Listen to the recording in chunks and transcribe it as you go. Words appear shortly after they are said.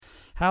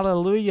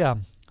Hallelujah.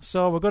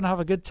 So we're going to have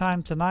a good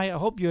time tonight. I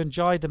hope you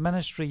enjoyed the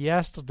ministry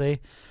yesterday.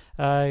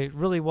 It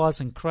really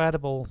was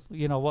incredible,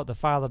 what the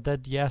Father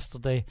did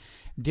yesterday,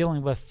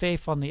 dealing with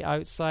faith on the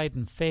outside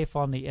and faith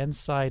on the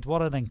inside.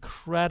 What an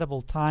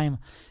incredible time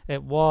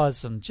it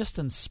was, and just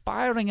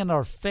inspiring in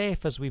our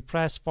faith as we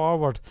press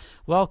forward.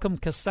 Welcome,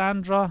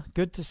 Cassandra.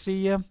 Good to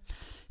see you.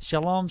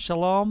 Shalom,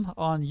 shalom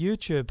on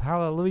YouTube.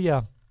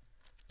 Hallelujah.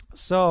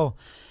 So,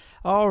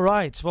 all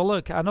right. Well,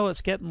 look, I know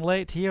it's getting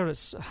late here.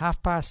 It's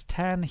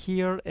 10:30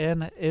 here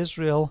in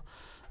Israel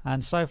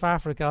and South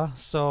Africa.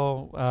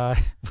 So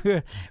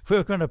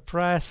we're going to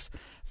press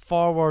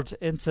forward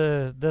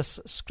into this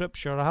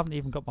scripture. I haven't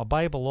even got my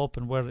Bible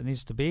open where it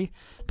needs to be.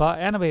 But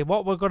anyway,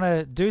 what we're going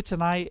to do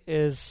tonight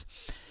is,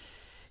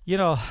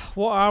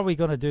 what are we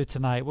going to do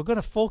tonight? We're going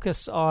to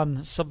focus on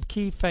some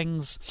key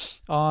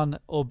things on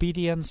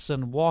obedience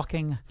and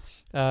walking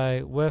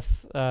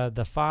with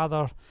the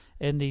Father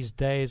in these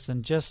days,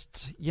 and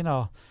just,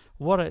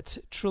 what it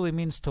truly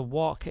means to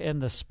walk in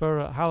the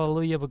Spirit.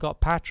 Hallelujah. We've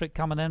got Patrick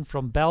coming in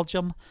from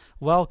Belgium.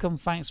 Welcome.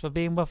 Thanks for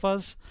being with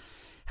us.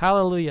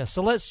 Hallelujah.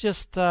 So let's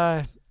just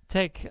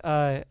take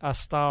a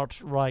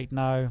start right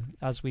now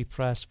as we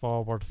press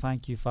forward.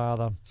 Thank you,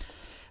 Father.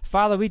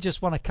 Father, we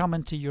just want to come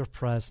into your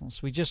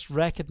presence. We just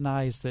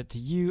recognize that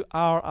you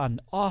are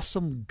an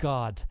awesome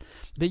God,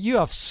 that you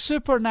have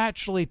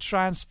supernaturally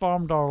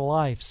transformed our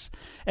lives.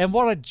 And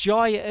what a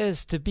joy it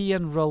is to be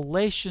in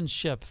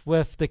relationship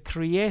with the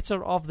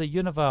Creator of the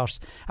universe.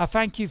 I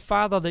thank you,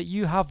 Father, that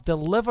you have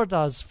delivered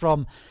us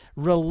from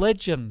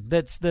religion,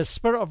 that the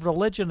spirit of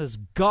religion is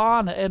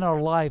gone in our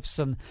lives.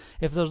 And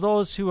if there's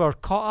those who are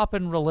caught up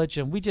in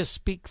religion, we just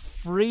speak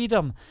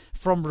freedom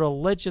from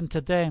religion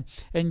today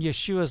in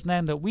Yeshua's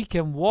name, that we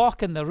can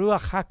walk in the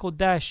Ruach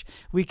HaKodesh,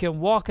 we can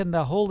walk in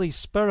the Holy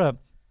Spirit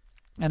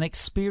and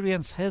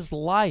experience His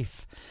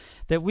life,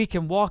 that we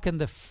can walk in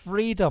the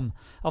freedom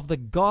of the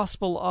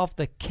gospel of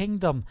the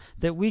kingdom,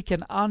 that we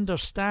can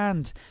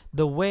understand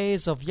the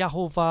ways of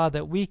Yahovah,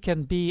 that we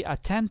can be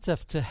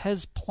attentive to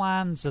His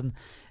plans and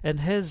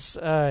His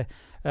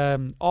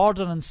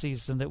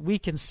ordinances, and that we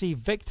can see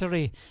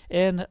victory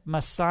in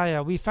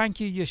Messiah. We thank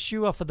you,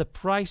 Yeshua, for the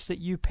price that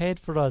you paid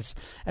for us,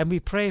 and we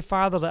pray,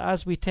 Father, that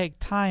as we take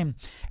time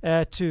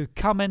to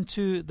come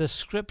into the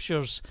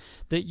scriptures,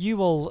 that you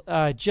will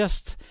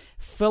just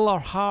fill our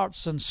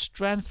hearts and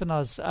strengthen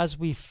us as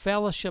we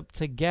fellowship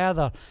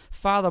together.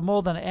 Father,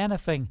 more than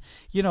anything,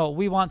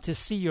 we want to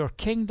see your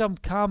kingdom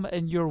come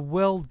and your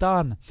will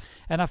done.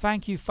 And I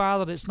thank you,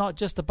 Father, that it's not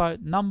just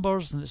about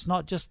numbers, and it's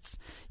not just,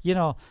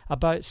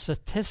 about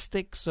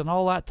statistics and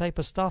all that type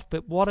of stuff,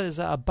 but what is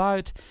it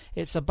about?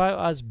 It's about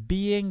us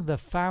being the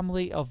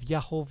family of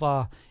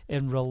Yahovah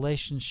in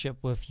relationship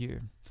with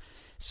you.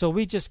 So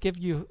we just give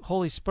you,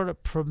 Holy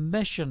Spirit,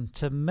 permission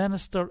to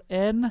minister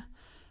in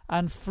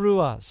and through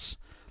us.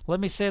 Let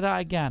me say that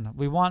again.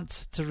 We want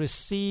to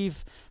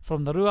receive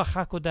from the Ruach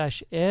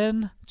HaKodesh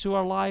into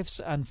our lives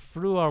and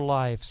through our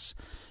lives,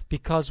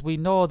 because we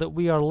know that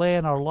we are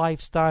laying our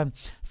lives down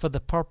for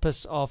the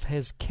purpose of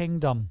His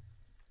kingdom.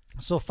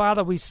 So,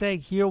 Father, we say,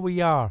 here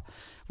we are.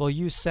 Will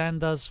you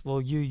send us?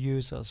 Will you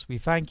use us? We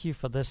thank you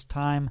for this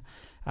time,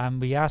 and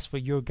we ask for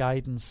your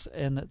guidance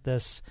in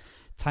this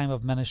time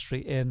of ministry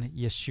in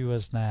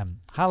Yeshua's name.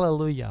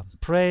 Hallelujah.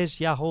 Praise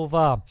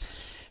Yahovah.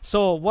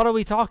 So what are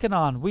we talking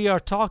on? We are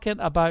talking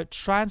about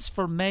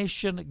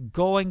transformation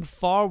going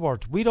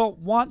forward. We don't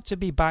want to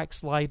be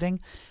backsliding.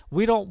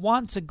 We don't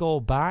want to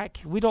go back.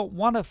 We don't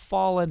want to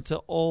fall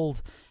into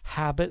old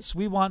habits.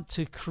 We want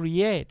to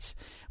create.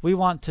 We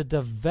want to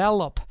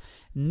develop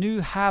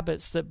new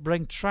habits that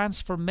bring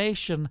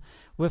transformation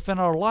within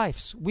our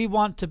lives. We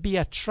want to be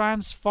a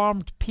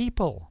transformed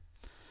people.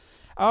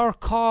 Our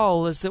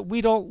call is that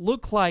we don't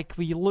look like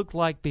we looked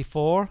like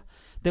before,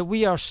 that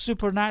we are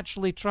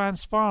supernaturally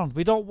transformed.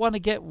 We don't want to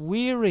get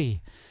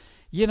weary,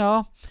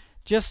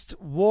 just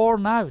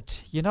worn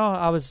out.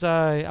 I was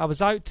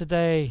out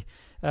today,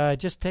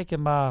 just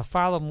taking my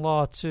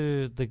father-in-law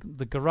to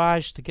the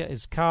garage to get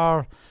his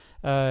car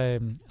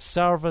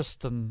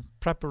serviced in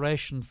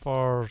preparation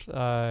for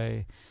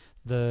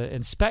the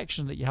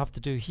inspection that you have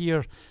to do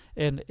here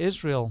in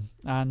Israel.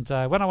 And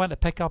when I went to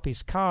pick up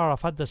his car,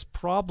 I've had this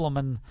problem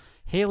in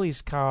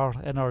Haley's car,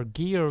 and our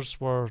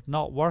gears were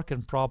not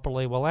working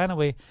properly. Well,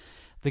 anyway,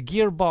 the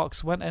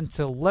gearbox went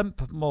into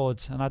limp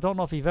mode, and I don't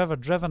know if you've ever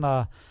driven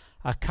a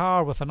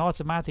car with an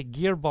automatic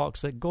gearbox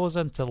that goes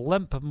into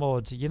limp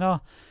mode.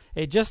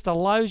 It just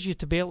allows you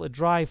to be able to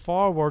drive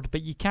forward,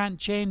 but you can't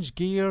change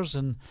gears,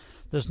 and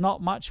there's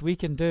not much we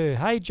can do.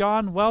 Hi,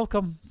 John.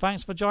 Welcome.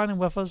 Thanks for joining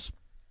with us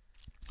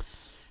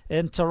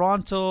in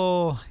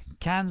Toronto,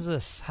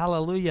 Kansas.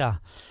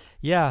 Hallelujah.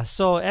 Yeah,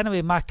 so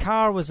anyway, my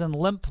car was in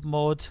limp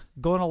mode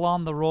going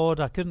along the road.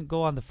 I couldn't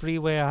go on the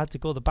freeway. I had to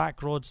go the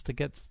back roads to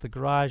get to the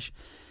garage.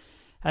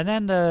 And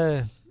then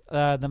the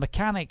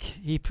mechanic,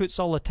 he puts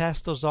all the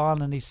testers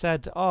on, and he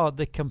said,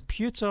 the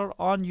computer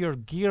on your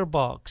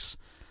gearbox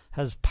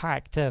has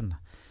packed in.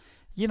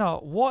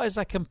 what is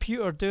a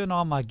computer doing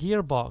on my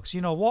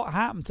gearbox? What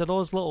happened to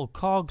those little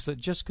cogs that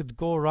just could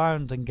go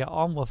around and get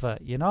on with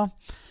it,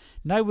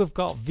 Now we've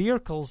got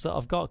vehicles that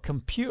have got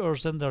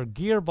computers in their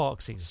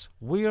gearboxes.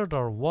 Weird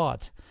or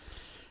what?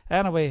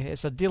 Anyway,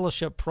 it's a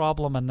dealership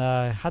problem, and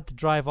I had to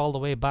drive all the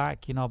way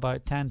back,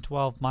 about 10,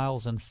 12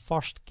 miles in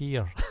first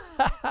gear.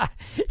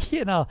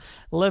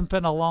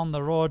 Limping along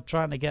the road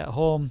trying to get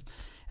home.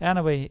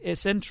 Anyway,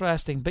 it's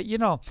interesting. But,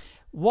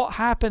 what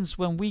happens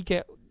when we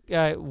get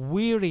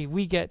weary,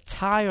 we get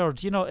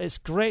tired? It's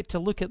great to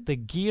look at the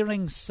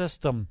gearing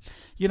system.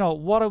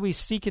 What are we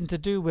seeking to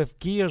do with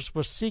gears?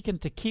 We're seeking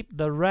to keep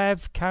the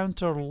rev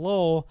counter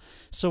low,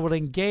 so we're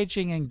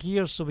engaging in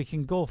gears so we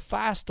can go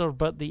faster,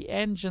 but the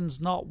engine's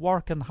not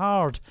working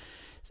hard.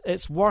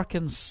 It's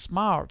working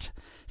smart.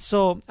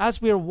 So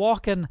as we're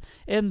walking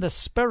in the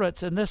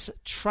Spirit, in this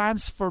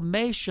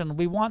transformation,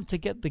 we want to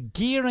get the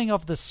gearing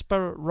of the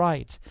Spirit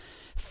right.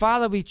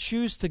 Father, we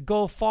choose to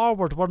go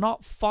forward. We're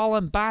not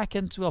falling back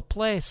into a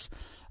place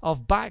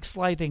of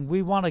backsliding.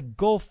 We want to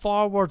go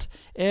forward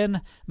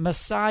in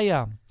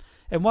Messiah.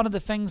 And one of the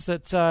things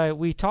that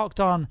we talked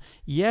on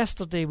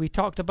yesterday, we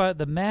talked about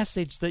the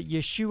message that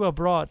Yeshua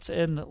brought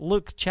in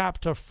Luke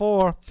chapter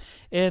 4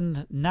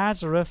 in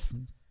Nazareth.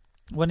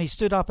 When he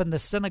stood up in the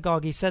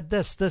synagogue, he said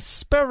this: "The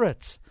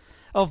Spirit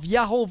of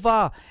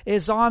Yahovah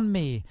is on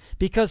me,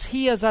 because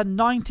he has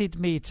anointed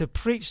me to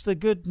preach the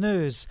good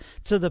news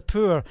to the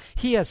poor.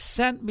 He has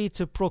sent me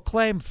to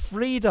proclaim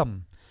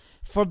freedom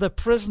for the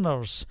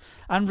prisoners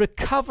and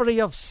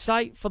recovery of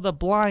sight for the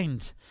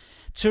blind,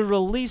 to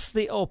release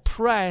the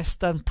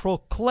oppressed and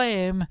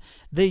proclaim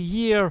the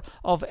year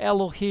of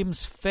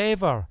Elohim's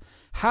favor."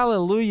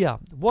 Hallelujah.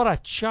 What a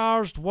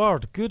charged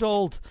word. Good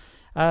old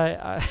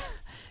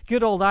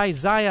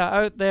Isaiah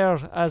out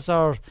there as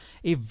our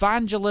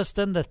evangelist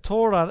in the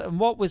Torah. And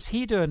what was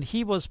he doing?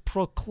 He was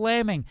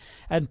proclaiming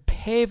and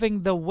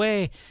paving the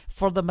way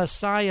for the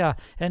Messiah.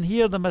 And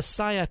here the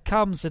Messiah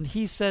comes and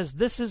he says,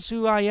 "This is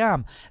who I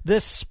am. The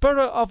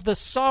Spirit of the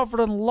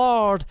Sovereign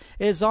Lord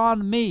is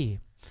on me."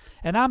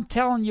 And I'm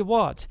telling you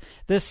what,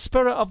 the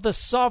Spirit of the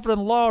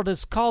Sovereign Lord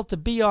is called to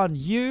be on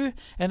you,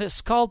 and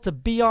it's called to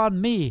be on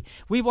me.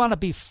 We want to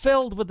be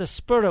filled with the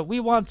Spirit. We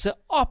want to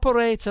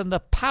operate in the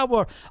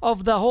power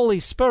of the Holy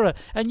Spirit.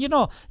 And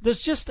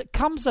there's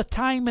comes a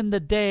time in the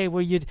day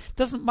where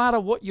doesn't matter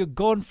what you're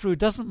going through,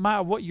 doesn't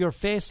matter what you're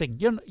facing.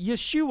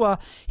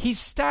 Yeshua, he's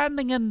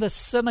standing in the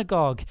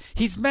synagogue.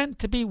 He's meant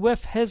to be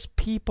with his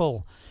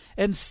people.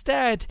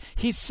 Instead,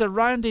 he's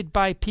surrounded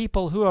by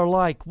people who are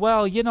like,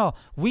 well,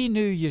 we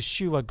knew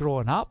Yeshua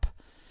growing up.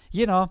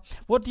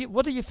 What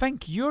do you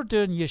think you're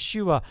doing,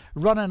 Yeshua,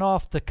 running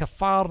off to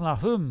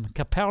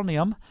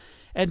Capernaum,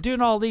 and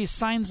doing all these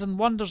signs and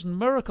wonders and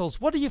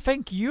miracles? What do you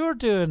think you're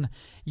doing,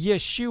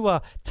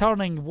 Yeshua,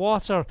 turning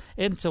water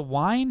into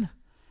wine?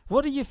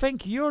 What do you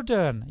think you're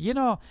doing?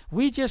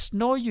 We just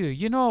know you.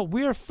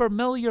 We're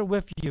familiar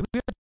with you.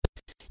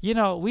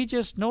 We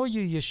just know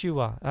you,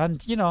 Yeshua.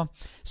 And,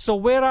 so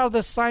where are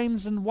the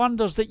signs and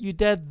wonders that you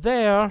did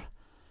there?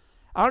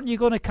 Aren't you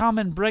going to come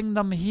and bring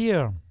them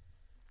here?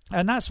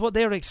 And that's what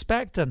they're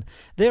expecting.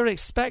 They're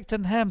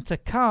expecting him to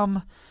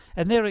come,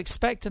 and they're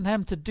expecting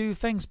him to do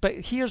things.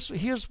 But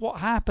here's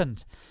what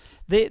happened.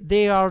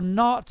 They are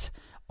not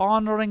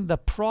honoring the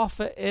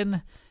prophet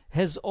in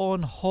his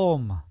own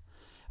home.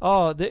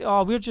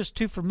 We're just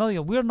too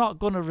familiar. We're not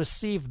going to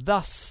receive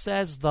 "Thus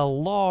says the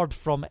Lord"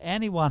 from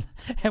anyone,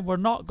 and we're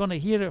not going to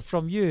hear it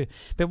from you.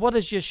 But what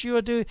does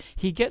Yeshua do?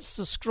 He gets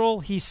the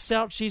scroll, he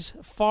searches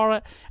for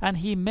it, and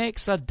he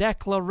makes a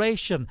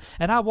declaration.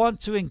 And I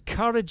want to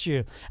encourage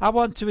you. I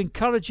want to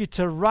encourage you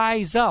to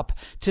rise up,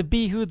 to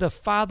be who the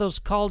Father's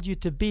called you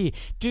to be.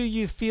 Do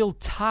you feel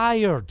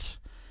tired?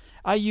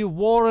 Are you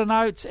worn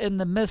out in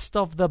the midst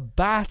of the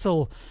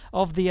battle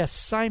of the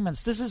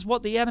assignments? This is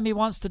what the enemy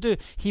wants to do.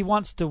 He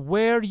wants to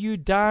wear you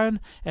down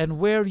and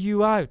wear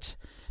you out.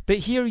 But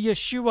here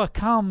Yeshua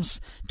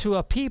comes to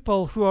a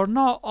people who are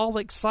not all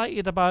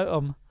excited about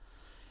him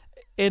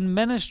in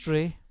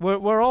ministry.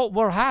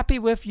 We're happy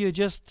with you,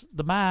 just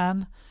the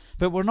man,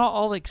 but we're not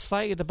all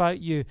excited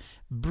about you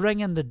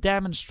bringing the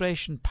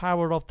demonstration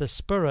power of the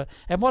Spirit.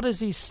 And what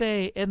does he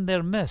say in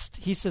their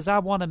midst? He says, I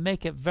want to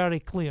make it very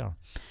clear.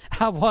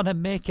 I want to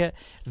make it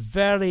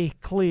very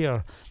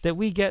clear that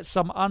we get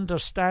some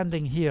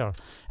understanding here.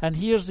 And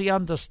here's the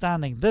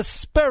understanding. The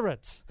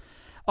Spirit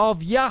of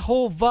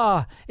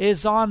Yahovah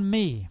is on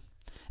me.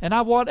 And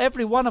I want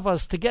every one of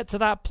us to get to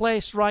that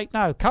place right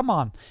now. Come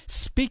on,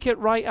 speak it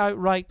right out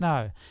right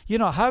now.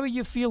 How are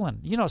you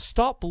feeling?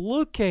 Stop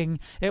looking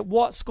at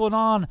what's going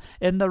on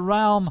in the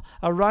realm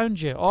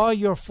around you.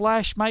 Your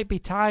flesh might be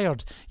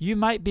tired. You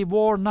might be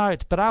worn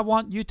out. But I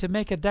want you to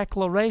make a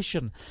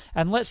declaration.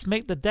 And let's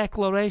make the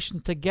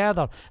declaration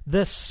together.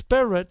 The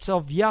Spirit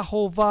of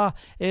Yahovah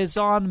is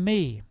on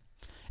me.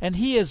 And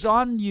he is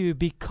on you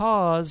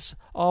because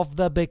of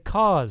the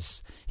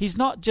because. He's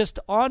not just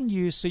on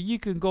you so you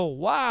can go,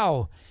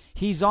 wow,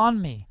 he's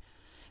on me.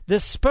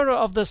 The Spirit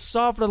of the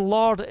Sovereign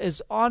Lord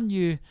is on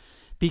you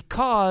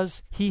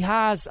because he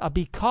has a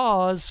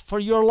because for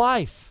your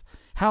life.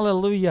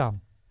 Hallelujah.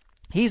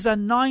 He's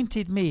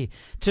anointed me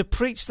to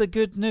preach the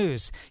good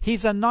news.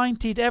 He's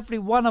anointed every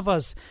one of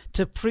us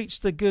to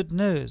preach the good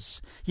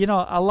news. You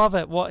know, I love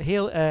it what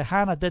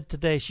Hannah did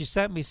today. She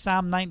sent me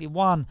Psalm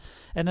 91,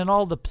 and in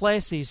all the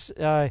places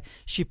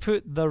she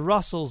put the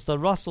Russells.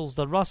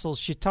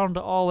 She turned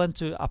it all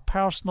into a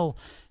personal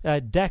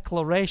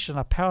declaration,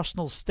 a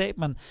personal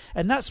statement.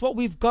 And that's what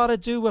we've got to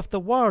do with the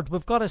Word.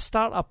 We've got to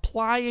start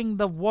applying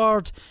the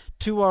Word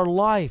to our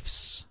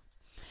lives.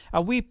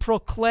 Are we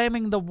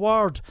proclaiming the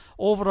word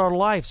over our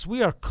lives?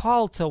 We are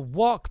called to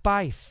walk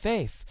by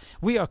faith.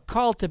 We are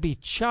called to be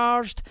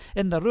charged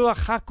in the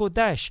Ruach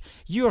HaKodesh.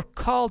 You're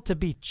called to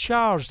be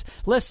charged.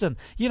 Listen,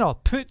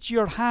 put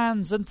your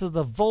hands into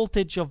the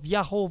voltage of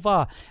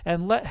Yahovah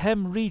and let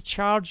Him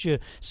recharge you.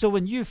 So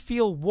when you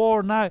feel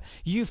worn out,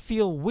 you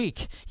feel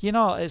weak.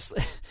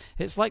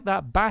 It's like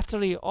that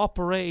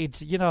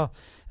battery-operated,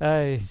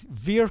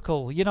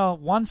 vehicle.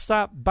 Once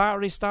that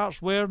battery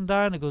starts wearing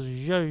down, it goes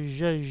zh,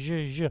 zh,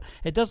 zh, zh.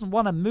 It doesn't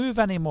want to move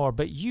anymore,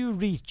 but you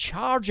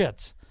recharge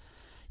it.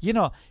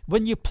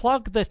 When you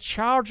plug the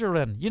charger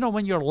in,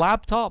 when your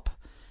laptop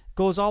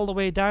goes all the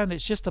way down,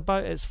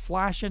 it's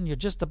flashing, you're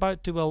just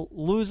about to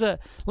lose it.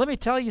 Let me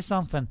tell you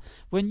something.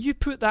 When you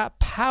put that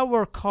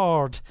power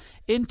cord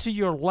into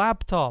your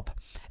laptop,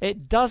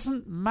 it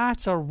doesn't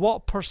matter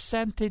what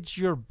percentage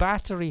your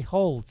battery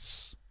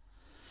holds.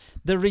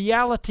 The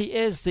reality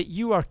is that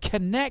you are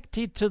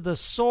connected to the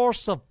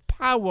source of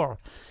power,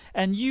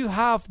 and you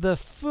have the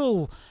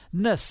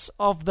fullness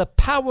of the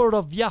power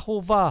of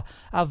Yahovah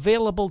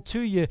available to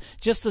you,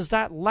 just as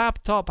that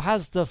laptop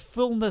has the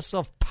fullness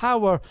of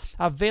power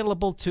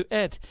available to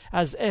it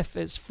as if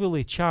it's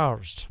fully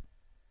charged.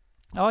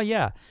 Oh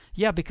yeah,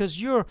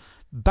 because your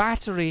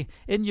battery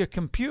in your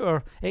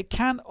computer, it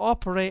can't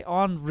operate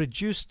on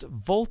reduced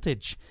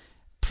voltage.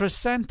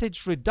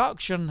 Percentage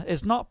reduction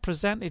is not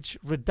percentage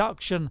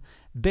reduction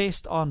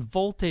based on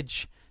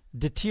voltage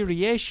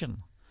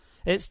deterioration.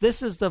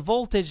 This is the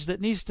voltage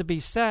that needs to be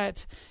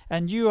set,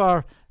 and you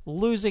are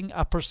losing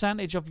a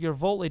percentage of your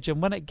voltage.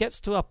 And when it gets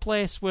to a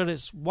place where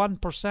it's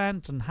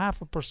 1% and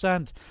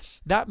 0.5%,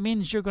 that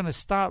means you're going to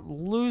start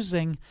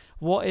losing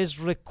what is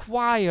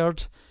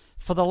required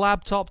for the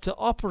laptop to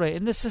operate.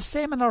 And it's the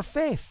same in our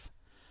faith.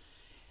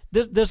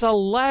 There's a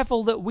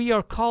level that we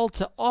are called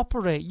to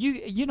operate.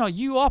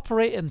 You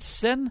operate in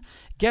sin,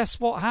 guess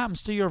what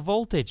happens to your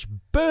voltage?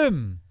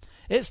 Boom!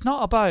 It's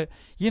not about,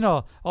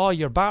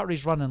 your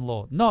battery's running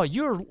low. No,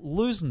 you're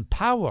losing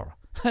power.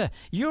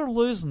 You're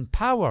losing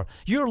power.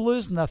 You're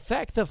losing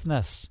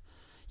effectiveness.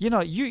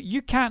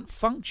 You can't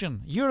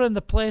function. You're in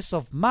the place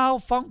of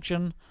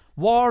malfunction,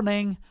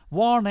 warning,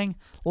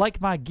 like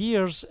my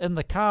gears in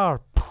the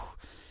car.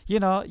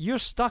 You're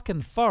stuck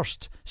in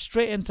first,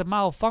 straight into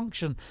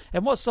malfunction.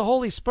 And what's the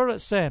Holy Spirit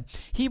saying?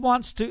 He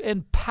wants to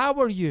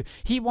empower you.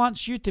 He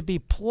wants you to be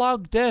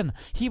plugged in.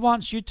 He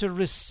wants you to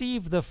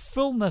receive the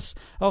fullness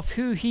of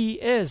who He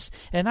is.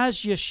 And as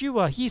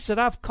Yeshua, He said,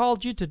 I've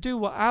called you to do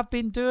what I've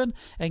been doing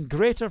and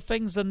greater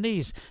things than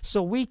these.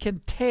 So we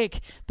can take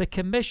the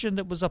commission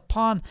that was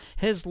upon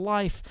His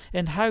life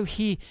and how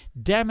He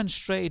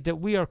demonstrated that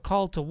we are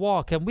called to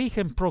walk. And we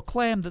can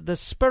proclaim that the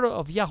Spirit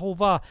of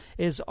Yahovah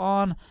is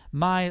on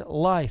my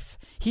life.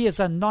 He has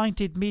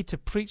anointed me to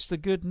preach the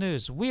good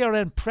news. We are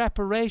in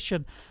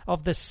preparation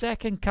of the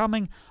second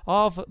coming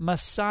of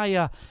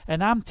Messiah,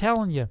 and I'm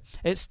telling you,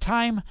 it's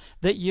time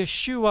that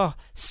Yeshua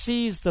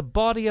sees the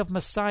body of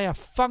Messiah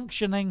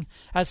functioning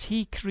as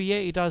He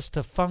created us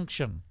to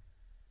function.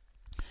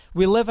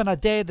 We live in a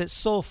day that's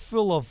so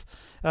full of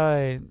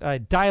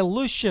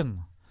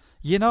dilution.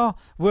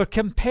 We're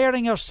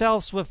comparing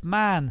ourselves with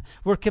man.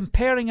 We're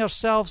comparing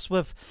ourselves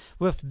with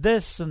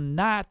this and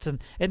that.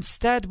 And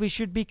instead, we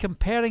should be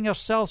comparing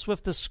ourselves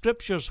with the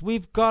Scriptures.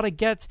 We've got to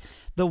get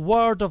the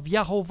word of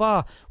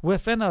Yahovah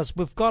within us.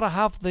 We've got to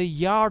have the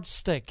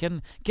yardstick.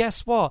 And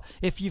guess what?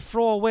 If you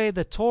throw away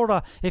the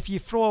Torah, if you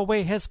throw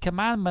away His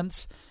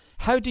commandments,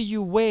 how do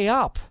you weigh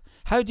up?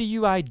 How do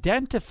you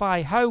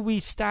identify how we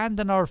stand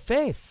in our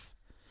faith?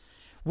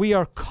 We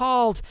are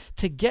called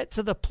to get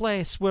to the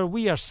place where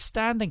we are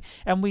standing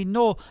and we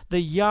know the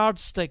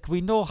yardstick. We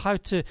know how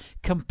to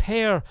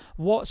compare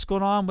what's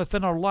going on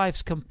within our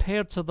lives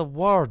compared to the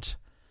Word.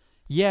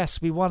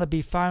 Yes, we want to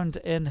be found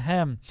in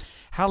Him.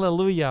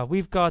 Hallelujah.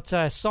 We've got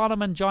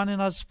Solomon joining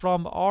us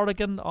from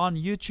Oregon on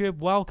YouTube.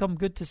 Welcome.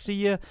 Good to see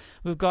you.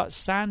 We've got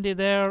Sandy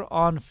there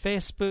on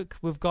Facebook.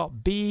 We've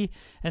got B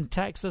in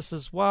Texas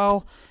as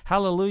well.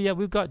 Hallelujah.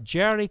 We've got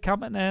Jerry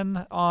coming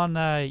in on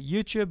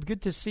YouTube.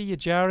 Good to see you,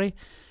 Jerry.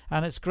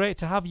 And it's great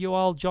to have you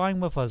all join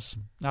with us.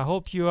 I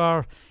hope you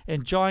are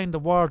enjoying the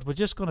Word. We're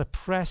just going to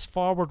press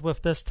forward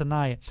with this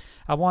tonight.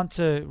 I want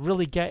to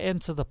really get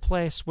into the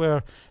place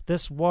where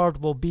this Word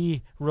will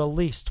be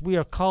released. We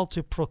are called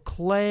to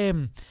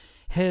proclaim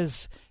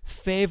His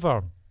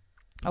favor.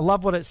 I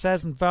love what it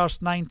says in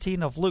verse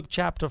 19 of Luke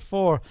chapter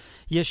 4.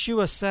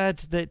 Yeshua said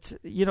that,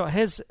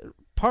 His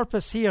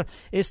purpose here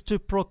is to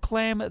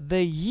proclaim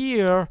the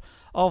year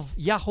of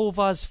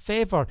Yahovah's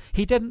favor.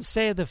 He didn't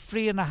say the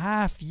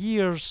 3.5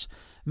 years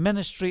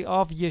ministry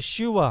of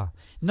Yeshua.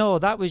 No,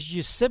 that was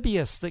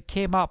Eusebius that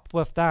came up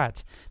with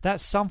that.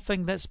 That's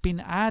something that's been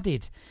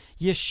added.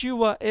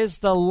 Yeshua is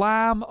the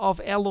Lamb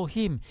of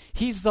Elohim.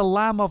 He's the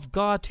Lamb of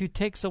God who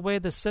takes away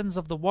the sins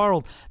of the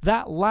world.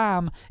 That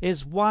Lamb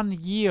is 1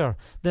 year.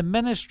 The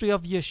ministry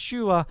of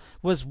Yeshua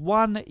was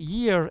 1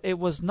 year. It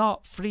was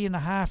not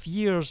 3.5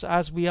 years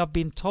as we have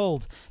been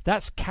told.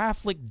 That's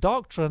Catholic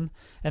doctrine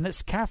and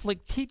it's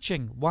Catholic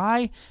teaching.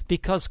 Why?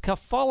 Because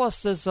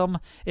Catholicism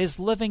is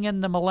living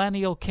in the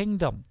millennial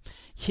kingdom.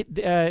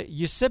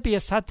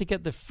 Eusebius had to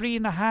get the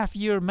 3.5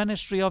 year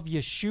ministry of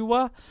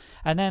Yeshua,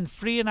 and then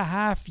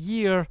 3.5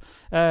 year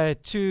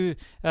to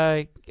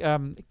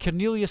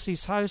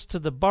Cornelius' house, to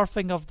the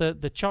birthing of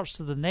the church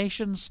to the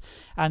nations,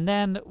 and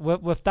then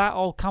with that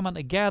all coming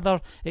together,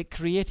 it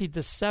created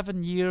the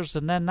 7 years,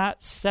 and then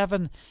that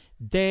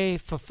 7-day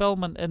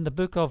fulfillment in the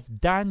book of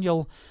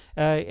Daniel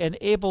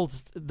enabled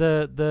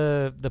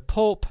the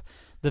Pope,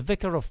 the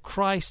Vicar of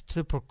Christ,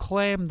 to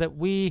proclaim that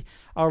we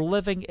are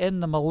living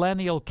in the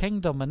millennial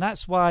kingdom. And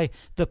that's why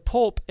the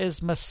Pope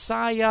is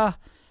Messiah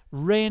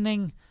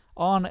reigning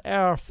on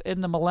earth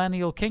in the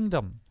millennial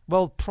kingdom.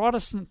 Well,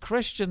 Protestant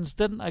Christians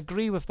didn't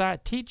agree with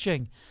that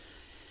teaching.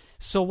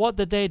 So what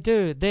did they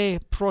do? They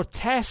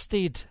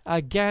protested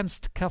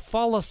against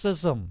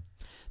Catholicism.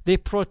 They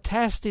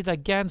protested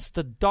against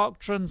the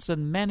doctrines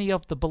and many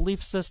of the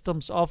belief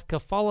systems of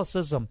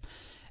Catholicism.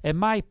 And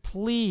my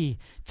plea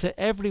to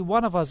every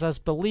one of us as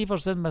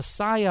believers in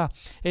Messiah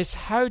is,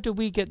 how do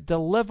we get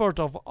delivered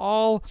of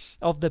all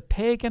of the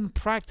pagan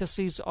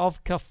practices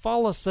of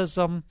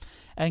Catholicism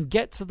and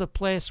get to the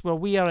place where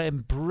we are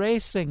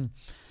embracing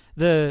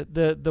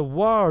the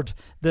word,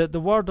 the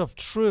word of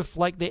truth,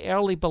 like the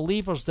early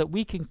believers, that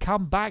we can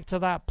come back to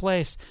that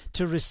place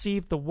to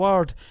receive the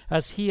word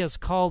as he has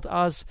called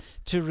us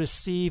to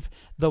receive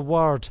the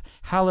word.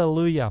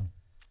 Hallelujah.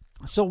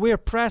 So we're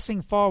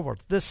pressing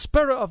forward. The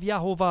Spirit of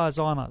Yahovah is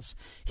on us.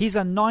 He's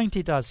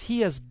anointed us.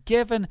 He has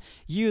given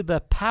you the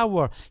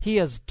power. He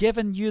has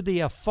given you the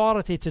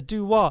authority to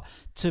do what?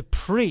 To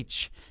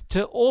preach,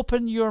 to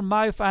open your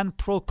mouth and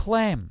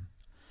proclaim.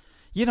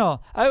 You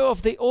know, out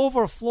of the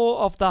overflow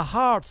of the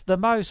heart, the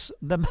mouse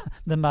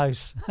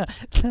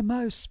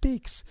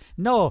speaks.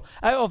 No,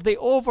 out of the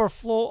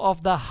overflow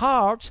of the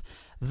heart,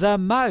 the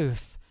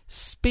mouth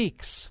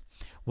speaks.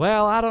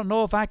 Well, I don't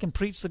know if I can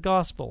preach the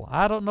gospel.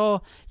 I don't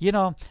know,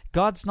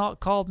 God's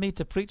not called me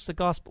to preach the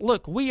gospel.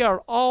 Look, we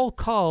are all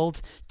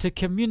called to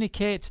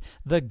communicate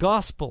the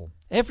gospel.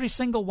 Every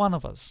single one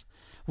of us.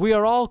 We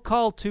are all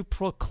called to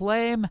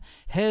proclaim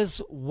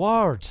his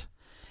word.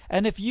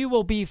 And if you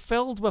will be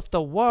filled with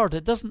the word,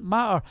 it doesn't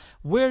matter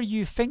where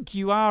you think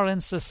you are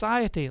in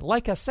society.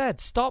 Like I said,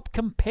 stop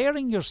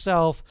comparing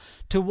yourself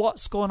to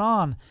what's going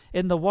on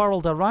in the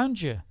world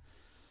around you.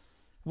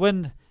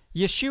 When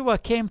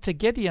Yeshua came to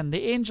Gideon,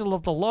 the angel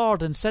of the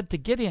Lord, and said to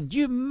Gideon,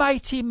 "You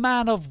mighty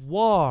man of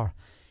war,"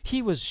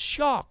 he was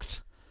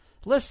shocked.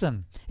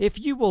 Listen, if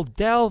you will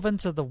delve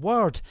into the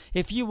Word,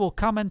 if you will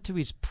come into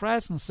his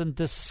presence and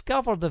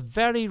discover the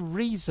very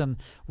reason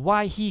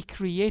why he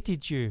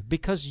created you,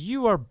 because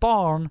you are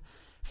born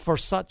for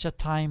such a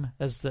time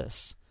as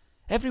this.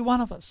 Every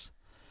one of us.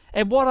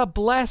 And what a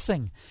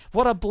blessing.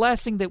 What a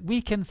blessing that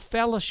we can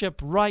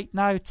fellowship right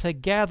now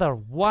together.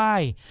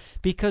 Why?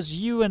 Because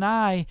you and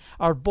I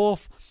are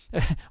both,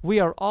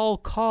 we are all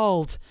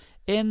called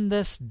in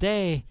this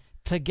day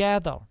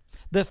together.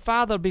 The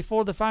Father,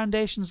 before the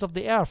foundations of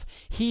the earth,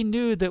 he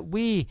knew that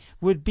we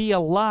would be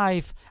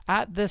alive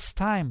at this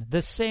time,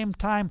 the same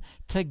time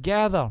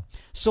together.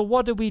 So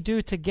what do we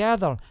do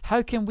together?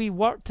 How can we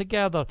work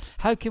together?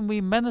 How can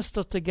we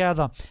minister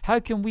together?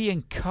 How can we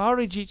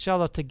encourage each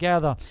other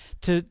together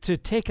to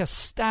take a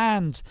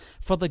stand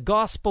for the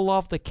gospel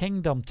of the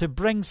kingdom, to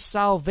bring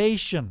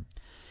salvation,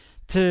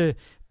 to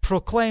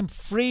proclaim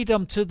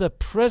freedom to the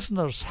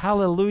prisoners,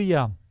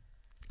 hallelujah,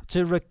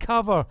 to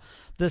recover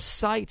the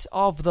sight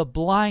of the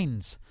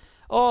blind.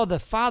 Oh, the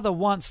Father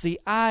wants the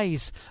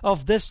eyes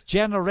of this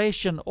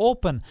generation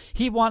open.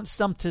 He wants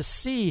them to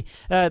see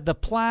the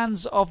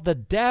plans of the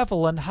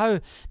devil and how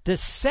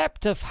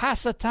deceptive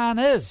Hasatan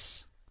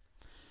is.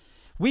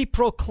 We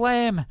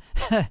proclaim,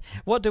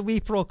 what do we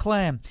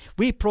proclaim?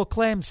 We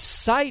proclaim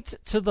sight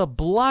to the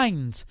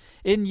blind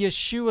in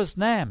Yeshua's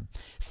name.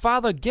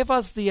 Father, give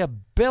us the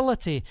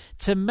ability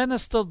to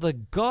minister the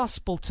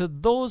gospel to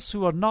those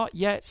who are not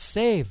yet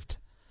saved.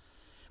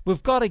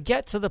 We've got to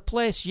get to the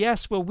place,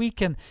 yes, where we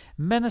can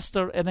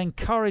minister and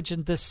encourage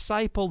and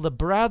disciple the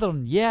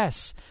brethren,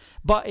 yes.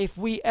 But if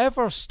we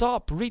ever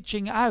stop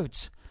reaching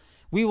out,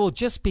 we will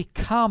just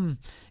become,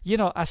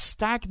 a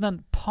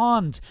stagnant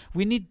pond.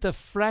 We need the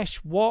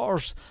fresh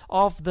waters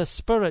of the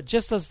Spirit.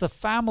 Just as the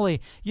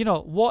family,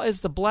 what is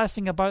the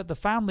blessing about the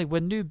family?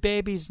 When new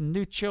babies and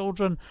new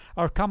children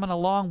are coming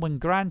along, when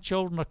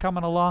grandchildren are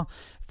coming along.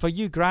 For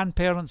you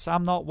grandparents,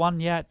 I'm not one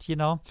yet,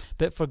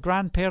 but for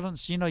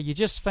grandparents, you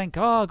just think,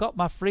 oh, I got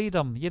my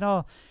freedom.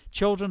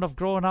 Children have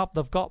grown up,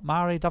 they've got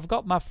married, I've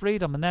got my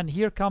freedom. And then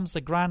here comes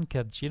the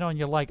grandkids, and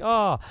you're like,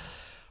 oh,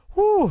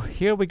 whew,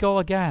 here we go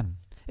again.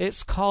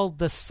 It's called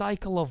the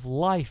cycle of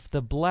life,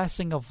 the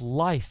blessing of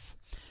life.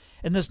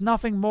 And there's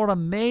nothing more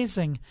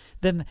amazing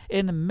than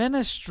in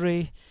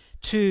ministry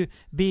to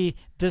be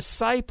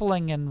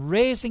discipling and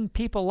raising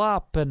people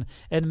up and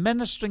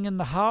ministering in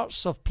the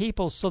hearts of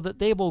people so that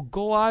they will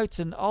go out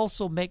and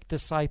also make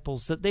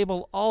disciples, that they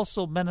will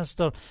also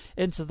minister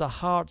into the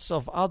hearts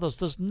of others.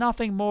 There's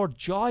nothing more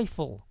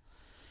joyful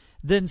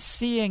than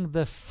seeing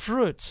the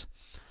fruit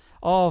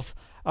of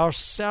our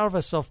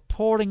service, of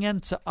pouring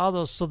into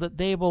others so that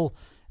they will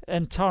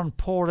in turn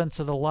pour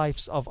into the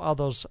lives of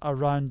others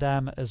around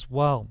them as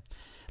well.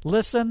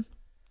 Listen,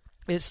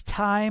 it's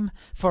time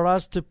for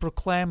us to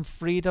proclaim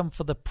freedom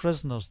for the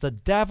prisoners. The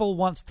devil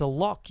wants to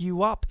lock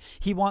you up.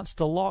 He wants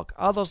to lock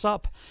others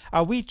up.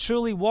 Are we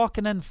truly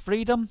walking in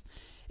freedom?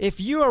 If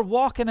you are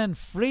walking in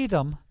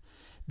freedom,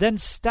 then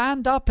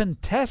stand up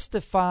and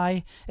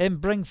testify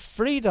and bring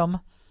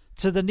freedom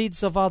to the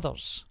needs of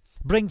others.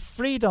 Bring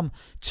freedom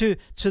to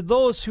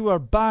those who are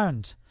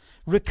bound.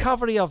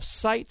 Recovery of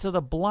sight to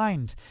the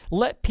blind.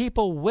 Let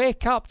people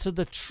wake up to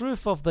the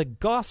truth of the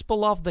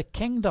gospel of the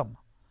kingdom.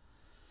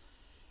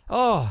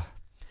 Oh,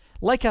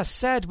 like I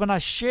said, when I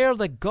share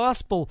the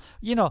gospel,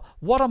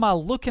 what am I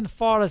looking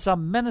for as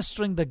I'm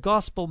ministering the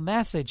gospel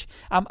message?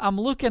 I'm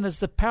looking as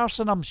the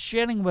person I'm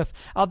sharing with,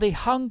 are they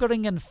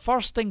hungering and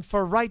thirsting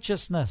for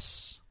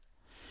righteousness?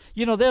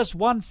 There's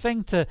one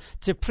thing to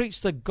preach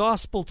the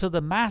gospel to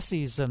the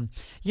masses, and,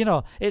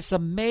 it's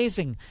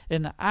amazing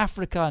in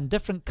Africa and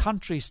different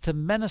countries to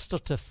minister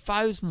to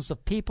thousands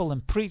of people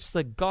and preach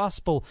the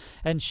gospel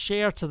and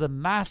share to the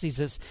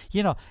masses.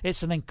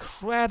 It's an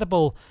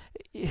incredible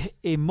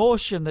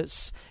emotion.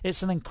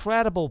 It's an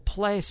incredible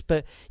place,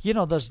 but,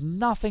 there's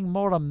nothing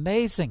more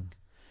amazing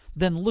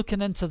than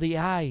looking into the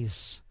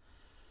eyes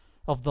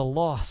of the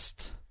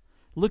lost,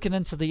 looking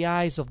into the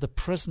eyes of the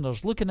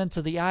prisoners, looking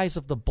into the eyes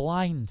of the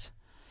blind,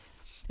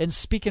 and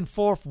speaking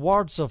forth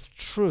words of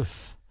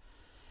truth.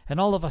 And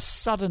all of a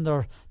sudden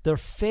their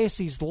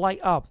faces light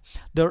up,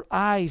 their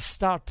eyes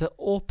start to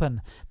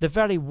open. The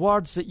very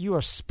words that you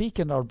are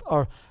speaking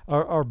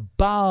are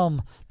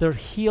balm, they're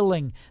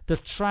healing, they're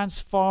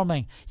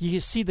transforming. You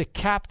see the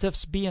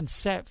captives being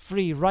set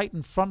free right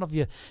in front of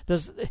you.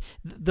 There's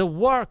the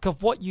work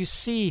of what you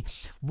see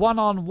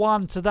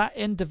one-on-one to that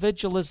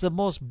individual is the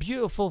most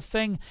beautiful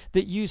thing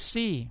that you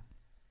see.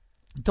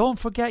 Don't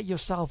forget your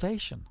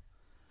salvation.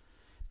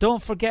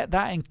 Don't forget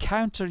that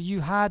encounter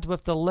you had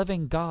with the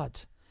living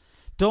God.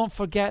 Don't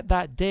forget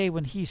that day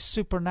when He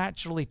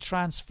supernaturally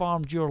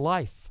transformed your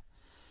life.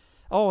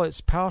 Oh, it's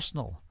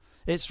personal.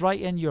 It's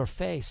right in your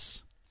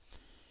face.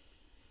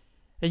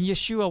 In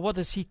Yeshua, what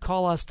does He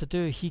call us to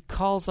do? He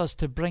calls us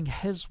to bring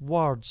His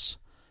words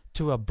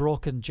to a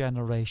broken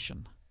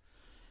generation.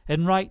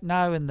 And right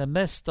now, in the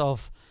midst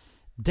of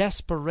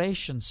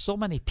desperation, so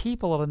many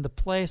people are in the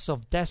place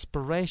of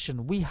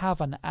desperation. We have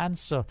an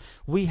answer.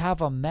 We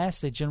have a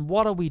message. And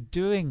what are we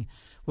doing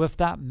with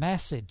that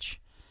message?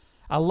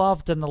 I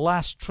loved in the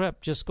last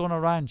trip just going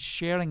around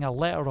sharing a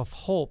letter of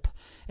hope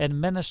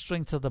and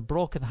ministering to the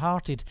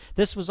brokenhearted.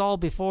 This was all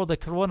before the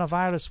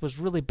coronavirus was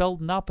really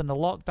building up and the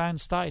lockdown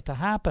started to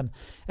happen.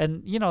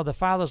 And, the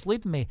Father's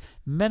leading me.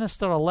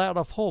 Minister a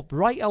letter of hope.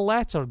 Write a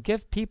letter.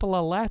 Give people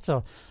a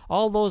letter.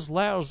 All those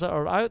letters that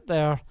are out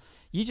there,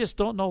 you just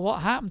don't know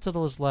what happened to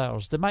those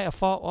letters. They might have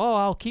thought, oh,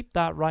 I'll keep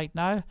that right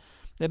now.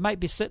 They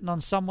might be sitting on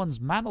someone's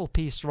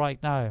mantelpiece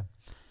right now.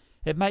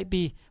 It might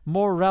be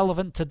more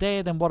relevant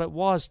today than what it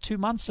was 2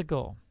 months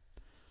ago.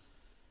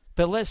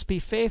 But let's be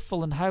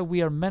faithful in how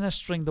we are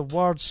ministering the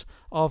words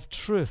of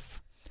truth.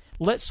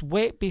 Let's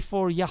wait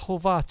before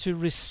Yahovah to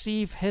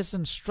receive His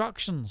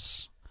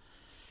instructions,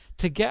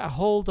 to get a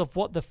hold of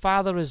what the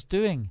Father is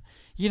doing.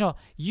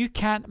 You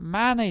can't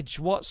manage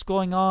what's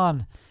going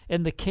on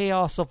in the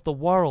chaos of the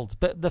world,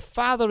 but the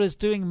Father is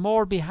doing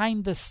more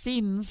behind the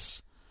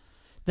scenes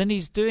than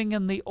He's doing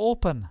in the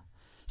open.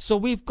 So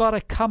we've got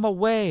to come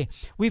away.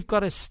 We've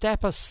got to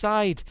step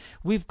aside.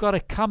 We've got to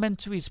come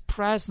into His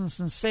presence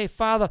and say,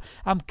 Father,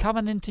 I'm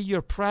coming into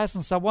your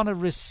presence. I want to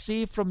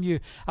receive from you.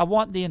 I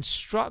want the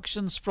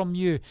instructions from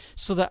you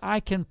so that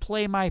I can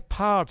play my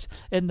part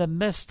in the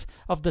midst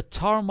of the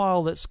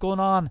turmoil that's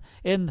going on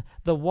in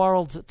the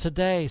world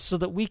today, so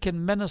that we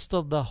can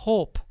minister the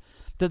hope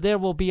that there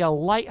will be a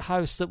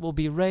lighthouse that will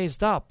be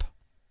raised up.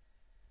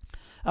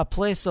 A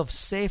place of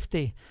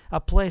safety, a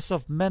place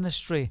of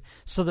ministry,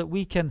 so that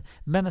we can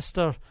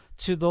minister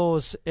to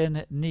those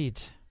in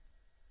need.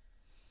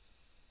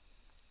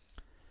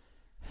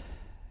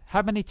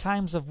 How many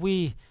times have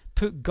we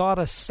put God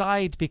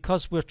aside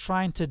because we're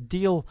trying to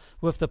deal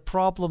with the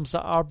problems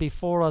that are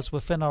before us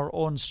within our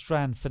own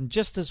strength? And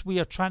just as we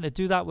are trying to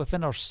do that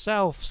within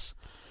ourselves,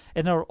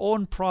 in our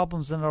own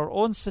problems, in our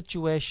own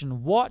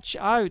situation, watch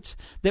out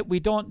that we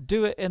don't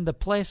do it in the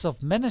place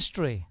of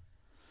ministry.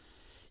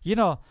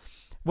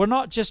 We're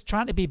not just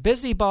trying to be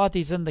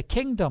busybodies in the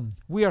kingdom.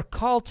 We are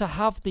called to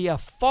have the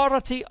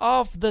authority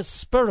of the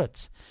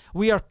Spirit.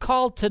 We are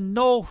called to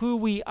know who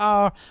we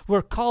are.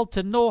 We're called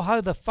to know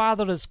how the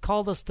Father has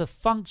called us to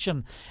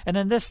function. And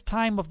in this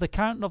time of the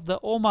counting of the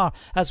Omer,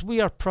 as we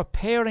are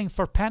preparing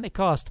for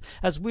Pentecost,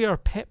 as we are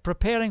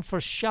preparing for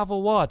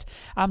Shavuot,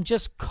 I'm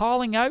just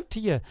calling out to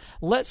you,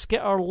 let's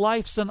get our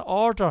lives in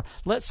order.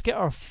 Let's get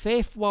our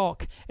faith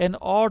walk in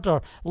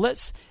order.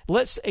 Let's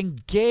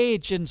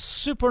engage in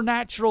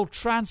supernatural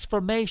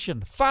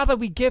transformation. Father,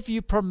 we give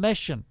you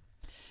permission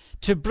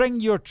to bring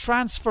your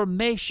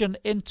transformation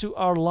into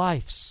our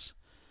lives.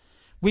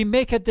 We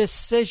make a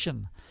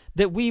decision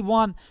that we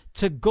want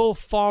to go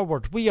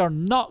forward. We are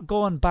not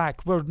going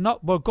back. We're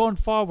going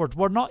forward.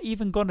 We're not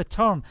even going to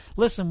turn.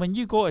 Listen, when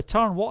you go to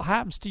turn, what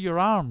happens to your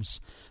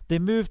arms? They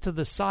move to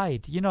the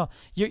side. You know,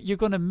 you're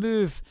going to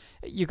move.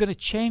 You're going to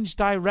change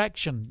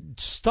direction.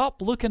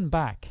 Stop looking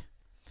back.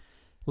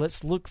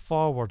 Let's look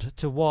forward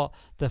to what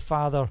the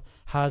Father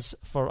has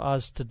for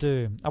us to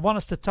do. I want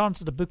us to turn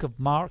to the book of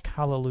Mark.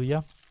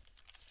 Hallelujah.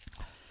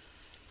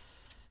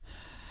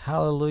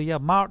 Hallelujah.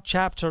 Mark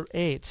chapter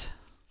 8.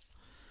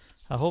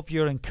 I hope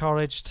you're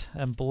encouraged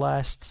and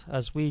blessed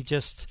as we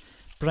just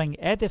bring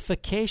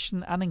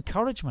edification and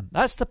encouragement.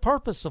 That's the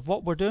purpose of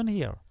what we're doing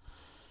here.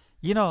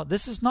 You know,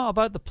 this is not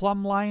about the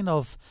plumb line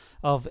of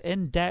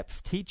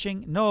in-depth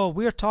teaching. No,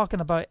 we're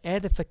talking about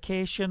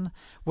edification.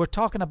 We're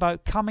talking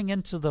about coming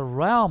into the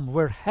realm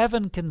where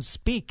heaven can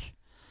speak.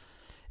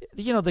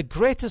 You know, the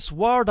greatest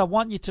word I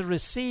want you to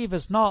receive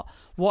is not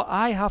what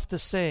I have to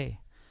say.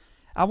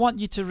 I want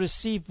you to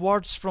receive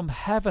words from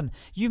heaven.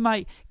 You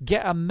might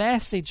get a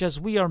message as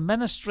we are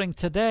ministering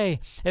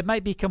today. It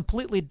might be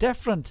completely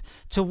different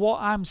to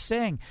what I'm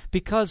saying,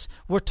 because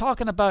we're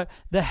talking about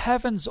the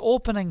heavens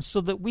opening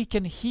so that we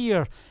can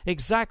hear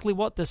exactly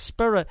what the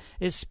Spirit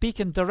is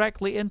speaking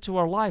directly into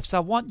our lives. I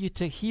want you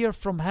to hear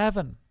from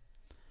heaven.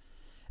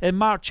 In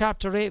Mark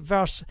chapter 8,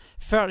 verse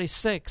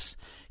 36,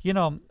 you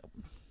know,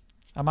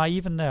 am I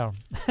even there?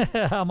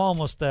 I'm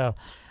almost there.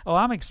 Oh,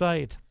 I'm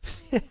excited.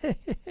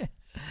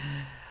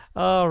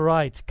 All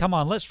right, come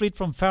on, let's read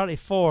from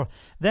 34.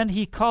 Then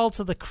he called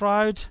to the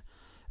crowd.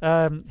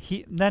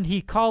 Then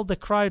he called the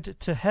crowd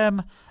to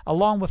him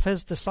along with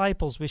his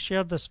disciples. We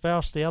shared this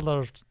verse the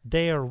other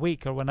day or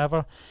week or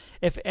whenever.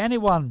 If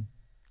anyone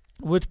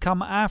would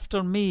come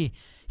after me,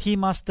 he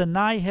must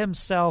deny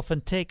himself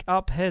and take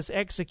up his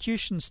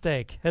execution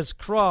stake, his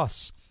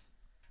cross,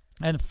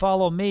 and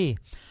follow me.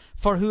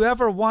 For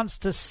whoever wants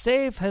to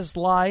save his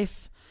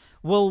life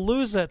will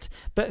lose it,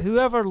 but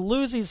whoever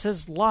loses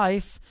his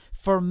life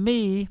for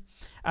me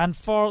and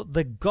for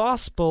the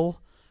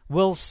gospel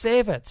will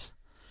save it.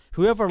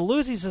 Whoever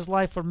loses his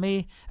life for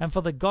me and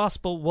for the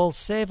gospel will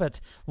save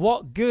it.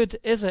 What good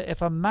is it if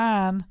for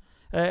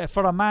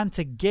a man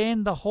to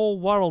gain the whole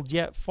world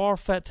yet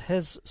forfeit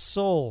his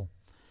soul?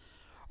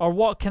 Or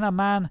what can a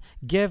man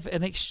give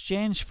in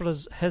exchange for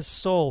his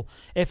soul?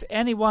 If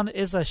anyone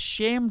is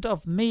ashamed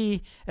of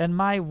me and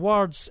my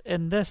words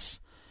in this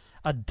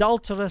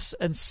adulterous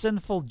and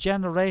sinful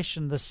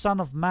generation, the Son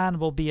of Man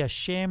will be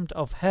ashamed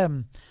of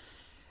him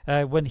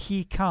when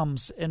he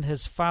comes in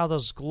his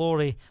Father's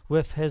glory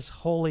with his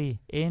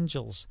holy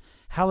angels.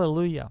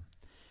 Hallelujah.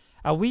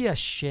 Are we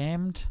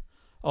ashamed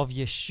of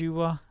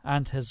Yeshua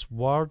and his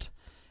word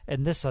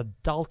in this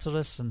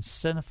adulterous and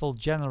sinful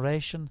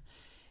generation?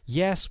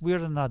 Yes,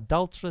 we're an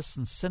adulterous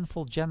and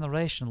sinful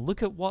generation.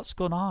 Look at what's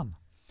going on.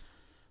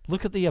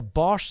 Look at the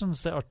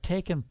abortions that are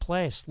taking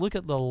place. Look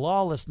at the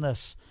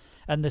lawlessness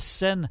and the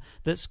sin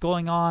that's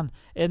going on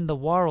in the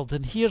world.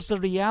 And here's the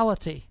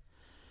reality.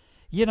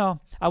 You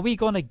know, are we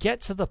going to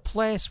get to the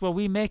place where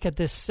we make a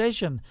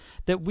decision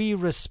that we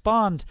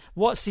respond?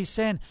 What's he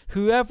saying?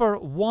 Whoever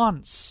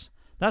wants,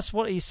 that's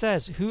what he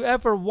says,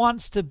 whoever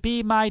wants to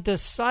be my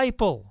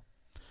disciple.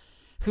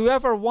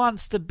 Whoever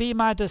wants to be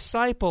my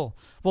disciple.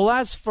 Well,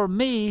 as for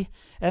me,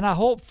 and I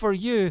hope for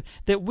you,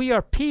 that we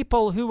are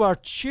people who are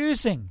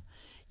choosing.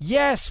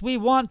 Yes, we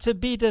want to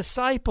be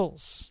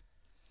disciples.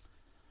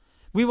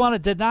 We want to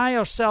deny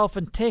ourselves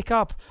and take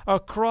up our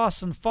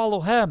cross and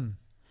follow him.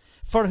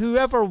 For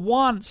whoever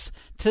wants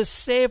to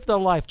save their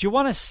life. Do you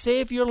want to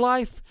save your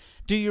life?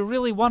 Do you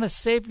really want to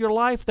save your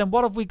life? Then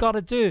what have we got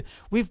to do?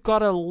 We've got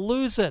to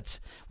lose it.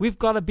 We've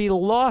got to be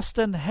lost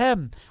in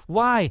him.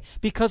 Why?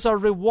 Because our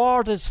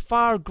reward is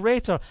far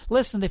greater.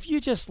 Listen, if you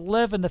just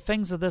live in the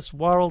things of this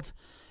world,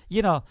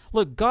 you know,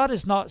 look, God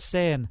is not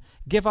saying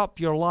give up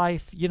your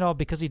life, you know,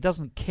 because he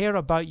doesn't care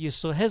about you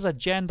so his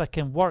agenda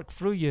can work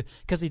through you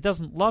because he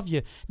doesn't love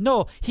you.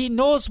 No, he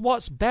knows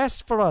what's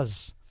best for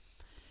us.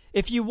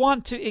 If you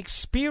want to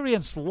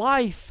experience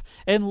life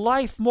and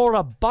life more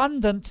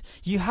abundant,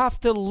 you have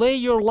to lay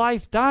your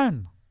life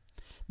down.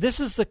 This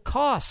is the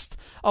cost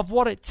of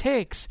what it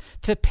takes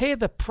to pay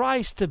the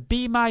price to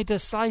be my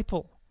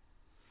disciple.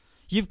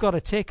 You've got to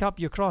take up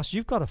your cross.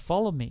 You've got to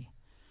follow me.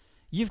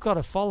 You've got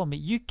to follow me.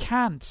 You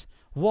can't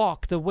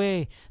walk the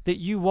way that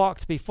you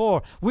walked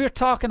before. We're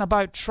talking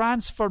about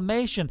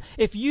transformation.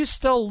 If you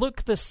still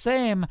look the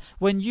same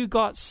when you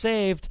got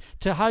saved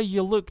to how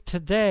you look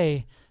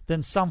today,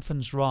 then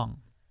something's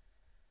wrong.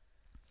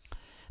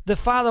 The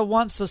Father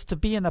wants us to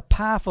be in a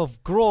path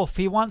of growth.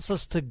 He wants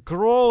us to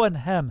grow in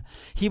Him.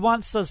 He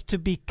wants us to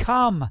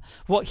become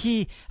what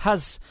He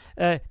has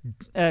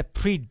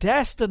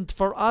predestined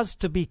for us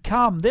to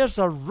become. There's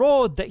a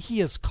road that He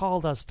has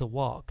called us to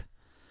walk.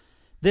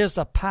 There's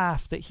a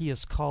path that He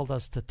has called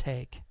us to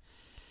take.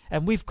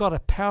 And we've got to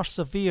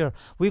persevere.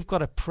 We've got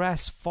to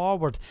press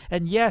forward.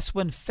 And yes,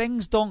 when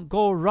things don't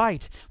go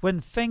right, when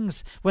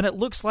it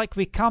looks like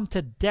we come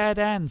to dead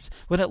ends,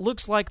 when it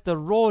looks like the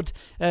road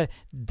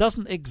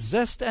doesn't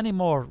exist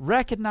anymore,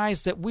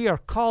 recognize that we are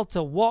called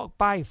to walk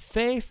by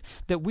faith,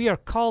 that we are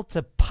called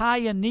to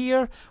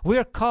pioneer.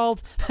 We're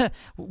called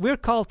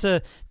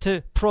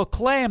to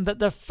proclaim that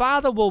the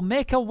Father will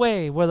make a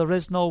way where there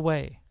is no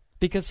way,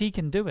 because He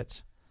can do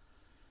it.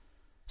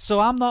 So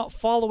I'm not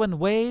following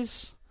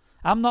ways.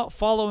 I'm not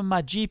following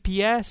my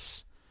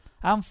GPS.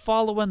 I'm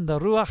following the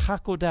Ruach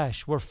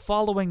HaKodesh. We're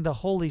following the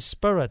Holy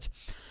Spirit.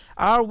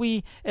 Are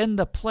we in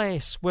the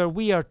place where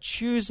we are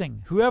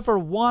choosing whoever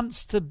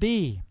wants to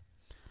be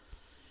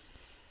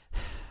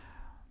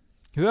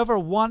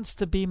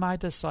my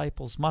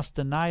disciples must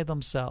deny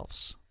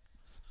themselves?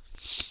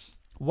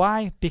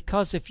 Why?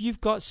 Because if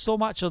you've got so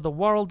much of the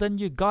world in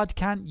you, God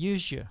can't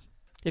use you.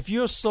 If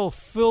you're so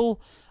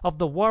full of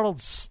the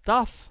world's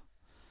stuff,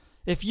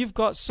 if you've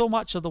got so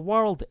much of the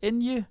world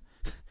in you,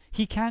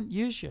 He can't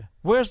use you.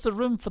 Where's the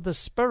room for the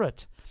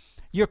Spirit?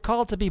 You're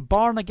called to be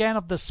born again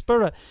of the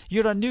Spirit.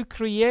 You're a new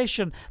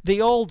creation.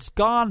 The old's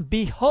gone.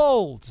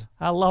 Behold.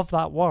 I love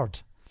that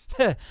word.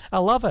 I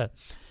love it.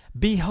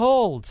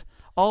 Behold,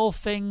 all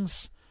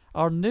things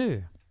are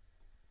new.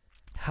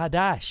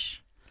 Hadash.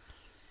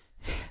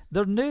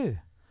 They're new.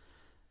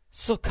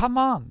 So come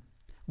on.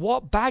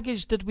 What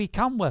baggage did we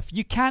come with?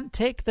 You can't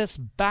take this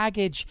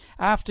baggage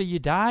after you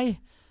die.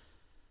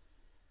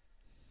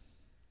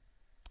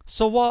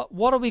 So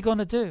what are we going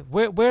to do?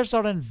 Where's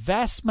our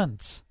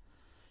investment?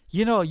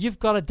 You know, you've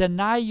got to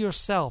deny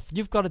yourself.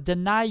 You've got to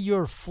deny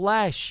your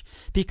flesh,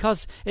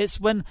 because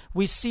it's when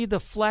we see the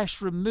flesh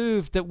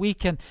removed that we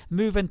can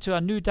move into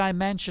a new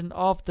dimension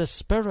of the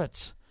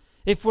Spirit.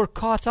 If we're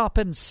caught up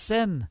in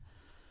sin,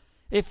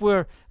 if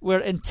we're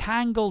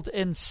entangled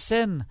in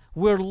sin,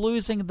 we're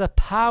losing the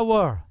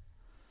power.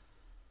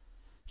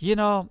 You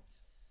know,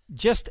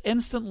 just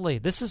instantly,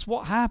 this is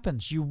what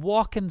happens. You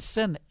walk in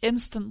sin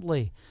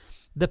instantly.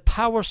 The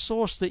power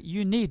source that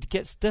you need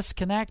gets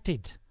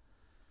disconnected.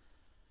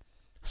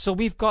 So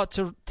we've got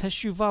to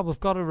teshuvah, we've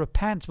got to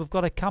repent, we've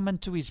got to come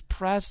into His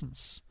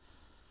presence.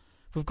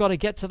 We've got to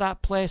get to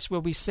that place where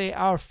we say,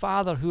 Our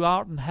Father who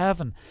art in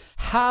heaven,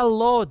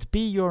 hallowed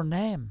be your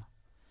name.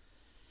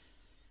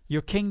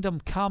 Your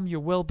kingdom come, your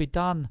will be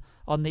done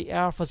on the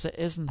earth as it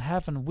is in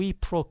heaven. We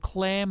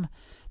proclaim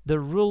the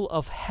rule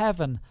of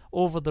heaven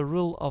over the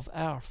rule of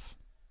earth.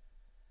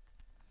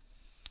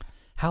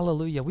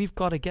 Hallelujah. We've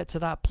got to get to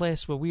that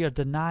place where we are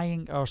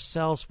denying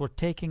ourselves. We're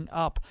taking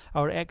up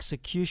our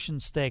execution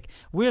stake.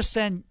 We're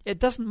saying it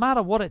doesn't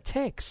matter what it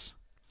takes.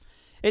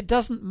 It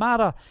doesn't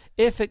matter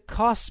if it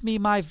costs me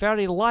my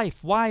very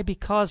life. Why?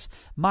 Because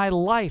my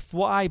life,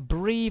 what I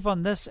breathe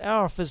on this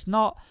earth, is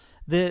not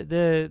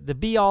the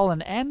be-all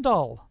and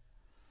end-all.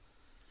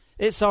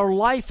 It's our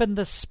life in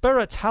the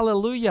Spirit.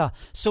 Hallelujah.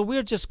 So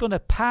we're just going to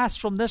pass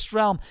from this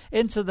realm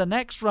into the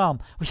next realm.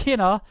 You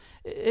know,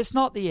 it's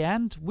not the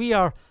end. We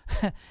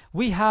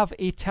have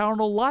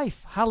eternal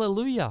life.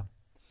 Hallelujah.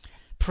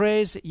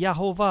 Praise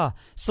Yahovah.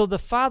 So the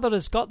Father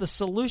has got the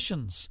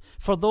solutions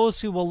for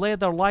those who will lay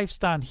their lives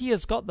down. He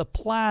has got the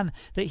plan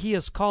that He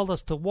has called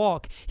us to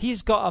walk.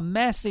 He's got a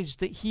message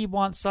that He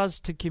wants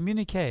us to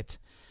communicate.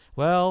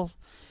 Well,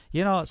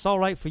 you know, it's all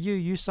right for you.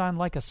 You sound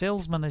like a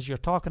salesman as you're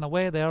talking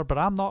away there, but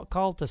I'm not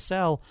called to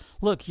sell.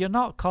 Look, you're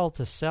not called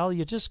to sell.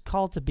 You're just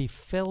called to be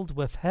filled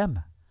with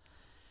Him.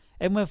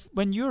 And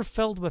when you're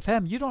filled with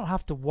Him, you don't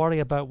have to worry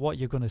about what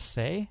you're going to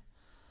say.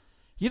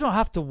 You don't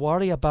have to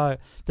worry about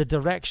the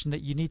direction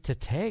that you need to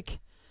take.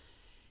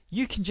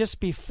 You can just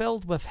be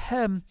filled with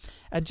Him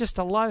and just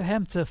allow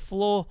Him to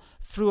flow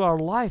through our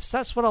lives.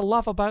 That's what I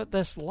love about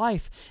this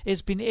life,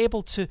 is being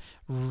able to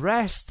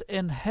rest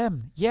in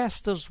Him. Yes,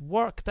 there's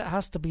work that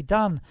has to be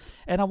done,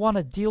 and I want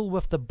to deal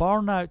with the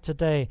burnout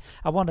today.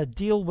 I want to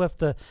deal with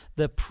the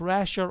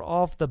pressure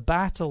of the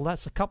battle.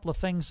 That's a couple of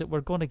things that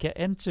we're going to get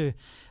into.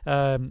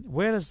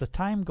 Where is the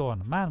time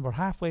going? Man, we're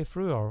halfway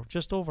through, or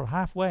just over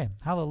halfway.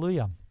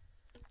 Hallelujah.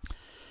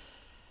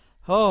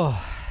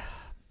 Oh,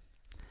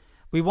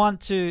 we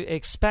want to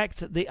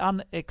expect the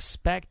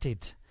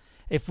unexpected.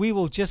 If we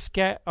will just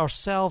get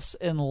ourselves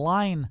in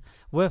line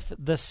with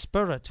the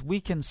Spirit,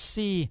 we can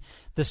see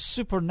the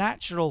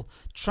supernatural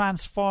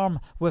transform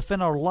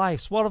within our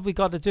lives. What have we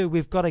got to do?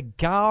 We've got to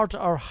guard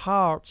our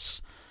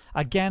hearts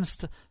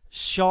against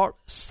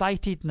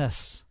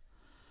short-sightedness.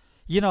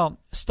 You know,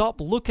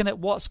 stop looking at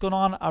what's going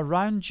on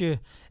around you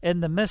in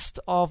the midst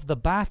of the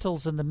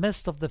battles, in the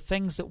midst of the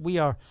things that we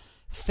are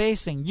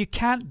facing. You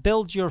can't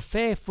build your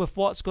faith with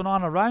what's going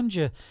on around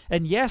you.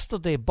 And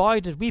yesterday, boy,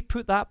 did we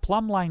put that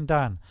plumb line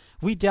down.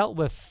 We dealt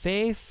with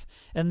faith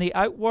in the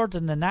outward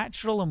and the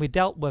natural, and we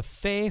dealt with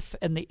faith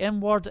in the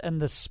inward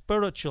and the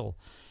spiritual.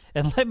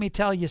 And let me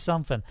tell you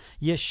something.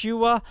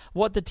 Yeshua,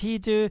 what did he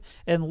do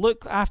in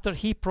Luke after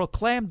he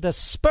proclaimed, the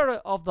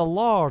Spirit of the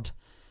Lord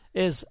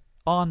is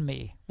on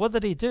me? What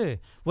did he do?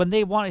 When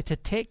they wanted to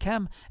take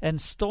him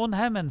and stone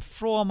him and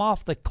throw him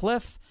off the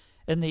cliff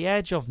in the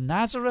edge of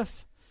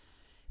Nazareth,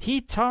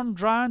 he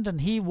turned round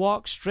and he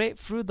walked straight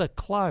through the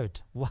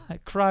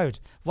crowd.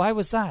 Why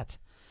was that?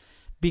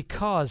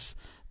 Because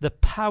the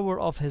power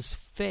of his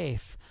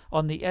faith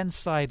on the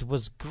inside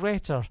was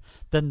greater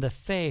than the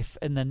faith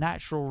in the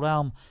natural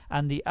realm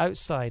and the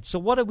outside. So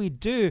what do we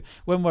do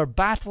when we're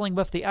battling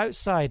with the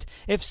outside?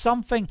 If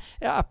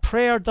a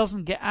prayer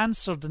doesn't get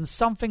answered and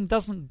something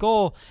doesn't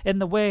go in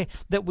the way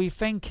that we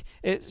think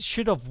it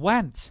should have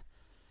went,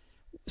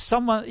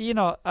 someone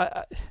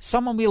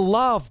we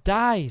love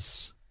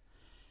dies.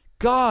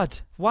 God,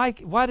 why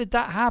did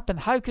that happen?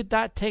 How could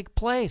that take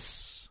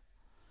place?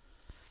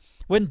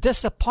 When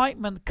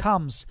disappointment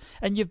comes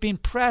and you've been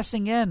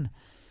pressing in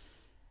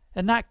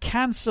and that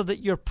cancer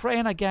that you're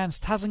praying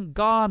against hasn't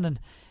gone and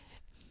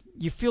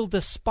you feel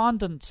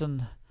despondent,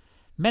 and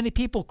many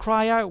people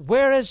cry out,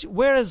 where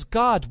is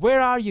God?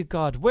 Where are you,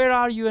 God? Where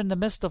are you in the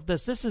midst of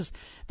this?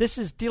 This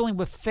is dealing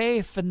with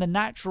faith in the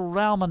natural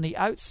realm on the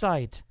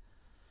outside.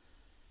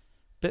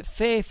 But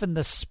faith in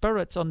the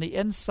Spirit on the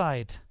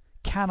inside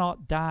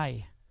cannot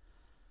die.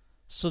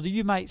 So that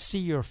you might see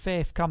your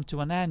faith come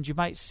to an end. You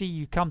might see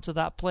you come to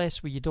that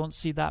place where you don't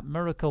see that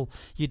miracle.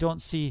 You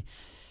don't see,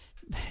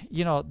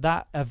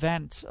 that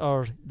event,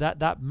 or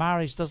that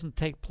marriage doesn't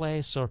take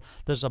place, or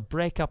there's a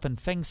breakup and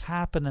things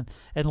happen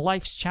and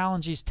life's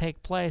challenges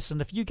take place. And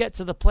if you get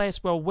to the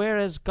place where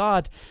is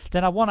God,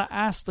 then I want to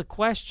ask the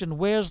question,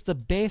 where's the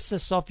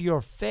basis of your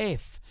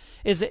faith?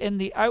 Is it in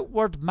the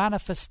outward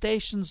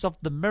manifestations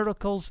of the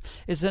miracles?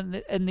 Is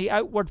it in the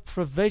outward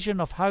provision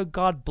of how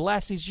God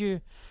blesses you?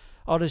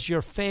 Or is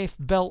your faith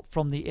built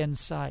from the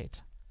inside?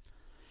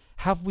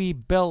 Have we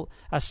built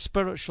a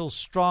spiritual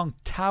strong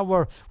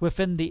tower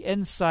within the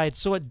inside,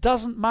 so it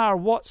doesn't matter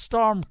what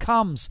storm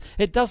comes,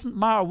 it doesn't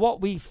matter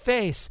what we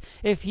face,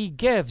 if he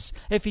gives,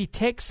 if he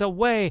takes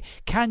away,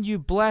 can you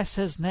bless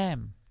his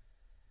name?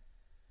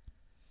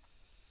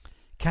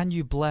 Can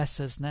you bless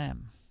his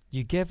name?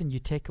 You give and you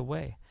take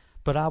away,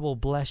 but I will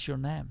bless your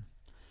name.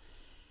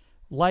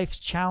 Life's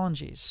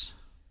challenges.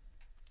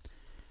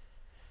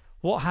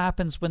 What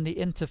happens when they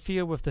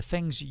interfere with the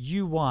things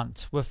you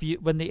want,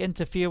 when they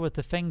interfere with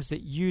the things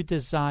that you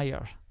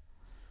desire?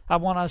 I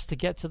want us to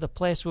get to the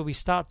place where we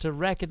start to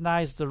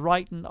recognize the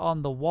writing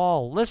on the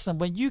wall. Listen,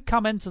 when you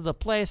come into the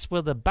place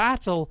where the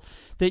battle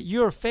that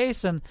you're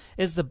facing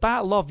is the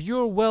battle of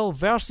your will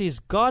versus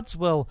God's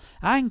will,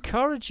 I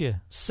encourage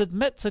you,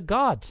 submit to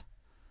God.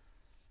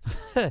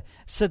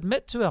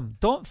 Submit to him.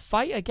 Don't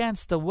fight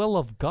against the will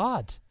of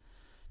God,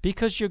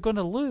 because you're going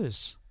to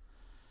lose.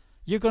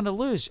 You're going to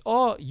lose.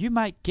 Or you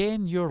might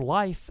gain your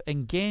life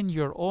and gain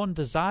your own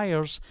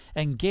desires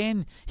and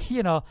gain,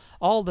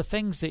 all the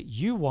things that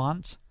you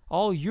want,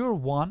 all your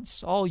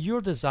wants, all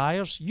your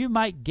desires. You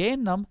might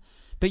gain them,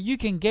 but you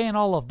can gain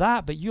all of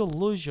that, but you'll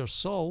lose your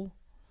soul.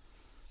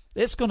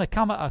 It's going to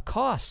come at a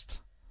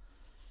cost.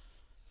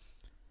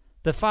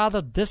 The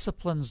Father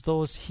disciplines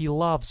those he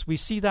loves. We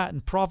see that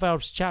in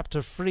Proverbs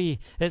chapter 3.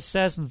 It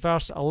says in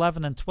verse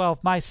 11 and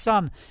 12, "My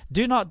son,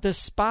 do not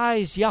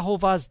despise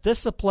Jehovah's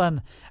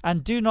discipline,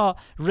 and do not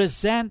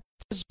resent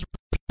his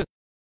rebuke.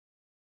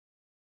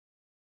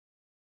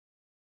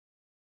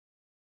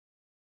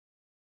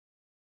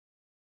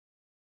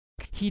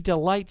 He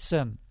delights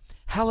in."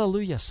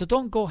 Hallelujah. So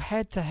don't go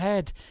head to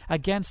head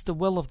against the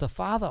will of the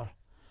Father.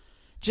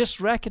 Just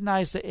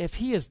recognize that if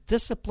he is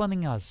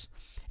disciplining us,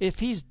 if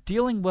he's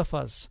dealing with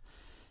us,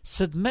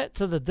 submit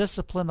to the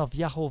discipline of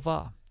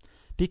Jehovah,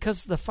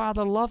 because the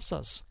Father loves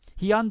us.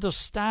 He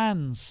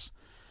understands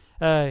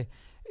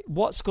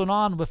what's going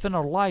on within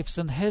our lives,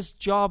 and his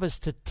job is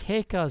to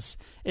take us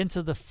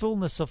into the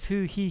fullness of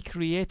who he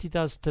created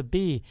us to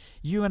be.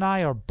 You and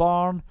I are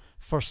born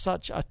for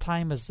such a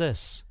time as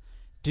this.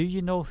 Do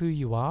you know who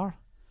you are?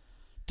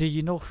 Do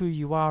you know who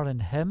you are in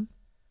him?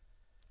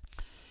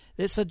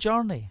 It's a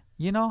journey,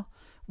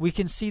 We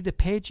can see the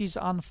pages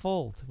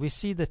unfold. We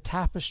see the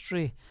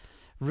tapestry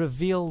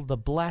reveal the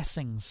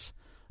blessings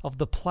of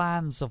the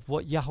plans of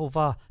what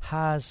Jehovah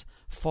has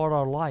for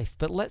our life.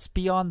 But let's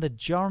be on the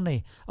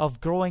journey of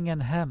growing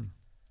in him.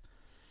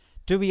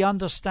 Do we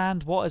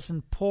understand what is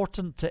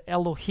important to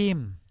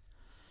Elohim?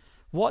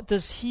 What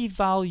does he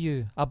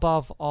value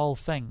above all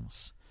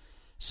things?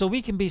 So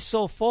we can be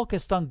so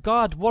focused on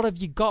God, what have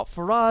you got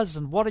for us,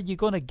 and what are you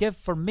going to give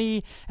for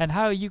me, and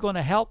how are you going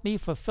to help me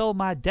fulfill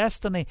my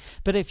destiny?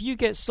 But if you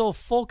get so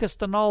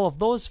focused on all of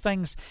those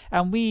things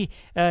and we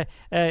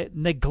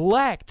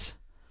neglect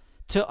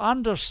to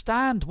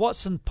understand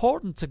what's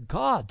important to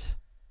God,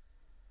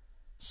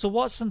 so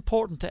what's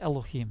important to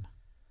Elohim?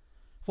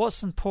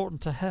 What's important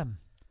to him?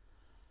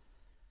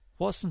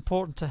 What's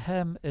important to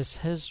him is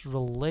his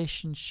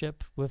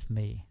relationship with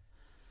me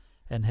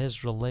and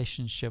his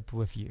relationship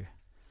with you.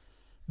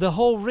 The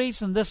whole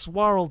reason this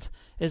world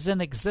is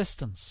in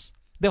existence,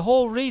 the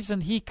whole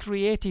reason he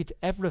created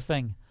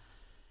everything,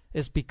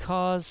 is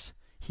because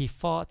he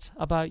thought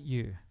about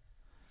you.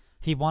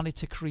 He wanted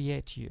to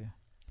create you.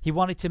 He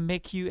wanted to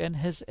make you in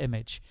his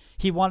image.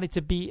 He wanted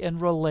to be in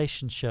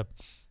relationship.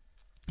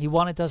 He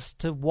wanted us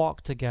to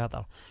walk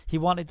together. He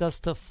wanted us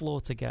to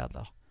flow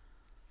together.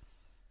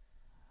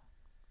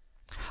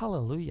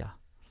 Hallelujah.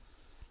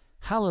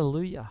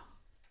 Hallelujah.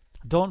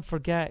 Don't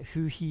forget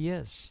who he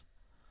is.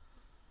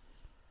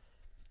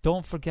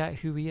 Don't forget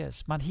who he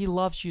is. Man, he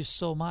loves you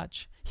so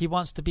much. He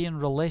wants to be in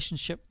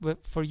relationship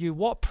for you.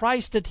 What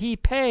price did he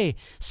pay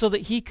so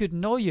that he could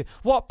know you?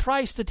 What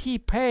price did he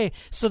pay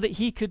so that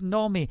he could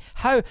know me?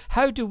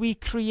 How do we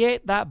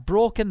create that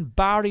broken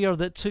barrier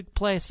that took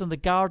place in the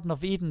Garden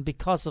of Eden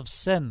because of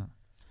sin?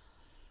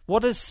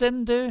 What does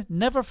sin do?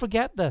 Never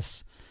forget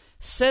this.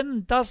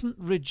 Sin doesn't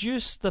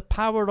reduce the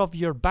power of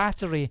your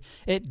battery.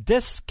 It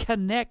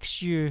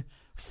disconnects you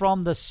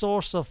from the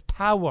source of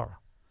power.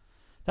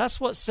 That's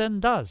what sin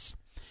does.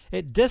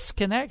 It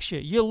disconnects you.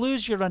 You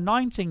lose your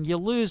anointing. You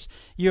lose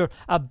your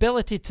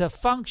ability to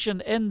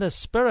function in the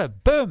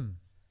Spirit. Boom.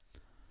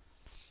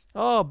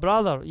 Oh,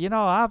 brother,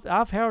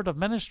 I've heard of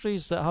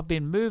ministries that have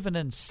been moving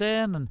in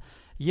sin and,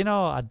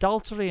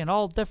 adultery and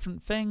all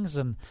different things,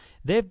 and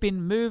they've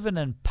been moving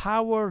in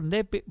power.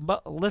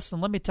 But listen,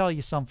 let me tell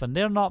you something.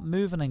 They're not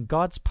moving in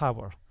God's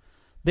power.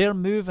 They're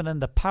moving in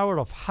the power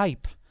of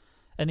hype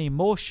and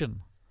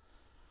emotion.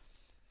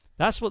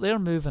 That's what they're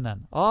moving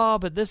in. Oh,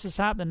 but this is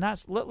happening.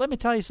 Let me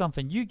tell you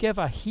something. You give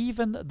a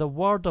heathen the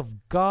word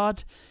of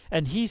God,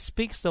 and he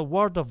speaks the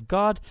word of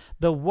God.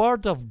 The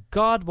word of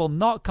God will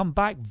not come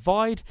back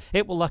void.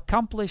 It will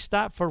accomplish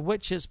that for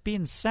which it's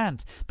been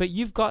sent. But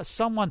you've got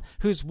someone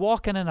who's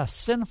walking in a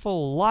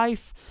sinful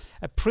life,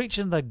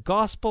 preaching the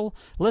gospel.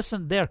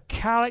 Listen, their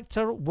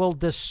character will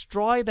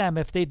destroy them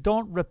if they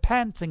don't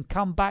repent and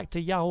come back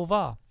to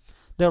Yahovah.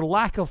 Their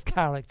lack of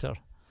character,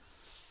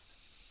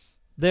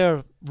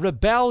 their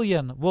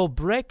rebellion will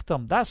break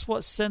them. That's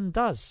what sin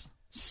does.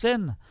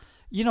 Sin,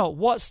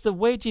 what's the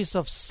wages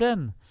of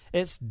sin?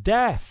 It's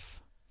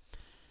death.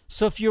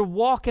 So if you're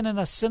walking in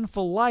a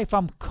sinful life,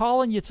 I'm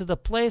calling you to the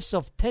place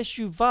of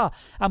teshuvah.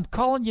 I'm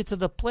calling you to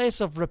the place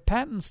of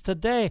repentance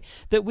today,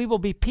 that we will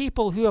be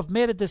people who have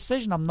made a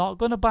decision. I'm not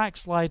going to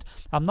backslide.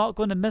 I'm not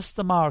going to miss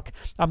the mark.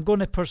 I'm going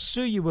to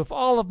pursue you with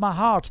all of my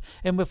heart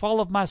and with all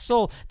of my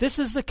soul. This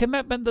is the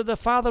commitment that the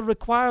Father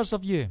requires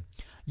of you.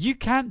 You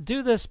can't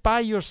do this by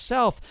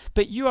yourself,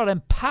 but you are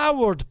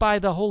empowered by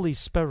the Holy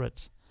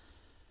Spirit.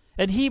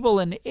 And he will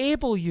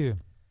enable you.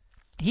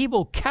 He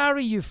will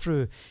carry you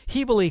through.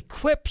 He will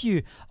equip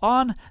you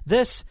on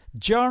this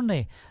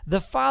journey. The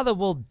Father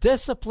will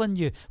discipline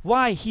you.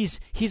 Why? He's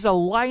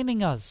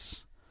aligning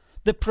us.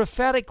 The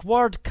prophetic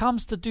word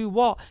comes to do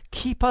what?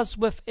 Keep us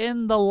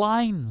within the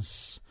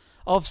lines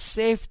of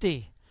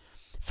safety.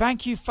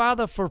 Thank you,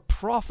 Father, for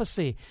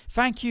prophecy.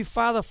 Thank you,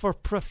 Father, for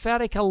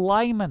prophetic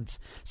alignment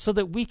so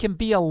that we can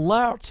be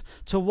alert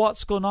to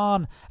what's going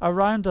on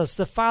around us.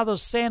 The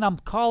Father's saying, I'm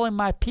calling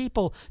my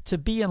people to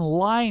be in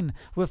line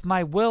with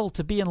my will,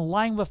 to be in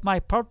line with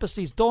my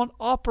purposes. Don't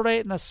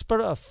operate in a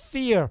spirit of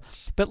fear,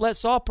 but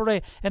let's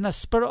operate in a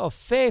spirit of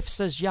faith,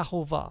 says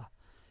Yahovah.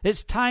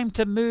 It's time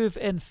to move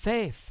in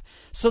faith.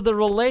 So the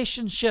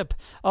relationship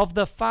of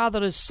the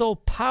Father is so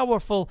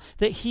powerful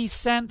that he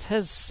sent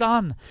his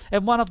Son.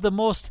 And one of the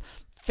most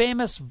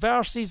famous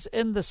verses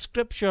in the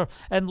Scripture,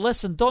 and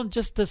listen, don't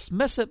just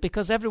dismiss it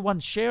because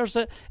everyone shares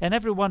it and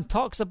everyone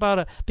talks about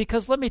it,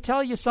 because let me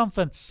tell you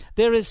something.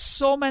 There is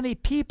so many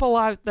people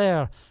out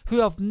there who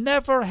have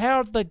never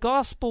heard the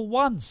gospel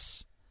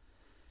once.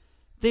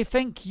 They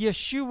think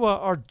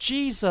Yeshua or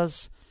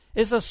Jesus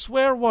is a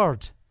swear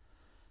word.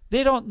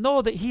 They don't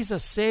know that he's a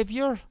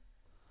Savior.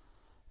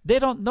 They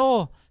don't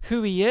know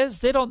who he is.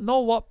 They don't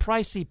know what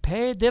price he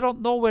paid. They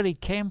don't know where he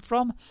came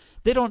from.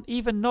 They don't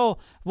even know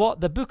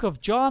what the book of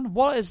John,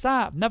 what is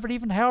that? Never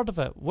even heard of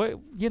it.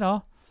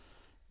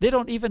 They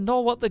don't even know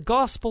what the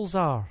Gospels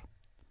are.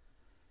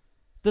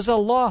 There's a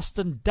lost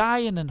and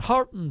dying and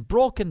hurt and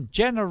broken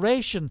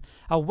generation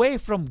away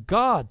from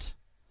God.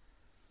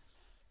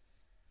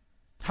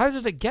 How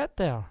did it get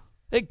there?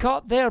 It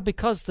got there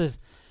because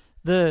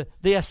the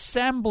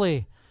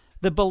assembly,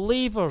 the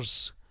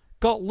believers,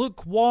 got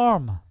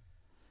lukewarm.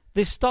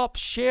 They stopped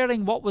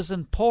sharing what was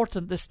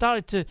important. They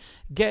started to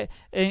get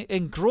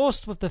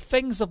engrossed with the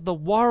things of the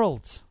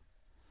world.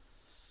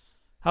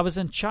 I was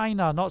in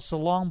China not so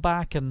long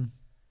back, and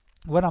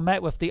when I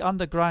met with the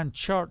underground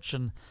church,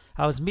 and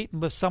I was meeting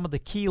with some of the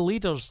key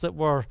leaders that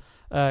were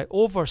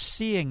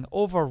overseeing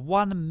over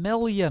 1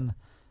 million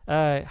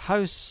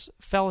house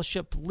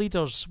fellowship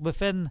leaders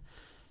within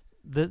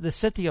the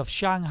city of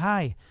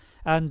Shanghai.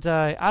 And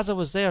as I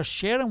was there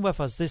sharing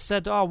with us, they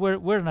said,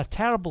 we're in a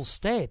terrible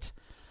state.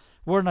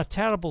 We're in a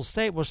terrible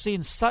state. We're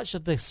seeing such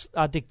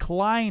a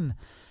decline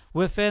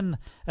within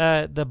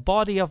the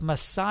body of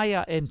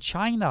Messiah in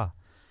China.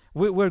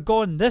 We're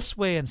going this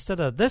way instead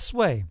of this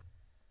way.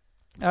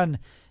 And,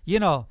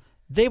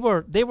 they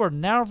were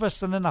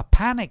nervous and in a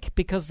panic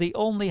because they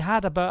only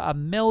had about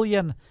 1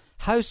 million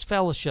house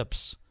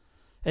fellowships.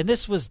 And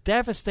this was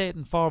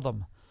devastating for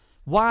them.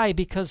 Why?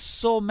 Because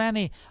so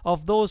many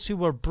of those who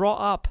were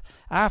brought up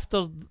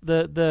after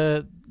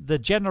the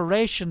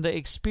generation that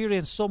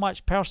experienced so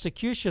much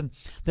persecution,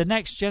 the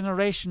next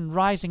generation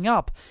rising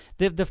up,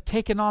 they've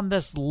taken on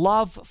this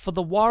love for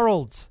the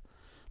world,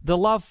 the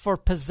love for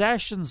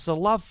possessions, the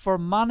love for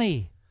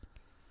money.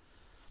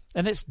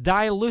 And it's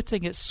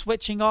diluting, it's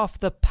switching off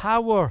the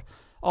power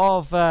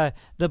of the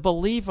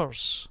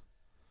believers.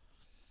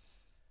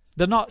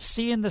 They're not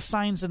seeing the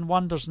signs and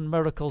wonders and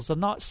miracles. They're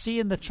not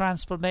seeing the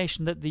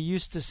transformation that they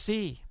used to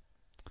see.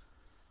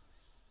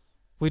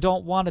 We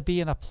don't want to be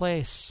in a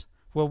place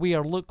where we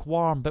are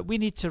lukewarm, but we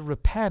need to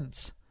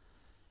repent.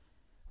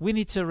 We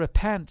need to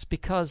repent,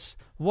 because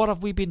what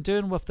have we been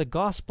doing with the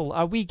gospel?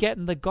 Are we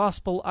getting the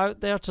gospel out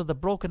there to the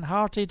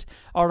brokenhearted,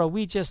 or are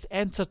we just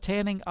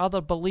entertaining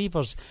other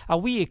believers? Are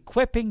we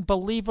equipping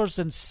believers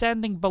and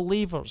sending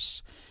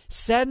believers?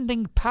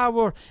 Sending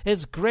power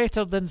is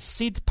greater than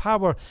seed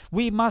power.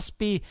 We must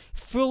be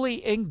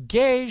fully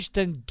engaged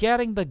in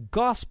getting the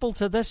gospel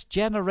to this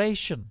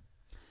generation.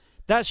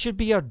 That should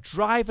be our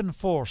driving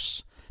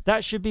force.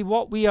 That should be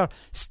what we are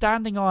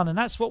standing on. And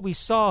that's what we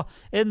saw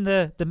in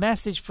the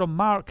message from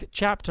Mark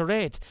chapter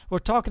 8. We're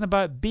talking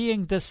about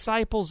being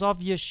disciples of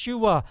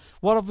Yeshua.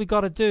 What have we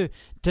got to do?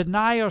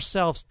 Deny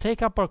ourselves,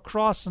 take up our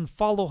cross and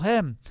follow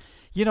him.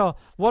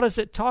 What is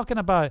it talking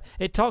about?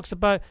 It talks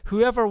about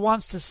whoever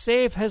wants to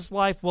save his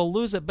life will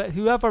lose it. But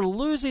whoever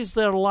loses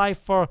their life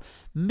for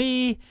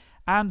me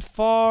and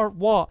for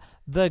what?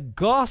 The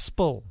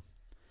gospel.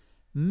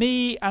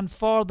 Me and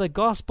for the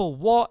gospel.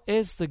 What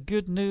is the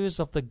good news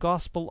of the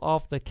gospel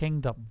of the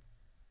kingdom?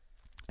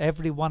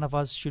 Every one of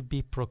us should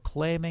be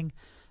proclaiming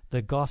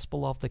the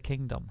gospel of the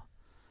kingdom.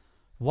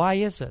 Why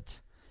is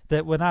it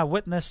that when I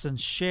witness and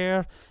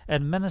share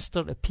and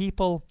minister to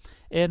people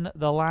in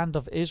the land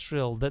of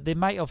Israel, that they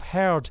might have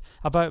heard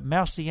about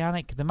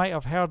Messianic, they might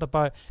have heard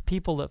about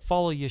people that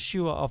follow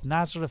Yeshua of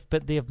Nazareth,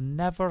 but they have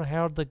never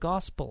heard the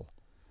gospel?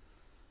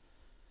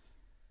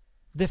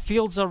 The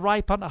fields are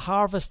ripe unto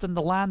harvest in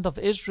the land of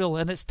Israel,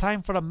 and it's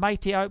time for a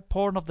mighty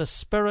outpouring of the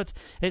Spirit.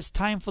 It's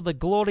time for the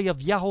glory of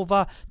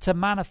Yahovah to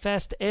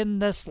manifest in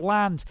this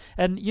land.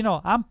 And,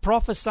 I'm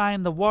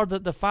prophesying the word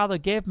that the Father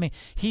gave me.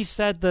 He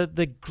said that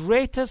the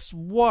greatest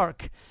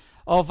work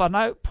of an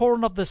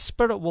outpouring of the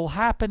Spirit will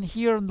happen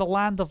here in the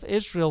land of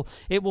Israel.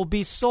 It will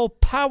be so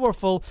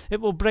powerful,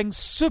 it will bring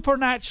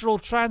supernatural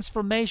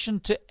transformation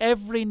to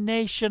every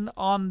nation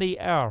on the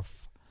earth.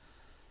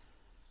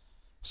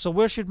 So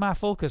where should my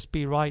focus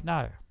be right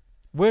now?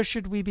 Where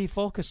should we be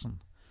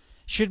focusing?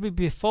 Should we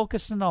be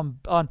focusing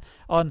on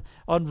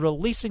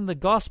releasing the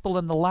gospel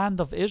in the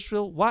land of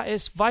Israel? What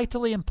is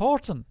vitally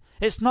important?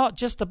 It's not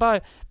just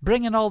about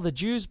bringing all the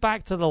Jews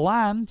back to the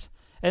land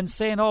and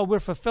saying, we're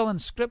fulfilling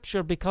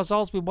Scripture because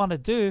all we want to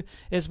do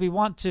is we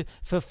want to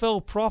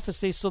fulfill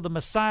prophecy so the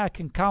Messiah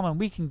can come and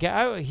we can get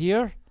out of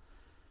here.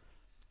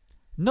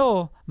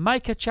 No,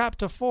 Micah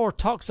chapter 4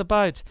 talks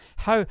about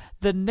how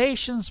the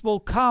nations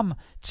will come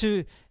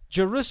to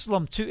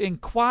Jerusalem to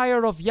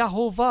inquire of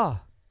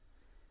Yahovah.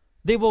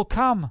 They will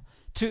come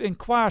to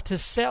inquire, to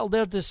settle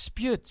their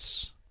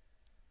disputes.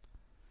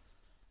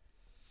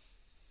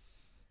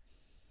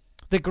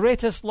 The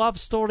greatest love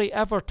story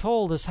ever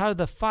told is how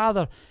the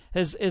Father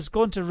is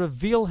going to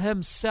reveal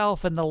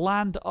himself in the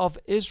land of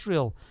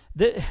Israel.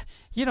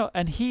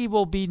 And he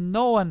will be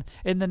known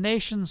in the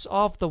nations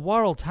of the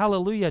world.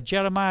 Hallelujah.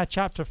 Jeremiah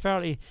chapter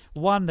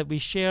 31 that we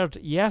shared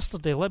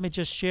yesterday. Let me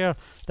just share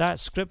that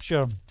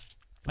scripture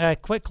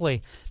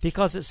quickly,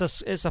 because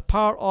it's a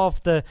part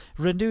of the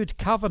renewed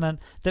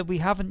covenant that we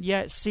haven't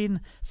yet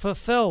seen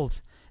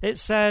fulfilled. It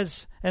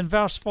says in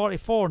verse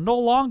 44, "No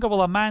longer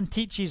will a man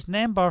teach his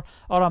neighbor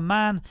or a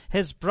man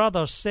his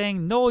brother,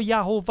 saying, 'Know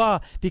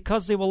Yahovah,'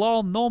 because they will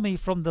all know me,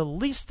 from the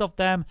least of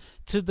them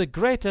to the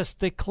greatest,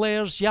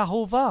 declares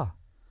Yahovah."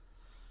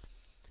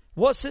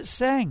 What's it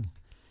saying?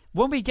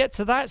 When we get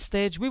to that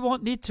stage, we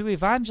won't need to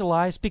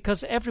evangelize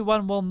because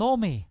everyone will know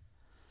me.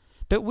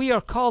 But we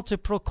are called to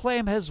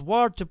proclaim his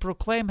word, to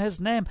proclaim his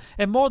name.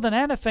 And more than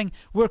anything,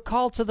 we're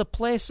called to the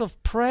place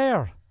of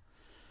prayer.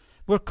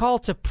 We're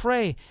called to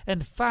pray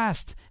and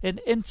fast and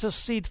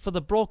intercede for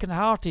the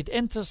brokenhearted,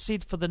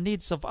 intercede for the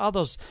needs of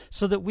others,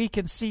 so that we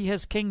can see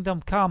his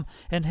kingdom come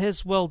and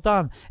his will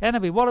done.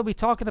 Anyway, what are we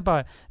talking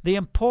about? The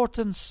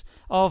importance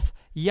of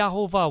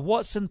Yahovah.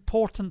 What's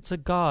important to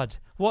God?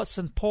 What's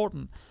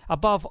important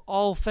above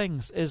all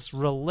things is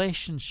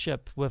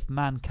relationship with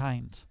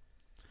mankind.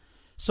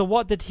 So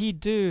what did he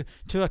do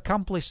to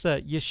accomplish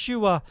that?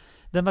 Yeshua,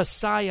 The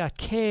Messiah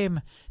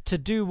came to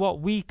do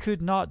what we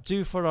could not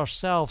do for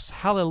ourselves.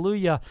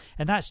 Hallelujah.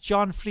 And that's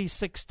John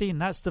 3:16.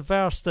 That's the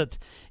verse that,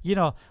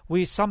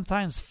 we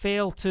sometimes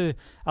fail to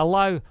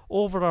allow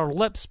over our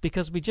lips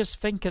because we just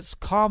think it's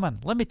common.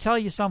 Let me tell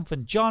you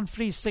something. John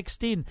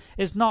 3:16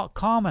 is not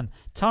common.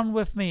 Turn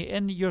with me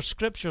in your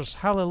scriptures.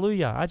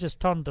 Hallelujah. I just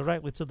turned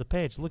directly to the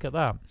page. Look at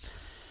that.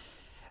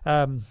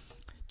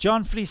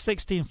 John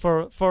 3:16,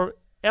 for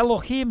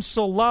Elohim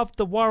so loved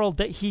the world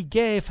that he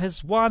gave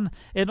his one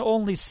and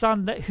only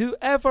Son, that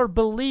whoever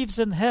believes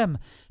in him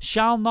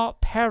shall not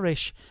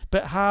perish,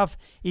 but have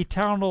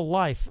eternal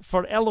life.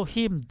 For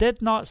Elohim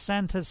did not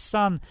send his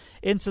Son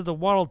into the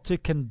world to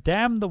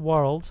condemn the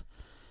world,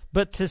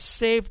 but to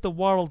save the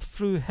world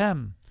through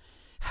him.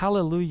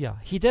 Hallelujah.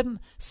 He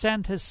didn't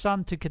send his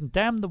Son to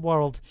condemn the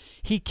world.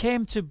 He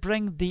came to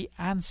bring the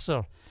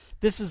answer.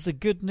 This is the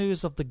good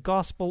news of the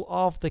gospel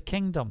of the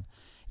kingdom.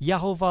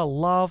 Yahovah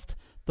loved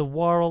the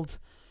world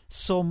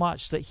so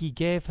much that he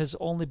gave his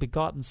only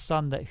begotten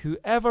Son, that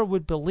whoever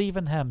would believe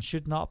in him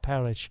should not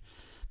perish,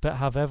 but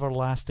have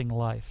everlasting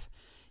life.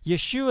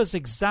 Yeshua's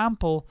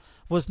example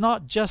was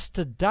not just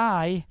to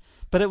die,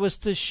 but it was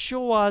to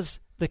show us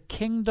the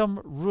kingdom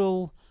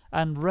rule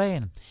and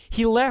reign.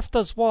 He left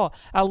us what?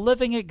 A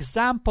living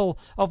example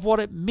of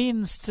what it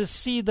means to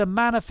see the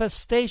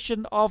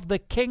manifestation of the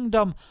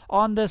kingdom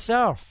on this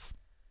earth.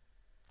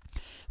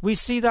 We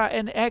see that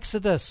in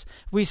Exodus.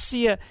 We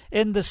see it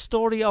in the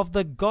story of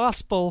the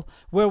gospel,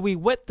 where we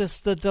witness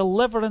the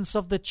deliverance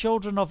of the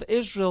children of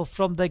Israel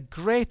from the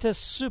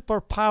greatest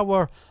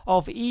superpower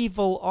of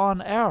evil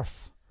on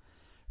earth,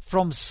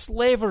 from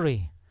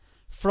slavery,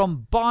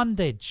 from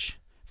bondage,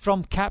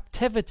 from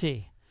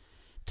captivity,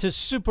 to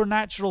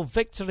supernatural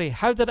victory.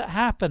 How did it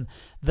happen?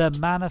 The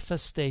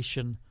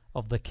manifestation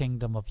of the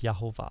kingdom of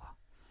Yahovah.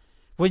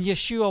 When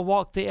Yeshua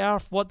walked the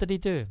earth, what did he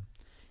do?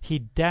 He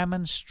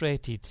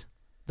demonstrated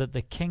that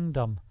the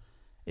kingdom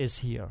is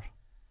here.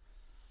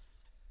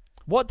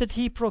 What did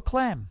he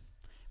proclaim?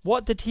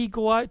 What did he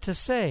go out to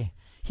say?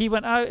 He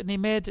went out and he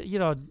made,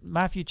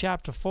 Matthew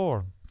chapter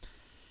 4.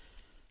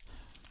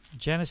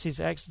 Genesis,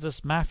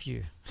 Exodus,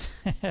 Matthew.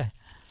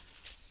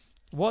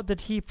 What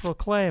did he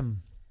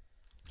proclaim?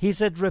 He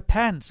said,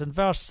 repent, in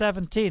verse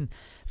 17,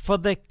 for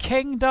the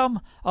kingdom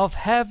of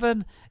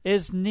heaven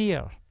is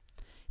near.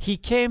 He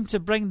came to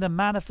bring the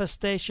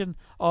manifestation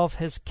of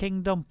his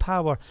kingdom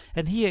power,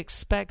 and he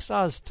expects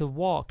us to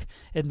walk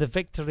in the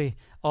victory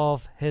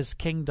of his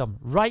kingdom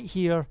right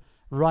here,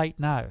 right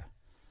now.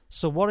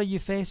 So what are you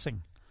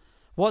facing?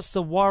 What's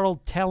the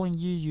world telling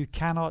you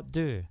cannot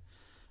do?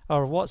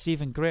 Or what's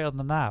even greater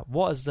than that?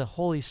 What is the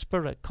Holy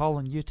Spirit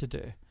calling you to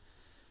do?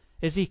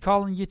 Is he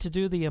calling you to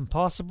do the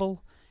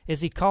impossible?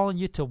 Is he calling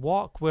you to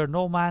walk where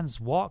no man's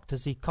walked?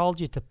 Has he called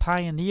you to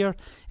pioneer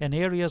in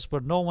areas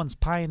where no one's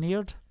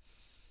pioneered?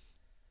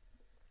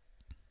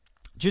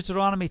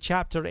 Deuteronomy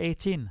chapter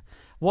 18.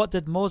 What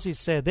did Moses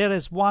say? There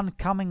is one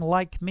coming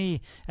like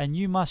me, and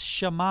you must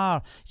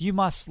shamar. You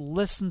must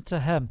listen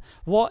to him.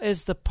 What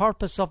is the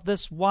purpose of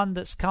this one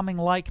that's coming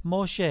like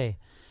Moshe?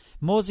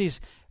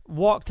 Moses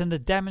walked in the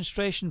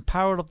demonstration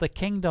power of the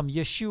kingdom.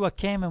 Yeshua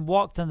came and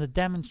walked in the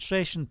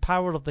demonstration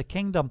power of the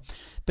kingdom.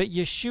 But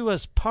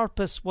Yeshua's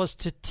purpose was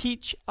to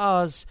teach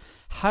us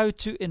how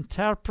to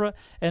interpret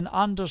and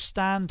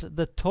understand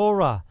the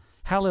Torah.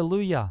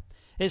 Hallelujah.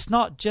 It's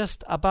not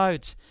just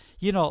about,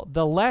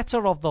 the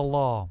letter of the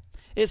law.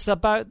 It's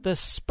about the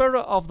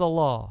spirit of the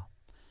law.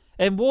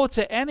 And woe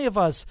to any of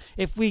us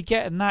if we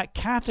get in that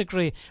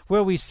category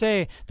where we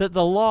say that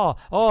the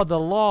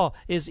law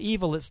is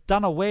evil, it's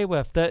done away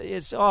with, that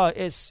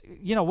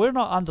we're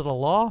not under the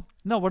law.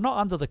 No, we're not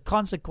under the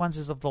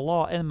consequences of the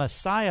law in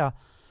Messiah.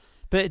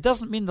 But it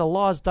doesn't mean the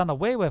law is done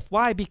away with.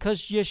 Why?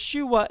 Because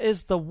Yeshua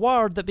is the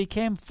Word that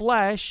became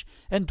flesh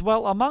and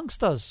dwelt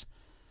amongst us.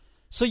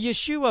 So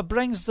Yeshua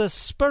brings the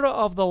spirit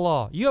of the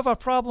law. You have a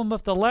problem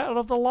with the letter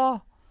of the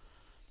law?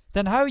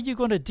 Then how are you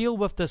going to deal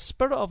with the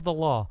spirit of the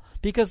law?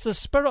 Because the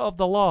spirit of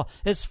the law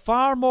is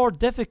far more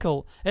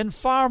difficult and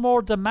far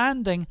more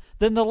demanding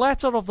than the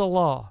letter of the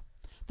law.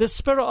 The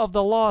spirit of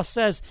the law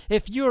says,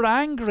 if you're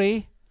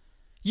angry,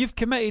 you've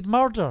committed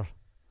murder.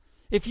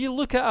 If you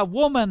look at a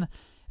woman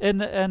in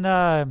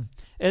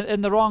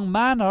the wrong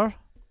manner,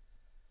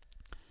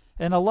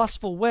 in a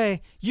lustful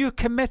way, you're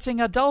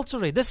committing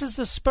adultery. This is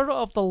the spirit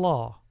of the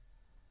law.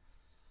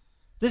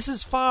 This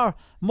is far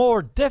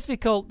more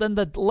difficult than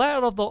the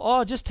letter of the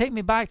law. Just take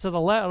me back to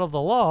the letter of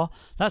the law.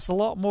 That's a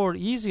lot more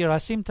easier. I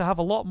seem to have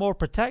a lot more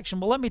protection.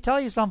 But let me tell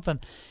you something.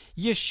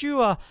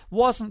 Yeshua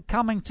wasn't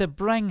coming to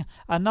bring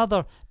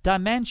another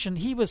dimension.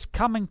 He was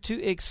coming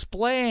to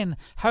explain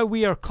how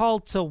we are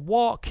called to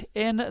walk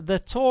in the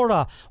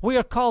Torah. We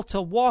are called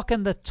to walk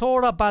in the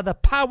Torah by the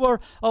power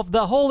of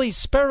the Holy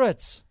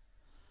Spirit.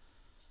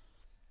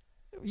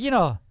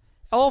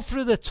 All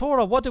through the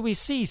Torah, what do we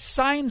see?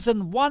 Signs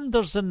and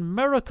wonders and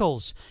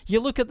miracles. You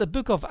look at the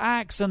book of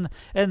Acts and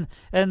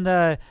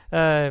the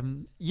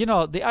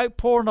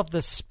outpouring of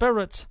the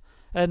Spirit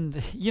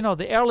and you know,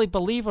 the early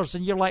believers,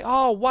 and you're like,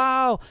 oh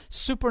wow,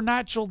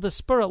 supernatural, the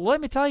Spirit. Well,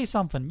 let me tell you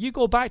something. You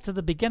go back to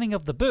the beginning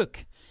of the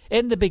book.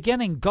 In the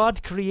beginning,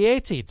 God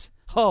created.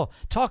 Oh,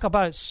 talk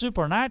about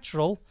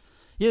supernatural.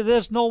 Yeah,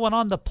 there's no one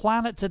on the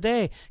planet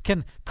today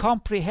can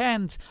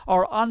comprehend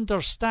or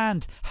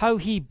understand how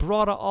he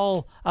brought it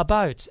all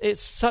about. It's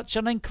such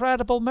an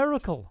incredible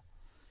miracle.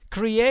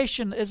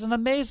 Creation is an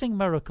amazing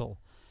miracle.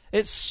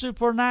 It's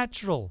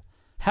supernatural.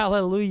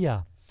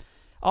 Hallelujah.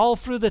 All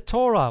through the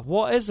Torah,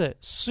 what is it?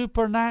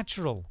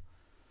 Supernatural.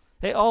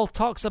 It all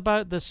talks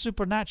about the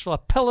supernatural. A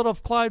pillar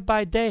of cloud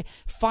by day,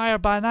 fire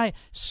by night.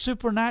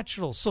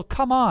 Supernatural. So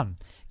come on.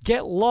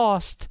 Get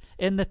lost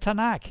in the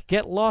Tanakh.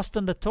 Get lost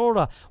in the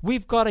Torah.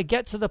 We've got to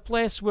get to the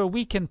place where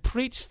we can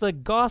preach the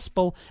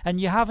gospel,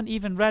 and you haven't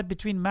even read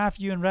between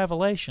Matthew and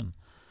Revelation.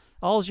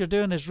 All you're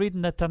doing is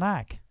reading the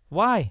Tanakh.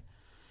 Why?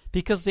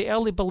 Because the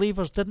early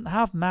believers didn't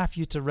have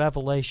Matthew to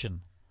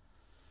Revelation.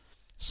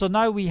 So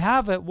now we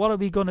have it. What are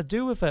we going to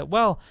do with it?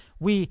 Well,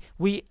 we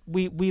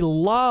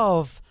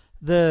love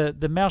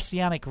the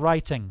Messianic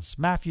writings,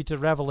 Matthew to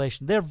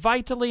Revelation. They're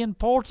vitally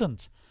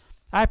important.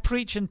 I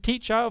preach and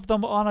teach out of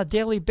them on a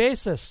daily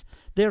basis.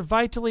 They're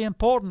vitally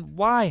important.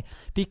 Why?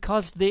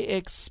 Because they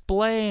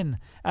explain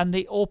and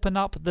they open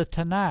up the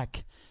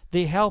Tanakh.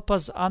 They help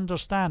us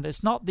understand.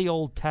 It's not the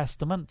Old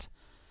Testament.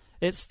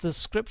 It's the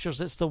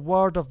Scriptures. It's the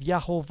Word of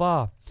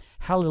Yahovah.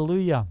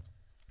 Hallelujah.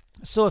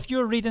 So if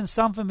you're reading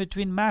something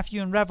between Matthew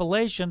and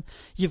Revelation,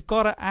 you've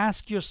got to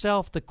ask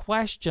yourself the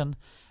question,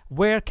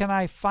 where can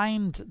I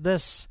find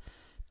this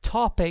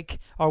topic,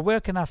 or where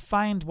can I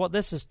find what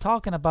this is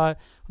talking about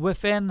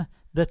within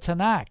the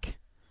Tanakh?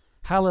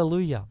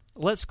 Hallelujah.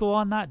 Let's go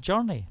on that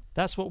journey.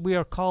 That's what we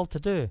are called to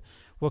do.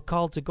 We're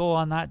called to go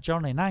on that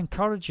journey. And I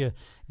encourage you,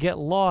 get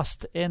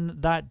lost in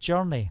that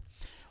journey.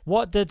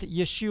 What did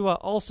Yeshua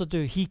also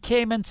do? He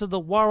came into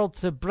the world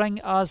to bring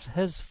us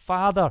his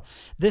Father.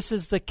 This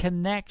is the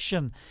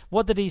connection.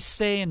 What did he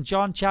say in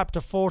John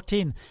chapter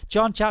 14?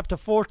 John chapter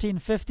 14,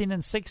 15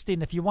 and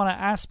 16. If you want to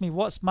ask me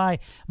what's my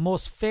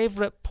most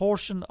favorite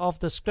portion of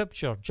the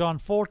Scripture, John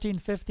 14,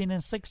 15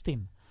 and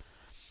 16.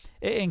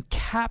 It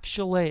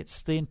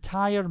encapsulates the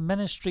entire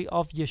ministry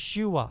of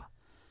Yeshua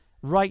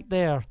right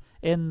there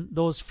in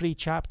those 3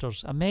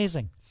 chapters.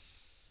 Amazing.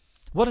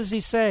 What does he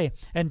say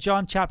in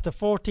John chapter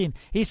 14?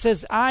 He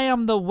says, I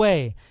am the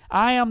way,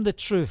 I am the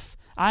truth,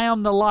 I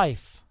am the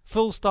life.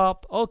 Full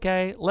stop.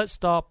 Okay, let's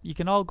stop. You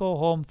can all go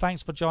home.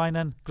 Thanks for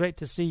joining. Great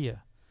to see you.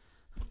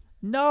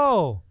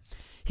 No.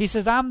 He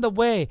says, I'm the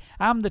way,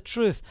 I'm the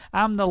truth,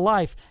 I'm the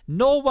life.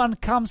 No one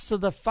comes to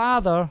the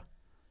Father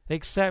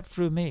except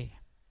through me.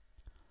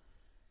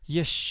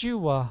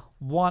 Yeshua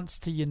wants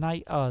to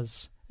unite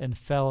us in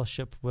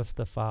fellowship with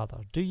the Father.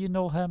 Do you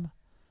know him?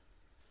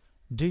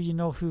 Do you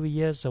know who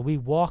he is? Are we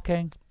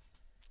walking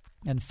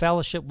in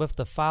fellowship with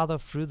the Father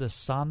through the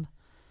Son?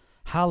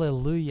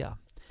 Hallelujah.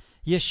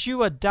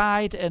 Yeshua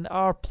died in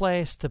our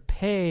place to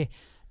pay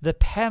the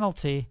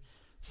penalty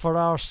for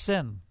our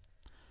sin.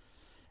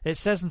 It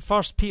says in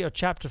 1 Peter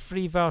chapter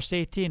 3, verse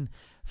 18,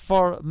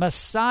 for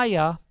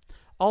Messiah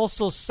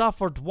also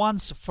suffered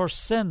once for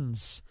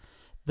sins,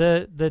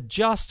 the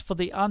just for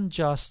the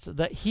unjust,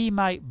 that he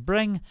might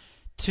bring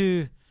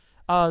to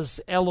us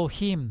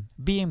Elohim,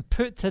 being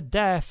put to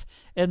death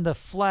in the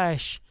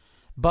flesh,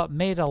 but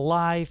made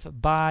alive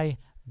by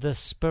the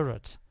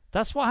Spirit.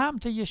 That's what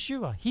happened to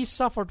Yeshua. He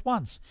suffered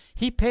once.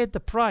 He paid the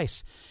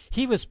price.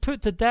 He was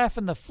put to death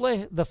in the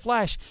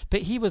flesh,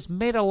 but he was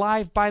made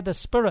alive by the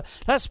Spirit.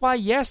 That's why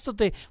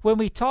yesterday when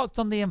we talked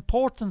on the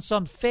importance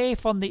on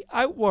faith on the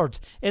outward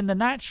in the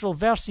natural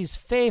versus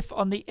faith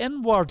on the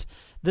inward,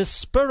 the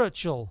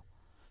spiritual,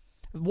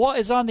 what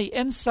is on the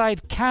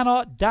inside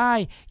cannot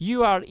die.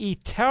 You are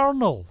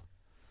eternal.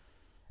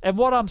 And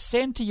what I'm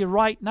saying to you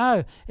right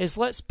now is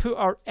let's put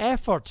our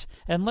effort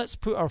and let's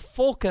put our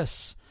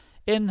focus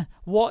in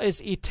what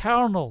is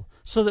eternal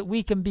so that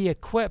we can be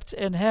equipped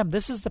in him.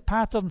 This is the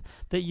pattern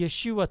that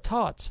Yeshua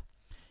taught.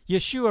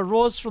 Yeshua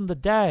rose from the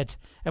dead.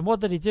 And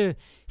what did he do?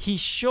 He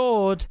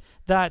showed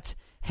that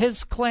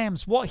his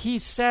claims, what he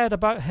said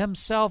about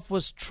himself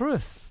was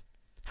truth.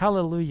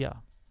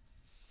 Hallelujah.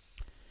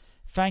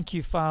 Thank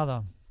you,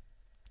 Father.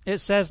 It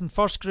says in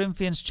 1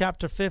 Corinthians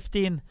chapter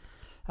 15,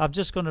 I'm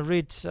just going to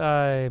read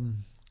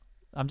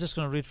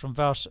from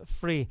verse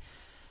 3.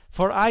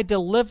 For I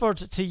delivered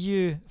to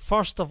you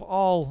first of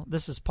all,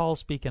 this is Paul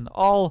speaking,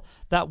 all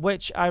that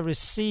which I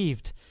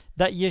received,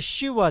 that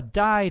Yeshua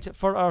died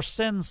for our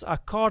sins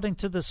according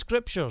to the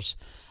Scriptures.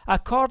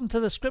 According to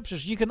the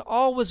Scriptures. You can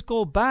always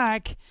go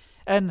back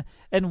and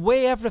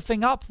weigh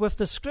everything up with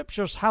the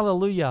Scriptures,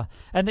 hallelujah,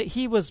 and that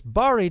he was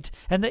buried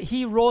and that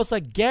he rose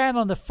again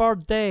on the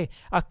 3rd day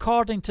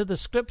according to the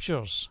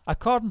Scriptures.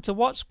 According to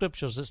what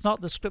Scriptures? It's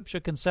not the Scripture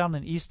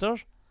concerning Easter.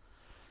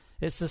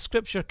 It's the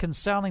Scripture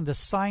concerning the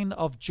sign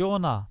of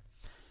Jonah.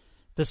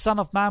 The Son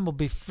of Man will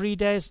be 3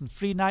 days and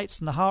 3 nights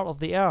in the heart of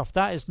the earth.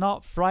 That is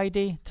not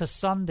Friday to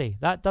Sunday.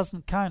 That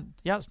doesn't count.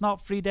 Yeah, it's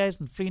not 3 days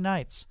and 3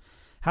 nights.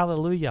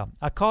 Hallelujah.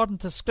 According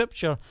to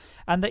Scripture,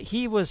 and that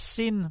he was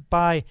seen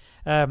by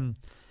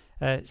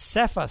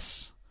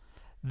Cephas,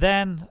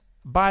 then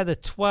by the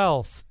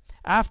 12.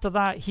 After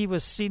that, he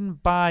was seen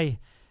by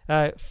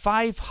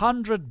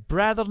 500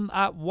 brethren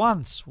at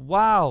once.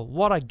 Wow,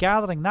 what a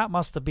gathering that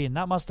must have been.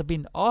 That must have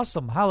been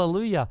awesome.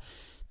 Hallelujah.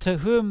 To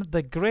whom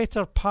the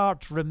greater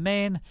part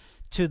remain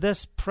to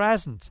this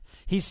present.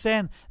 He's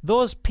saying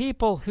those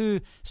people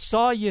who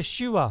saw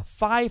Yeshua,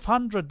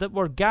 500 that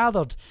were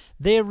gathered,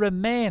 they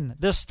remain.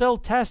 They're still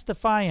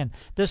testifying.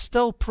 They're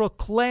still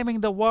proclaiming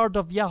the word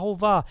of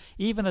Yahovah,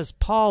 even as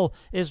Paul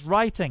is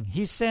writing.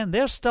 He's saying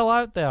they're still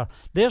out there.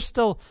 They're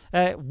still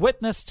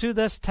witness to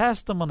this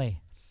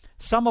testimony.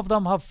 Some of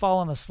them have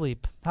fallen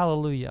asleep.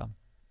 Hallelujah.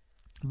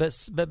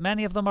 But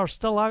many of them are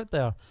still out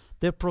there.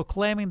 They're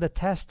proclaiming the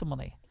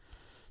testimony.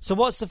 So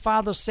what's the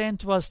Father saying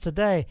to us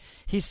today?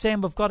 He's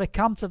saying we've got to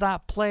come to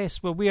that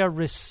place where we are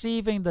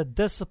receiving the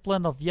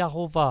discipline of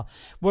Yahovah.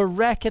 We're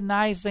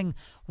recognizing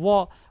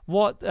what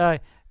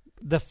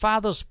the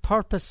Father's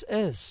purpose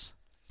is.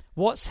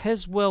 What's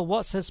His will?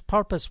 What's His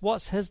purpose?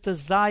 What's His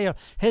desire?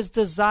 His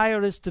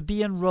desire is to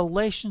be in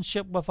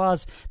relationship with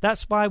us.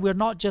 That's why we're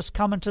not just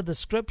coming to the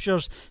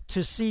Scriptures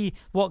to see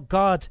what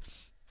God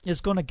is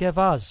going to give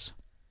us,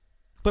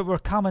 but we're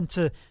coming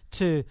to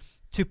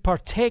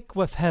partake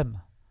with Him,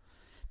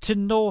 to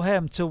know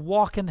Him, to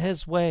walk in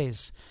His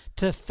ways,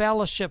 to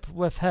fellowship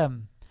with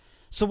Him.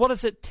 So what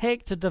does it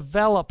take to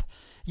develop,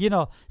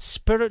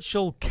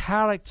 spiritual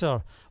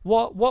character?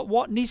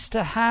 What needs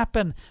to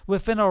happen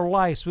within our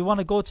lives? We want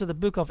to go to the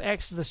book of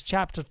Exodus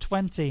chapter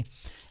 20.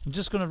 I'm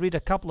just going to read a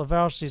couple of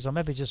verses, or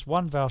maybe just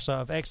one verse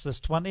out of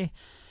Exodus 20.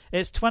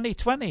 It's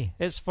 2020.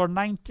 It's not for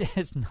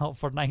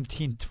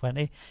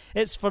 1920.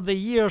 It's for the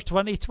year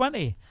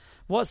 2020.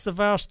 What's the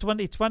verse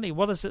 2020?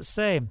 What does it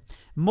say?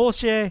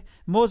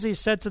 Moses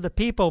said to the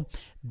people,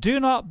 "Do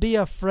not be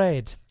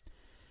afraid.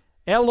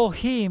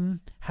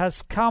 Elohim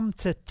has come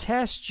to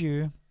test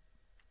you,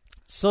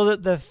 so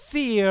that the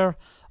fear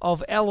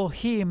of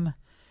Elohim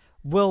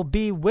will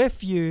be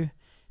with you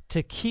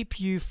to keep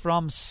you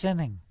from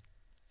sinning."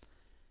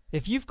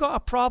 If you've got a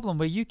problem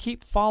where you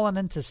keep falling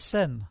into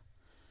sin,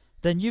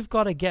 then you've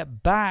got to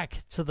get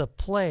back to the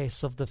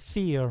place of the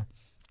fear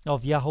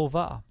of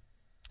Yahovah.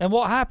 And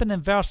what happened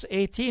in verse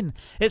 18?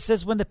 It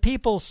says, when the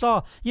people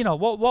saw,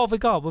 what have we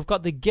got? We've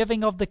got the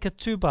giving of the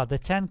ketubah. The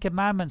 10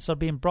 commandments are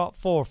being brought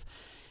forth.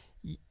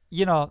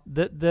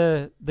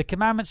 The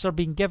commandments are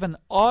being given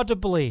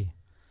audibly,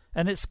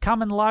 and it's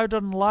coming louder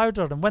and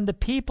louder. And when the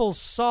people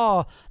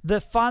saw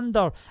the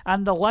thunder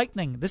and the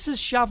lightning, this is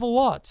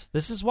Shavuot.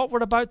 This is what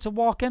we're about to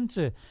walk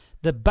into.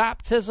 The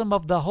baptism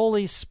of the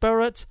Holy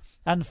Spirit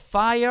and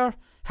fire.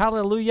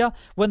 Hallelujah.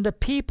 When the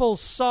people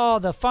saw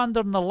the thunder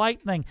and the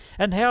lightning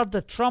and heard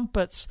the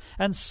trumpets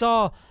and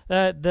saw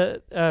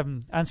the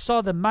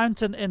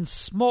mountain in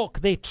smoke,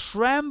 they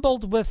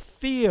trembled with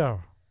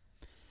fear.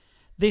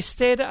 They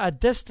stayed at a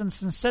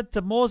distance and said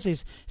to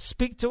Moses,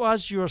 "Speak to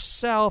us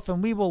yourself,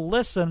 and we will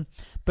listen,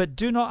 but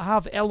do not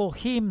have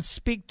Elohim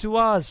speak to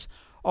us,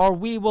 or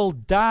we will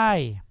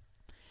die."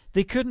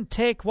 They couldn't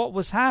take what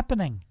was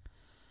happening.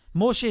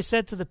 Moshe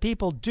said to the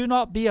people, "Do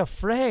not be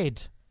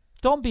afraid."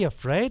 Don't be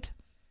afraid.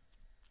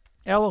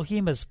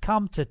 Elohim has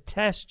come to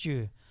test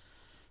you,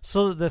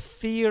 so that the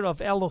fear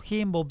of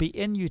Elohim will be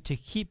in you to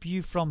keep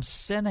you from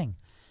sinning.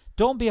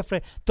 Don't be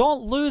afraid.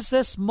 Don't lose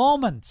this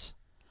moment.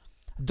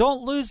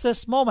 Don't lose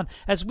this moment.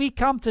 As we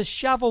come to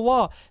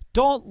Shavuot,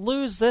 don't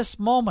lose this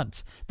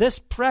moment, this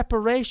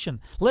preparation.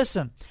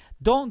 Listen,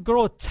 don't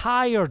grow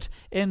tired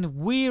and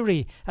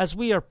weary as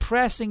we are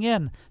pressing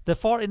in the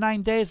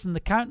 49 days and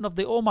the counting of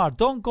the Omer.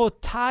 Don't go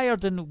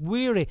tired and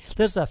weary.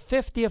 There's a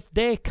 50th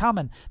day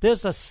coming.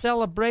 There's a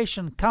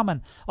celebration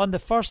coming on the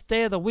first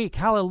day of the week.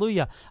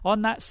 Hallelujah.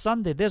 On that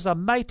Sunday, there's a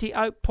mighty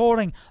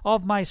outpouring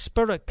of my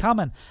Spirit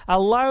coming.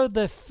 Allow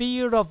the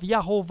fear of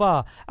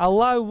Yahovah.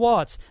 Allow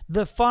what?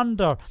 The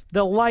thunder,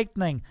 the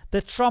lightning,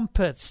 the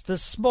trumpets, the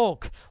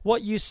smoke,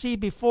 what you see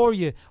before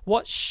you,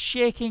 what's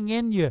shaking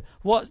in you,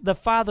 what the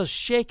Father's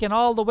shaken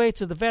all the way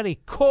to the very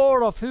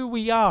core of who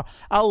we are.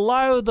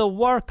 Allow the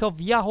work of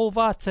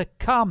Yahovah to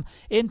come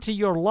into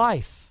your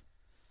life,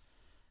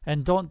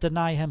 and don't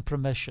deny Him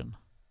permission.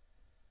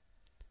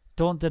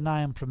 Don't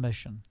deny Him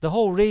permission. The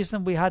whole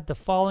reason we had the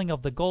falling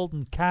of the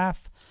golden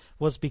calf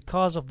was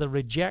because of the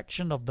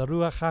rejection of the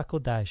Ruach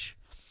HaKodesh.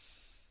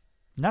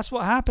 And that's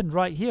what happened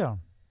right here.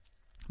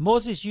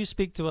 Moses, you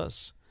speak to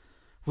us.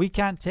 We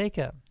can't take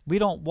it. We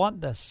don't want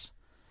this.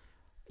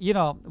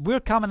 We're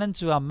coming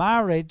into a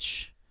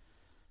marriage,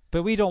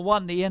 but we don't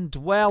want the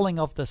indwelling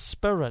of the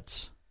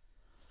Spirit.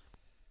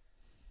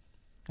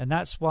 And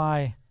that's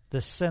why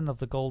the sin of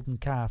the golden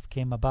calf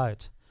came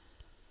about.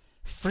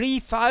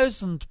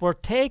 3,000 were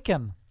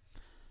taken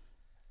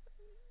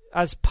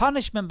as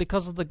punishment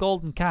because of the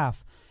golden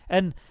calf.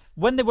 And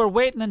when they were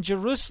waiting in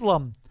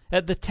Jerusalem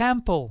at the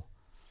temple,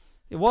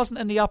 it wasn't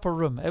in the upper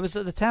room, it was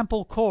at the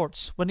temple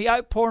courts, when the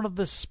outpouring of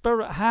the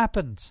Spirit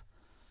happened,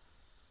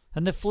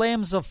 and the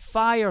flames of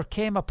fire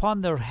came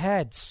upon their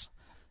heads,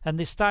 and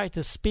they started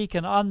to speak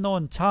in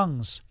unknown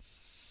tongues.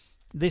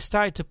 they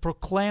started to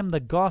proclaim the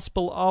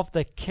gospel of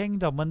the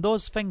kingdom. When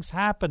those things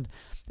happened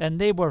and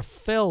they were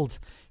filled,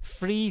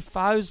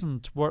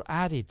 3,000 were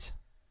added.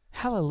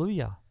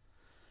 Hallelujah.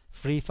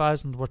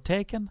 3,000 were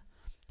taken,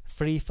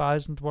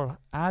 3,000 were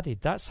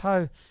added. That's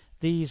how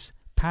these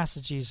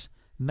passages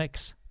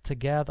mix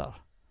together.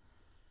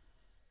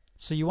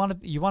 So you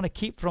want to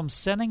keep from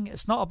sinning.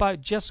 It's not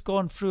about just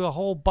going through a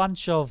whole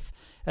bunch of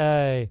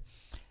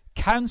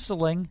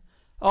counseling.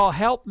 Oh,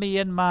 help me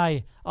in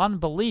my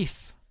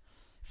unbelief.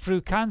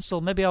 Through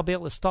counsel, maybe I'll be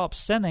able to stop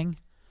sinning.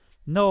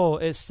 No,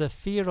 it's the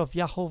fear of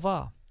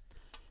Yahovah.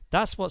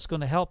 That's what's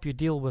going to help you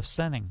deal with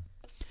sinning.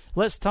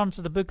 Let's turn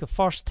to the book of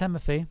 1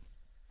 Timothy,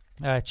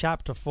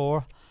 chapter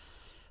 4.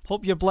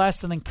 Hope you're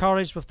blessed and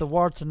encouraged with the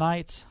word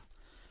tonight.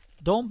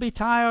 Don't be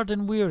tired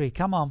and weary.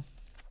 Come on.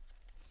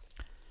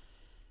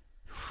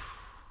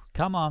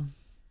 Come on.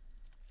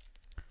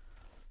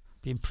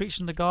 Been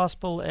preaching the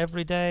gospel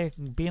every day,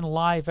 being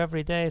live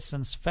every day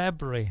since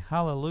February.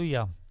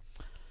 Hallelujah.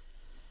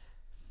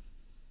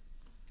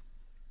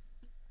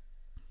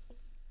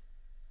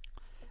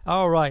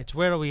 All right,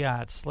 where are we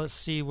at? Let's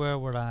see where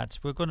we're at.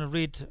 We're going to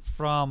read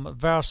from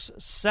verse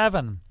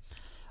 7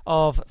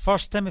 of 1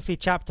 Timothy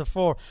chapter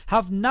 4.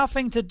 Have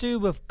nothing to do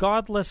with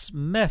godless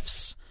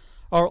myths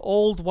or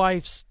old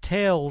wives'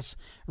 tales.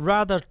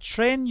 Rather,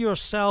 train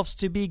yourselves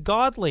to be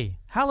godly.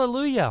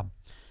 Hallelujah.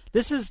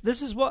 This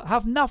is what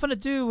have nothing to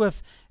do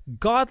with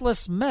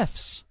godless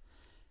myths.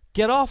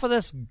 Get off of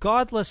this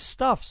godless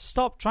stuff.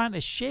 Stop trying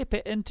to shape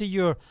it into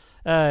your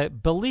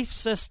belief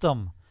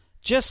system.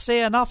 Just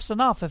say enough's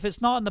enough. If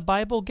it's not in the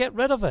Bible, get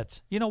rid of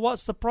it. You know,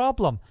 what's the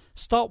problem?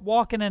 Stop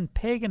walking in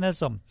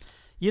paganism.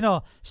 You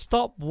know,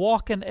 stop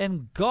walking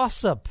in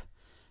gossip.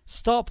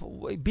 Stop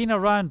being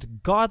around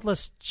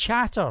godless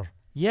chatter.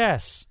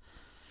 Yes.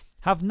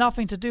 Have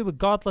nothing to do with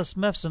godless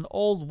myths and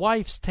old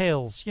wives'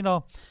 tales. You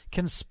know,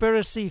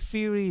 conspiracy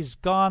theories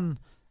gone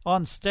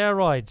on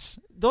steroids.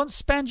 Don't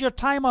spend your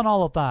time on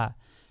all of that.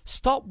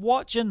 Stop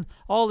watching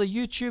all the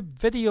YouTube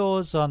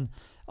videos on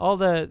all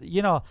the,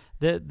 you know,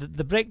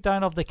 the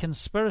breakdown of the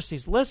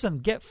conspiracies. Listen,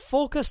 get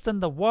focused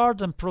in the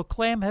Word and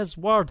proclaim His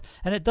Word.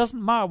 And it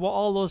doesn't matter what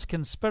all those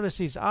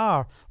conspiracies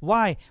are.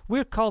 Why?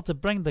 We're called to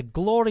bring the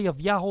glory of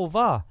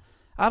Yahovah.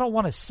 I don't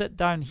want to sit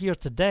down here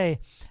today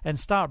and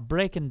start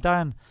breaking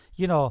down,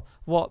 you know,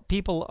 what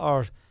people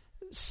are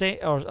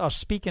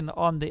speaking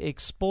on the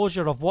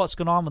exposure of what's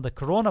going on with the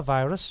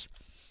coronavirus.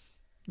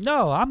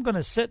 No, I'm going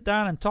to sit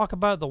down and talk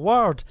about the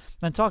Word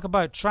and talk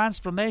about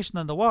transformation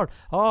in the Word.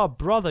 Oh,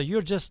 brother,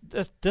 you're just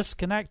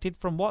disconnected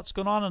from what's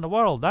going on in the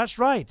world. That's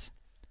right.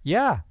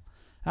 Yeah,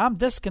 I'm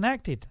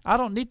disconnected. I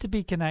don't need to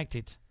be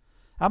connected.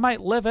 I might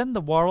live in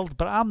the world,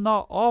 but I'm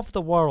not of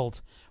the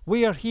world.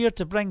 We are here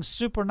to bring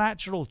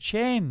supernatural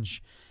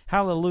change.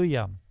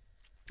 Hallelujah.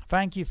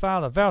 Thank you,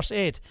 Father. Verse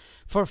 8.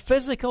 For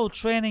physical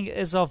training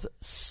is of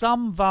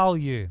some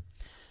value,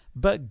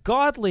 but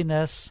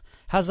godliness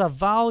has a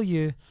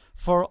value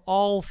for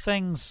all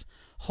things,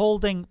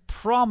 holding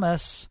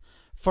promise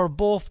for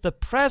both the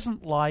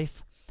present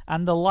life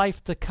and the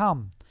life to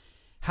come.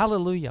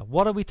 Hallelujah.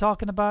 What are we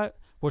talking about?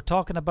 We're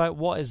talking about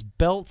what is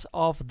built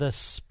of the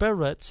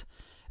Spirit.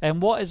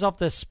 And what is of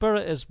the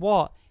Spirit is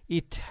what?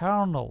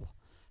 Eternal.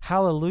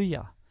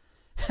 Hallelujah.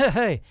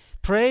 Hey,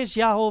 praise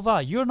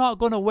Yahovah. You're not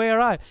going to wear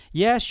out.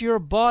 Yes, your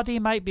body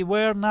might be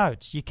wearing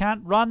out. You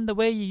can't run the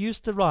way you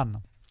used to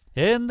run.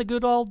 In the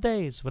good old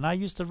days when I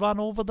used to run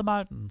over the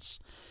mountains.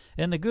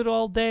 In the good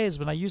old days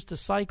when I used to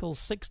cycle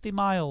 60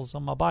 miles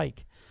on my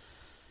bike.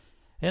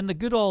 In the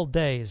good old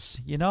days,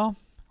 you know.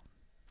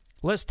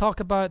 Let's talk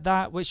about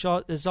that which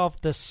is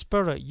of the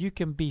Spirit. You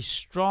can be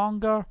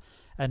stronger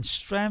and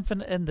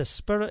strengthened in the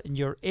Spirit, and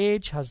your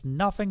age has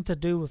nothing to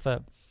do with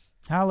it.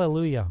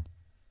 Hallelujah.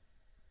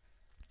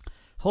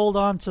 Hold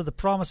on to the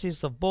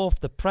promises of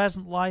both the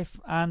present life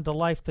and the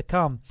life to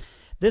come.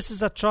 This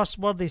is a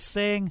trustworthy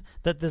saying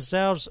that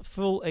deserves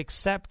full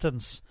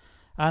acceptance.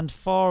 And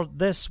for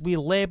this we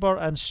labor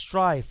and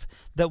strive,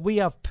 that we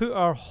have put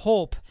our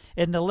hope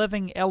in the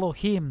living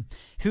Elohim,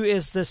 who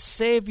is the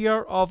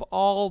Savior of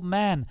all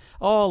men.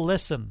 Oh,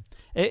 listen,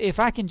 if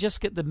I can just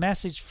get the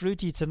message through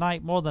to you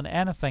tonight more than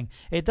anything,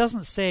 it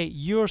doesn't say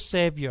your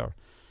Savior.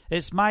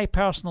 It's my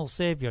personal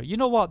Savior. You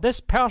know what? This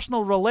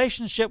personal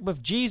relationship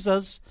with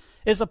Jesus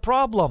is a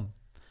problem,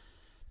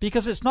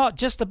 because it's not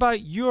just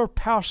about your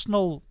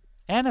personal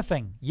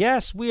anything.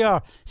 Yes, we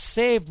are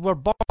saved. We're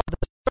born of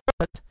the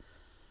Spirit.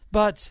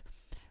 But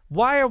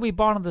why are we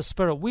born of the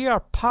Spirit? We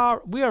are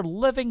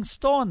living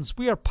stones.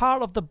 We are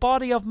part of the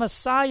body of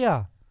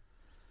Messiah.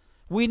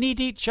 We need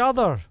each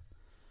other.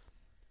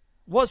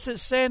 What's it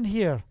saying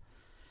here?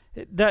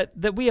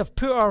 That we have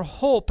put our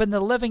hope in the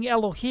living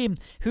Elohim,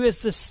 who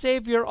is the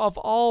Savior of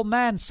all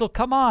men. So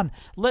come on,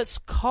 let's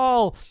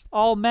call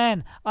all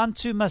men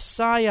unto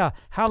Messiah.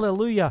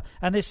 Hallelujah.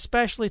 And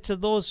especially to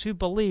those who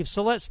believe.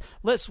 So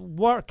let's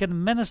work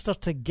and minister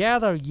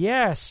together,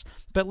 yes,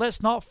 but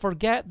let's not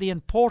forget the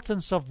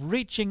importance of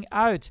reaching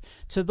out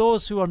to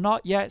those who are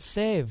not yet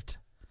saved.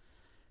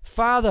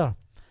 Father,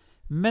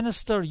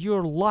 minister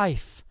your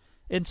life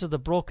into the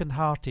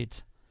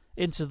brokenhearted,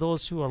 into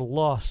those who are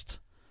lost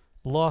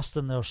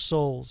in their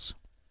souls,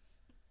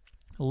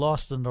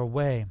 lost in their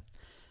way.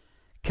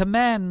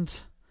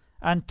 Command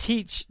and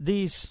teach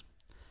these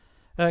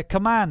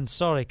command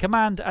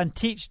and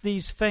teach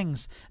these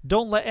things.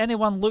 Don't let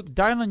anyone look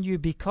down on you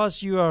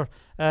because you are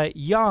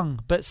young,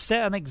 but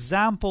set an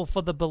example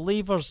for the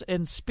believers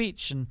in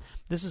speech. And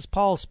this is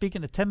Paul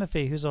speaking to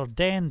Timothy, who's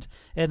ordained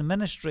in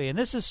ministry. And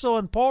this is so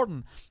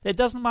important. It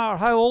doesn't matter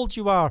how old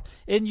you are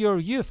in your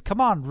youth. Come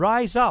on,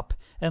 rise up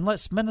and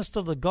let's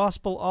minister the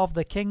gospel of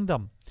the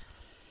kingdom.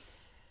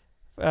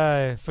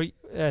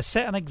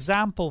 Set an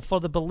example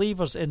for the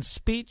believers in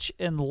speech,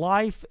 in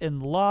life, in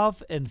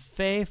love, in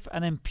faith,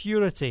 and in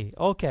purity.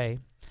 Okay.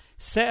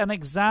 Set an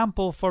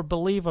example for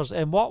believers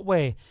in what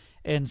way?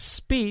 In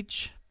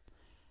speech,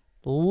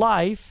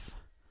 life,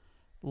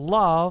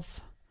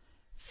 love,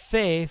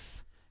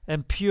 faith,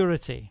 and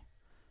purity.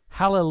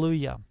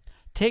 Hallelujah.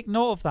 Take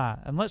note of that,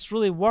 and let's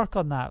really work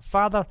on that.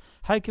 Father,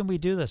 how can we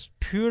do this?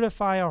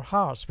 Purify our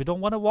hearts. We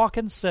don't want to walk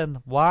in sin.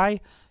 Why?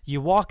 You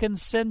walk in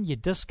sin, you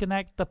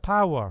disconnect the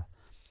power.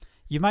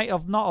 You might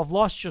not have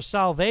lost your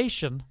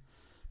salvation,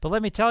 but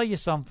let me tell you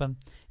something.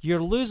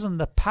 You're losing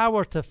the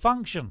power to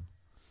function.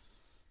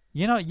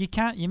 You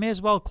may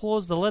as well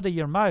close the lid of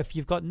your mouth.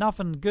 You've got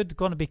nothing good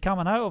going to be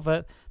coming out of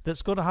it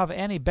that's going to have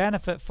any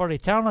benefit for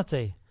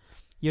eternity.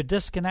 You're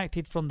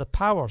disconnected from the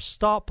power.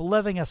 Stop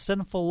living a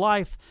sinful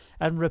life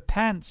and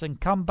repent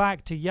and come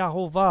back to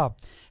Yahovah.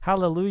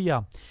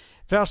 Hallelujah.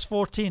 Verse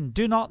 14,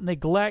 do not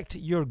neglect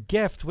your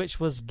gift which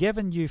was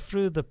given you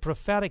through the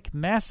prophetic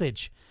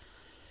message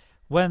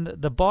when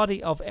the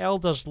body of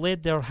elders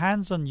laid their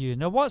hands on you.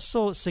 Now, what's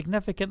so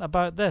significant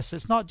about this?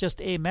 It's not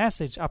just a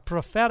message, a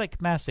prophetic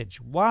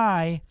message.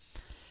 Why?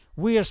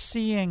 We are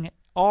seeing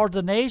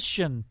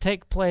ordination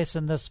take place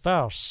in this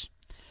verse.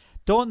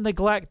 Don't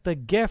neglect the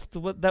gift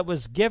that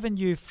was given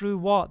you through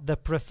what? The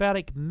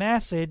prophetic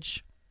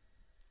message.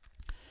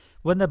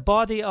 When the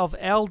body of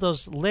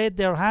elders laid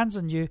their hands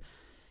on you,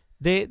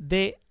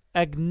 they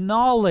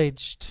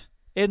acknowledged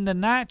in the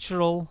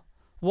natural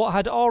what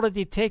had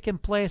already taken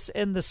place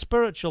in the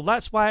spiritual.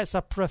 That's why it's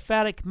a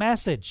prophetic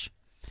message.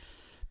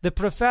 The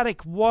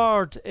prophetic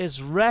word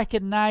is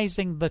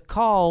recognizing the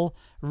call,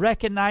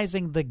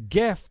 recognizing the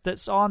gift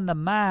that's on the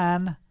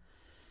man,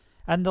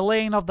 and the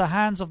laying of the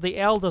hands of the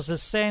elders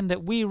is saying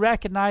that we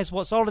recognize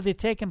what's already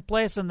taken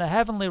place in the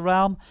heavenly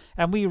realm,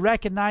 and we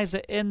recognize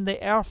it in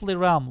the earthly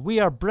realm. We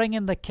are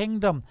bringing the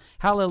kingdom.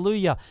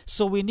 Hallelujah.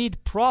 So we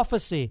need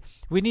prophecy.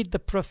 We need the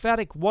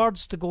prophetic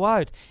words to go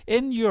out.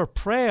 In your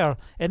prayer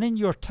and in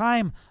your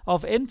time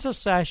of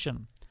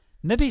intercession,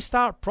 maybe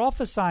start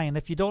prophesying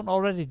if you don't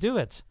already do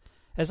it.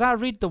 As I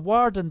read the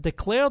word and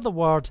declare the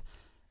word,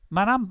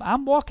 man,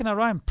 I'm walking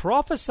around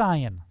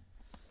prophesying.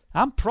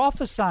 I'm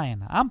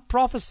prophesying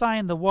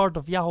the word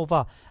of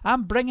Yahovah.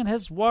 I'm bringing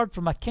his word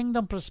from a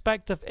kingdom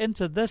perspective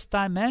into this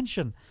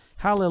dimension.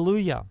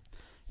 Hallelujah.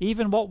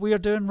 Even what we are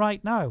doing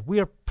right now, we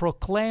are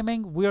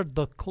proclaiming, we're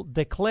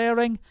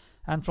declaring,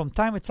 and from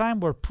time to time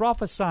we're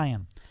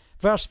prophesying.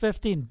 Verse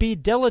 15, be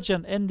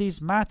diligent in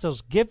these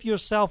matters. Give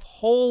yourself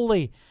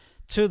wholly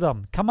to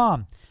them. Come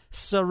on.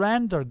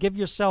 Surrender. Give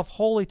yourself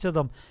wholly to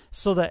them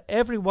so that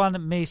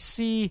everyone may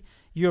see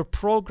your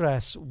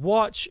progress.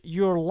 Watch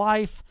your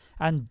life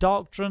and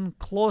doctrine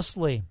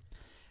closely.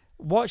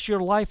 Watch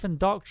your life and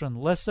doctrine.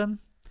 Listen,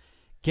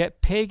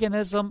 get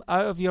paganism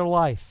out of your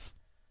life.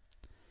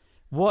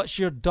 Watch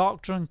your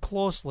doctrine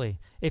closely.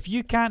 If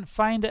you can't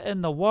find it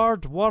in the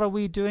Word, what are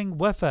we doing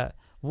with it?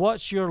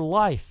 Watch your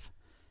life.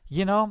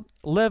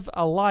 Live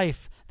a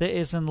life that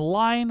is in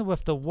line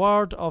with the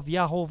Word of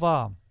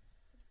Yahovah.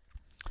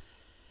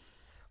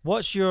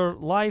 Watch your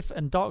life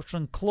and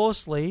doctrine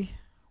closely.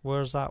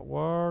 Where's that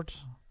word?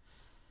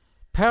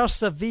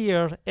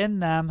 Persevere in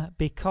them,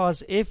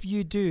 because if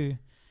you do,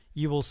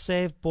 you will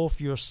save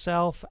both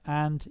yourself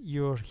and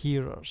your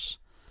hearers.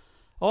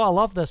 Oh, I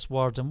love this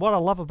word. And what I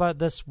love about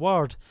this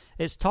word,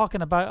 it's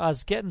talking about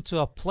us getting to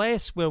a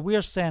place where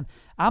we're saying,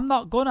 I'm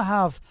not going to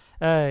have,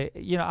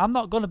 I'm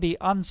not going to be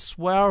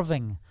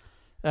unswerving.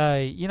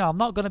 I'm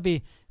not going to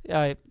be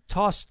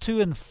tossed to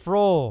and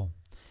fro.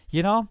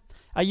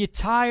 Are you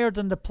tired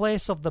in the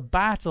place of the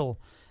battle?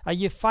 Are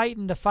you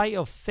fighting the fight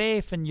of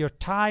faith and you're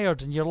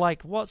tired and you're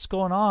like, what's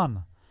going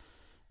on?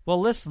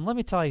 Well, listen, let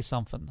me tell you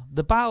something.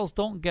 The battles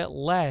don't get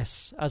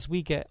less as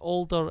we get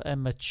older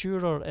and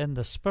maturer in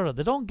the spirit.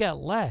 They don't get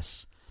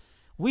less.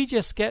 We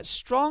just get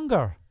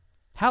stronger.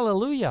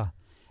 Hallelujah.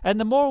 And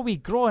the more we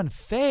grow in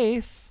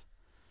faith,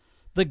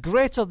 the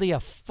greater the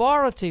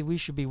authority we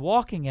should be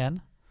walking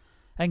in.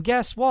 And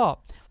guess what?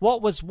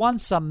 What was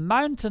once a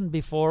mountain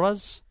before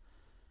us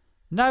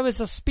now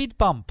is a speed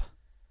bump.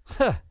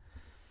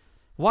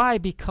 Why?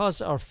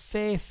 Because our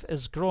faith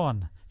is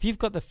growing. If you've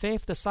got the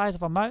faith the size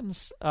of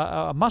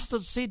a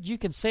mustard seed, you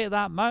can say to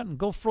that mountain,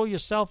 go throw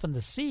yourself in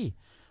the sea.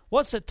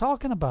 What's it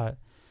talking about?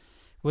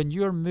 When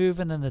you're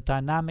moving in the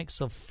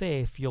dynamics of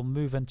faith, you'll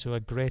move into a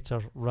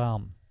greater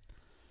realm.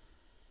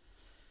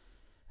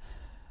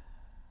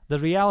 The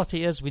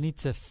reality is we need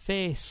to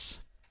face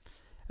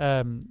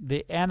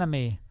the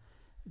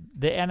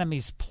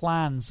enemy's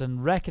plans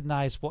and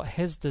recognize what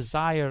his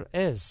desire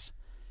is.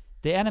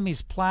 The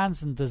enemy's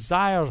plans and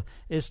desire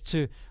is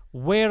to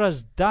wear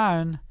us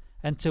down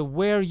and to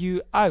wear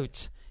you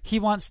out. He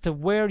wants to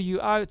wear you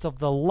out of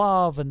the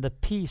love and the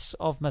peace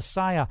of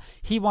Messiah.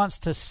 He wants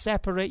to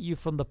separate you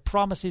from the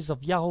promises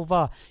of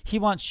Yahovah. He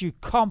wants you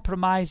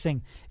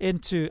compromising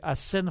into a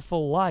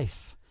sinful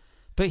life.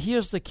 But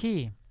here's the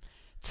key.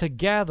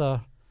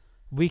 Together,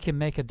 we can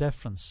make a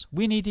difference.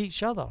 We need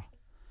each other.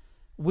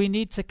 We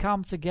need to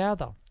come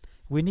together.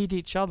 We need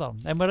each other.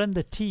 And we're in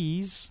the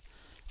T's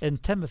in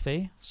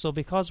Timothy. So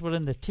because we're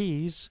in the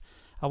T's,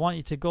 I want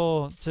you to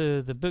go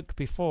to the book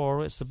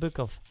before. It's the book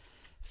of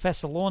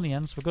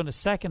Thessalonians. We're going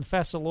to 2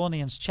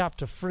 Thessalonians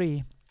chapter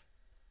 3.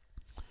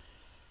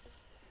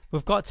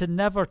 We've got to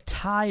never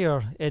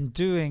tire in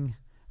doing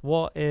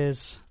what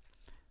is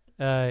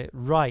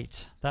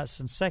right. That's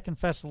in 2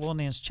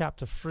 Thessalonians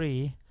chapter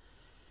 3.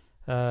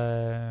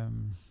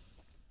 And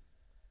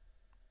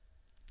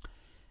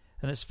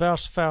it's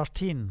verse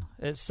 13.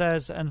 It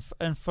says, and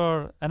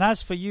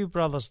as for you,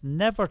 brothers,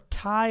 never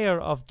tire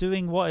of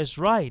doing what is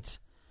right.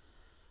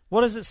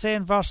 What does it say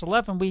in verse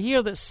 11? We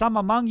hear that some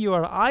among you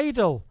are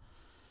idle.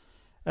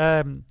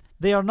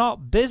 They are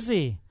not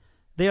busy.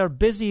 They are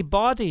busy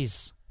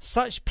bodies.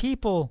 Such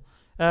people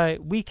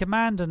we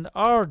command and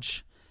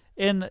urge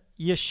in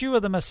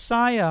Yeshua the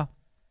Messiah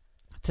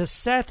to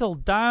settle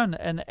down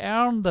and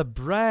earn the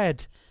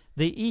bread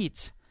they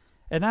eat.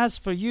 And as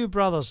for you,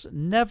 brothers,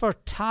 never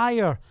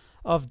tire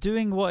of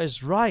doing what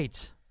is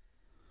right.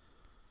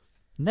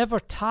 Never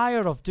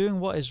tire of doing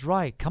what is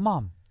right. Come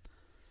on.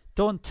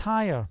 Don't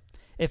tire.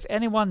 If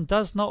anyone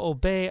does not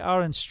obey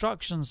our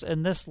instructions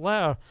in this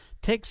letter,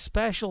 take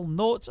special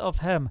note of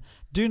him.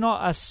 Do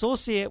not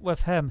associate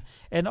with him,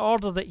 in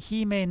order that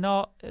he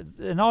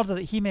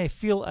may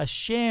feel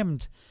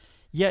ashamed.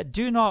 Yet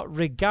do not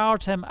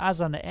regard him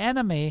as an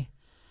enemy,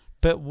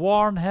 but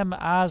warn him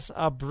as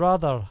a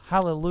brother.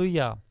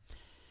 Hallelujah.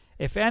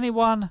 If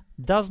anyone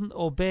doesn't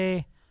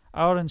obey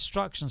our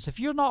instructions, if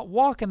you're not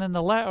walking in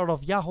the letter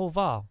of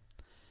Yahovah,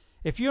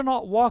 if you're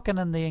not walking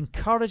in the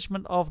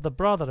encouragement of the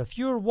brother, if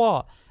you're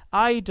what?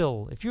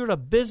 Idle, if you're a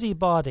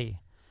busybody,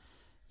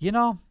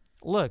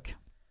 look,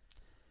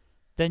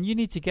 then you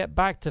need to get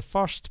back to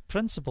first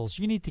principles.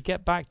 You need to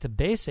get back to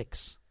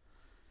basics.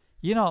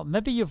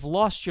 Maybe you've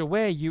lost your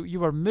way. You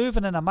were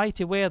moving in a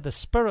mighty way of the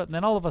Spirit, and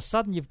then all of a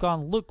sudden you've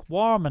gone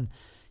lukewarm, and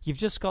you've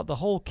just got the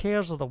whole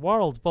cares of the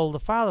world. Well, the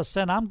Father's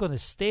saying, I'm going to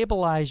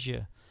stabilize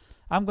you.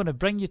 I'm going to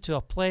bring you to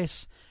a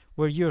place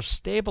where you're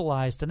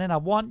stabilized, and then I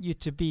want you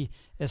to be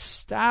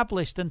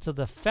established into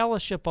the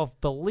fellowship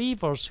of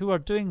believers who are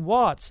doing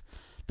what?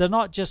 They're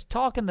not just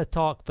talking the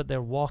talk, but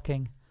they're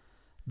walking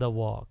the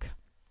walk.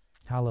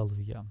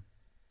 Hallelujah.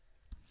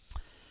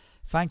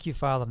 Thank you,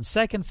 Father. In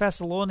 2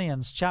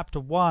 Thessalonians chapter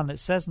 1, it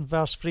says in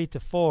verse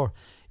 3-4,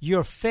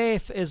 your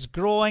faith is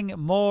growing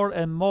more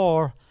and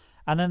more,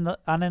 and the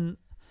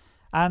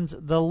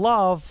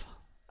love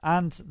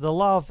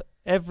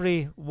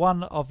every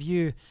one of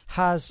you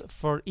has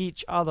for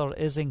each other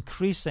is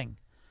increasing.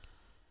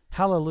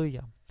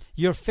 Hallelujah.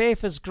 Your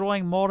faith is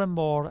growing more and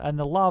more, and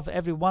the love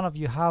every one of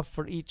you have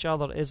for each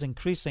other is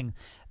increasing.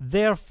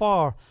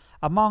 Therefore,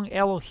 among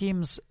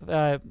Elohim's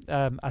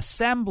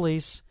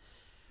assemblies,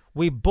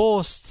 we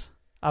boast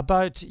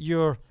about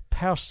your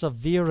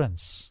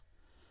perseverance.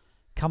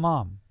 Come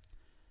on.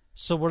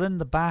 So we're in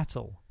the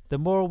battle. The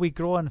more we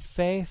grow in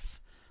faith,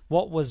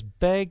 what was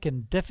big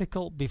and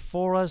difficult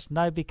before us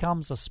now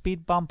becomes a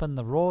speed bump in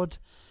the road.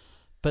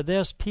 But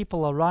there's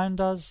people around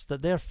us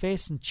that they're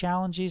facing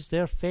challenges,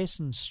 they're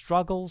facing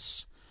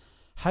struggles.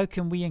 How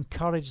can we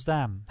encourage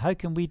them? How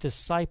can we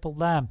disciple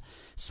them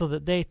so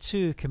that they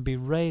too can be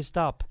raised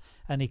up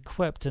and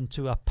equipped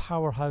into a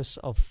powerhouse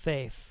of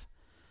faith?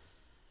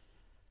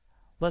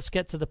 Let's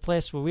get to the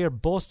place where we are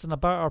boasting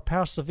about our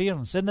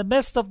perseverance. In the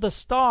midst of the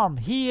storm,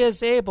 He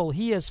is able,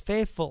 He is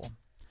faithful.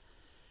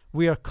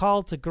 We are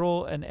called to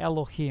grow in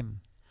Elohim.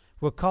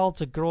 We're called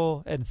to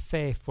grow in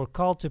faith. We're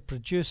called to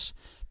produce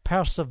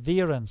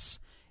perseverance,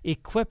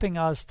 equipping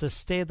us to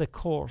stay the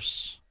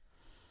course.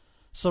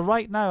 So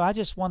right now, I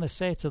just want to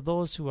say to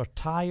those who are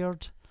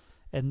tired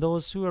and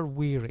those who are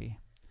weary,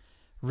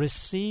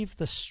 receive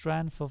the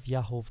strength of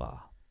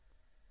Yahovah.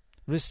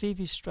 Receive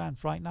His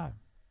strength right now.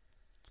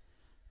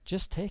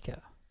 Just take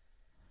it.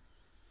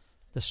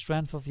 The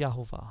strength of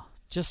Yahovah.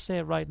 Just say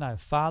it right now.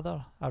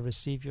 Father, I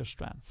receive your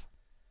strength.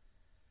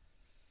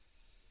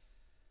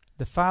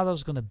 The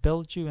Father's going to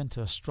build you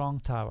into a strong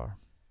tower.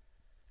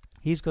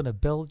 He's going to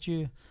build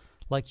you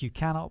like you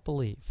cannot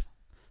believe.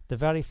 The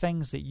very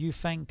things that you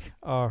think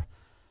are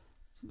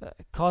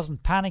causing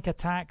panic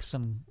attacks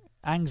and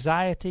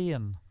anxiety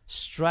and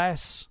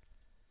stress,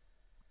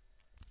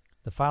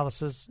 the Father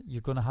says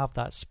you're going to have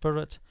that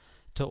spirit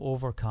to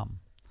overcome.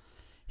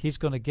 He's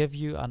going to give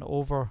you an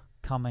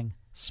overcoming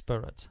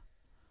spirit.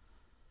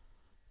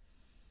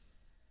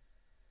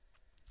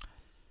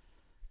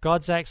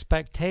 God's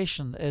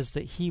expectation is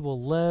that He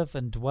will live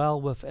and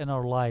dwell within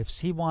our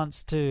lives. He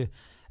wants to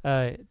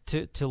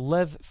to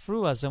live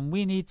through us. And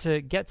we need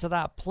to get to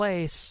that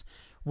place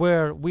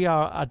where we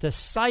are a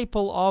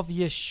disciple of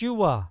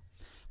Yeshua.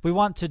 We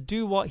want to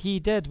do what he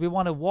did. We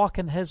want to walk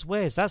in his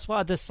ways. That's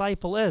what a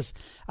disciple is.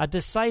 A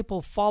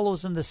disciple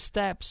follows in the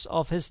steps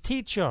of his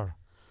teacher.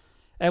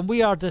 And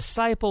we are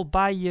discipled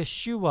by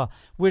Yeshua.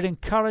 We're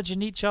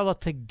encouraging each other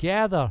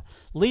together.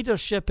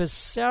 Leadership is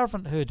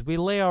servanthood. We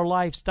lay our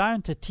lives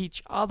down to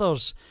teach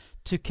others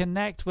to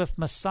connect with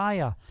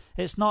Messiah.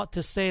 It's not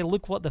to say,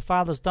 look what the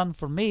Father's done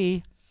for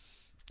me,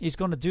 he's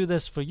going to do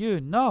this for you.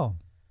 No.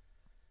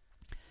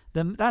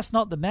 That's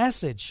not the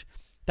message.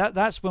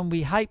 That's when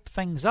we hype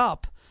things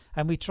up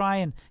and we try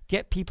and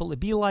get people to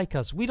be like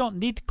us. We don't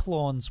need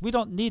clones. We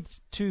don't need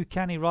 2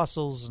 Kenny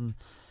Russells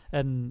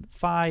and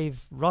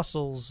 5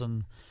 Russells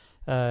and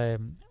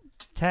 10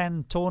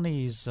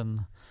 Tonys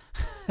and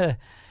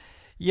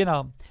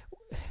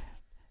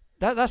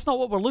that's not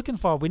what we're looking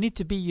for. We need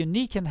to be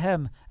unique in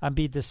him and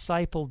be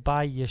discipled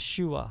by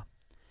Yeshua.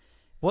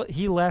 What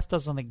he left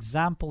us an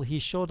example. He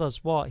showed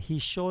us what? He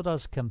showed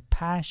us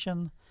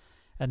compassion,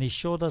 and he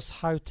showed us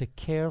how to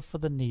care for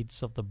the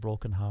needs of the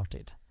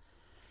brokenhearted.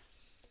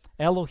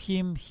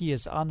 Elohim, he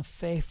is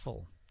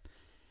unfaithful,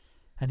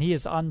 and he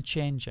is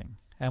unchanging.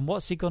 And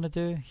what's he going to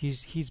do?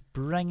 He's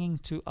bringing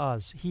to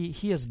us. He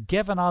has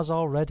given us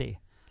already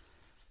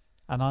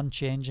an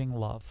unchanging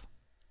love.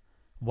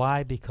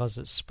 Why? Because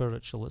it's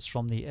spiritual. It's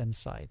from the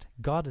inside.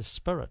 God is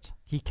spirit.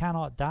 He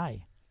cannot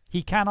die.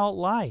 He cannot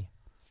lie.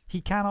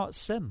 He cannot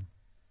sin.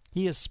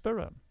 He is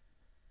spirit.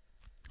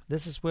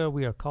 This is where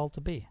we are called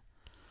to be.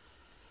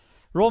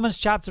 Romans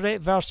chapter 8,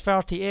 verse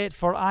 38,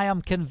 for I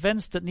am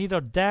convinced that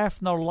neither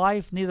death nor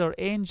life, neither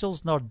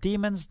angels nor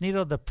demons,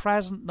 neither the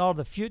present nor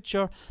the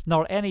future,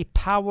 nor any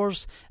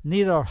powers,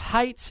 neither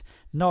height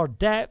nor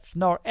depth,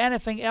 nor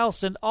anything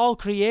else in all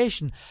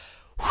creation,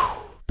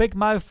 big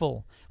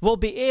mouthful, will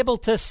be able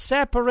to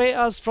separate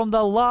us from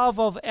the love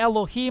of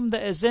Elohim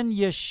that is in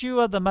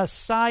Yeshua the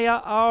Messiah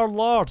our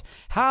Lord.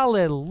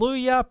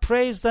 Hallelujah.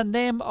 Praise the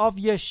name of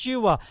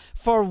Yeshua.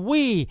 For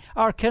we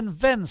are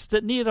convinced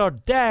that neither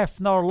death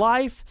nor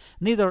life,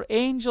 neither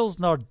angels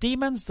nor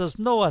demons, there's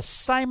no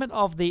assignment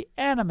of the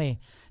enemy,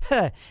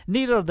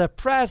 neither the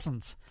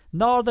present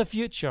nor the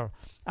future.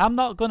 I'm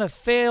not going to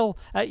fail,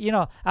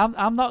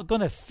 I'm not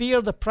going to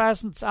fear the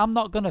present. I'm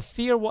not going to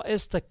fear what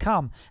is to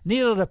come.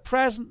 Neither the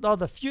present nor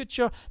the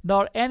future,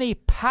 nor any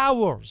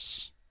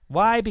powers.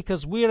 Why?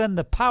 Because we're in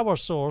the power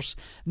source.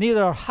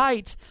 Neither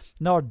height,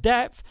 nor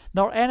depth,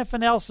 nor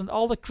anything else in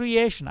all the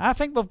creation. I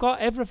think we've got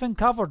everything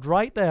covered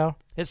right there.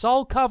 It's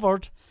all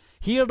covered.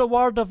 Hear the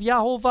word of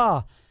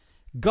Yahovah.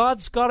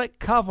 God's got it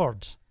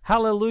covered.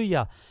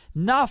 Hallelujah.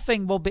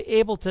 Nothing will be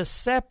able to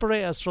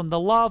separate us from the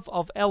love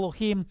of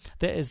Elohim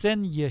that is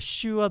in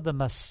Yeshua the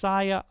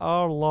Messiah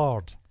our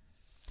Lord.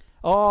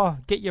 Oh,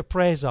 get your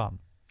praise on.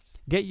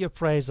 Get your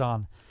praise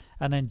on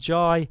and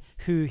enjoy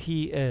who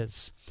he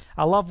is.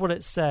 I love what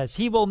it says.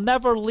 He will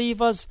never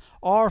leave us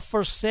or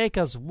forsake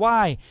us.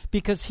 Why?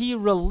 Because he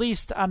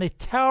released an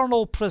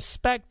eternal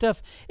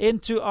perspective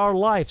into our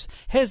lives.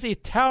 His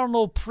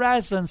eternal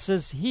presence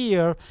is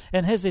here,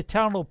 and his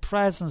eternal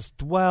presence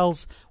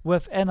dwells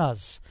within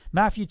us.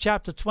 Matthew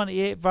chapter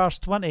 28, verse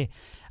 20.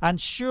 And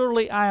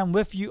surely I am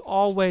with you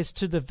always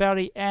to the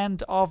very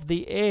end of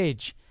the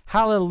age.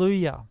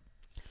 Hallelujah.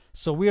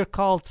 So we are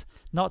called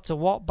not to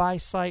walk by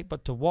sight,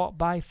 but to walk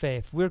by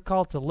faith. We're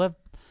called to live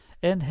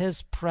in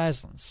his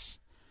presence.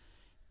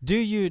 Do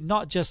you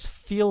not just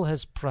feel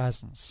his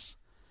presence?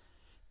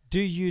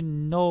 Do you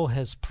know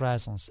his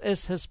presence?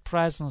 Is his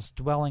presence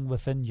dwelling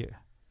within you?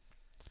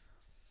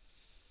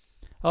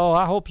 Oh,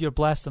 I hope you're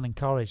blessed and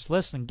encouraged.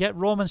 Listen, get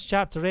Romans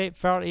chapter 8,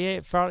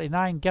 38,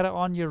 39. Get it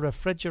on your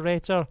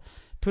refrigerator.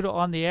 Put it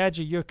on the edge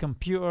of your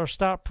computer.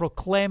 Start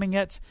proclaiming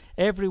it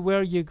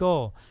everywhere you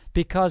go.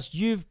 Because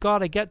you've got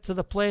to get to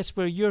the place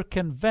where you're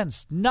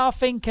convinced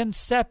nothing can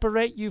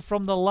separate you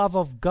from the love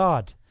of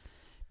God.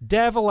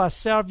 Devil, I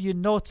serve you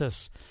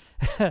notice.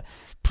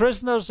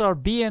 Prisoners are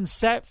being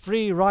set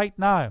free right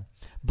now.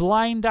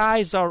 Blind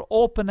eyes are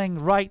opening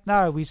right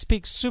now. We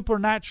speak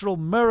supernatural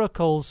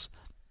miracles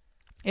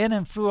in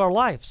and through our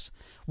lives.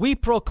 We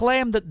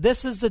proclaim that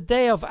this is the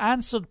day of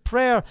answered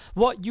prayer.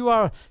 What you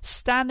are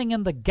standing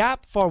in the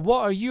gap for,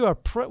 what you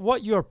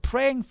are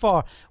praying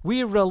for.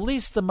 We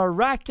release the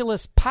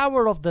miraculous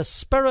power of the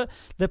Spirit,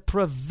 the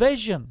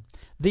provision,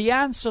 the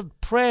answered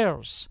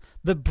prayers,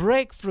 the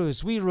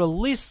breakthroughs. We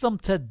release them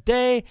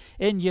today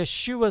in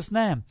Yeshua's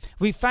name.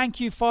 We thank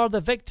you for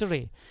the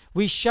victory.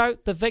 We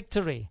shout the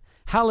victory.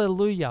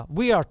 Hallelujah.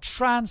 We are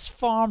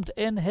transformed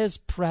in his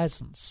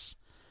presence,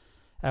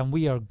 and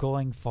we are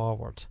going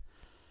forward.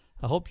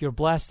 I hope you're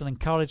blessed and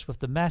encouraged with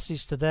the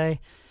message today.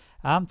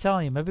 I'm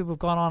telling you, maybe we've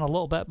gone on a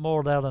little bit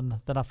more there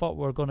than I thought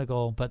we were going to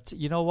go. But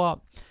you know what?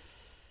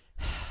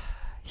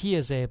 He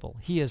is able.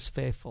 He is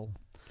faithful.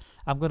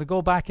 I'm going to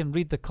go back and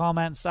read the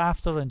comments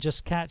after and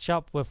just catch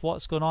up with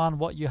what's going on,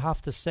 what you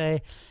have to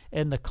say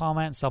in the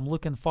comments. I'm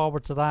looking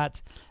forward to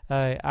that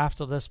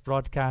after this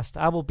broadcast.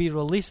 I will be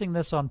releasing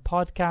this on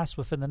podcast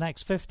within the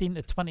next 15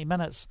 to 20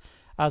 minutes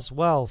as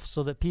well,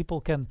 so that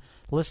people can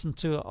listen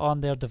to it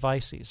on their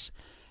devices.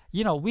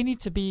 You know, we need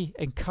to be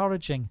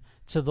encouraging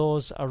to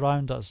those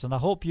around us, and I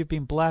hope you've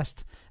been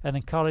blessed and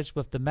encouraged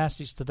with the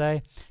message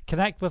today.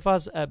 Connect with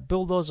us at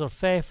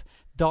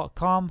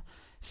bulldozerfaith.com.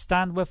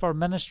 Stand with our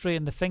ministry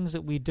and the things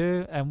that we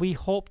do, and we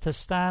hope to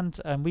stand,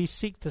 and we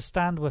seek to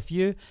stand with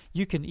you.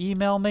 You can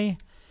email me,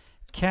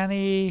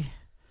 Kenny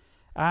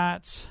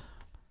at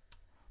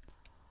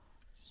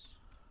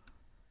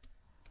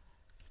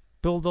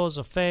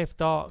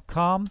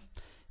bulldozerfaith.com.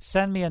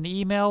 Send me an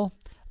email.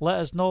 Let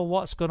us know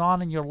what's going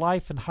on in your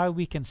life and how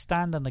we can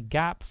stand in the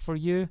gap for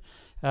you.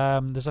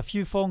 There's a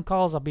few phone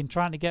calls I've been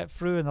trying to get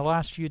through in the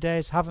last few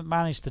days. Haven't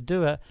managed to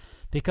do it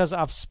because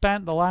I've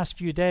spent the last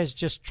few days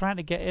just trying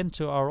to get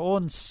into our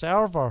own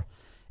server,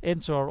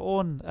 into our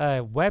own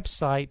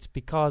website,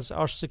 because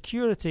our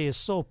security is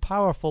so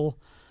powerful.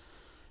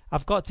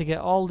 I've got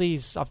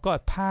to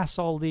pass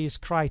all these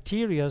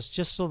criterias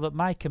just so that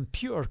my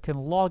computer can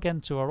log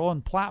into our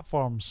own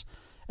platforms.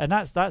 And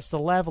that's the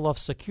level of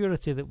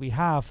security that we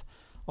have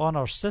on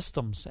our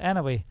systems.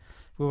 Anyway,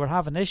 we were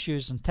having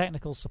issues, and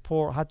technical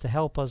support had to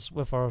help us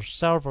with our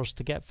servers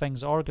to get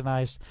things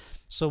organized.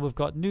 So we've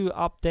got new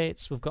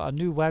updates. We've got a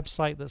new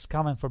website that's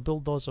coming for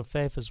Bulldozer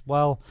Faith as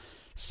well.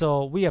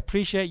 So we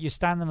appreciate you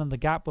standing in the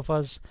gap with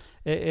us.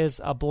 It is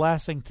a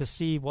blessing to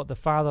see what the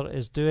Father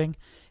is doing.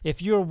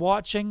 If you're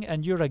watching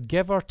and you're a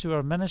giver to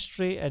our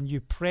ministry and you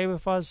pray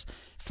with us,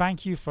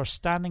 thank you for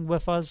standing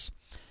with us,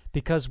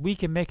 because we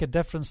can make a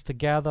difference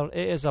together.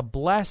 It is a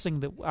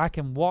blessing that I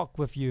can walk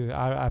with you.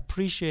 I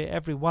appreciate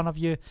every one of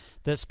you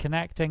that's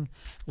connecting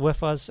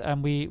with us,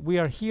 and we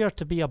are here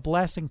to be a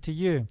blessing to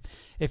you.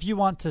 If you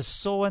want to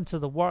sow into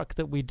the work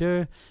that we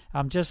do,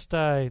 I'm just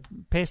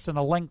pasting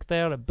a link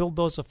there at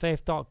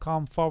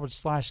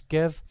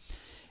bulldozerfaith.com/give.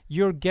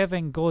 Your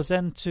giving goes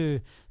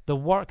into the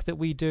work that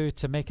we do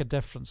to make a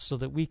difference, so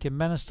that we can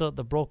minister to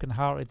the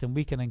brokenhearted and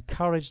we can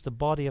encourage the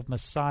body of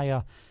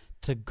Messiah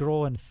to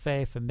grow in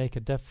faith and make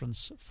a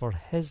difference for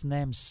his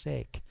name's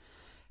sake.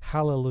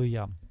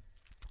 Hallelujah.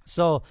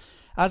 So,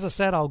 as I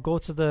said, I'll go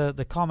to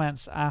the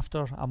comments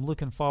after. I'm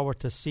looking forward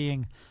to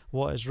seeing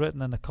what is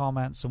written in the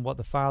comments and what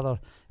the Father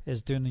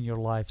is doing in your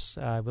lives.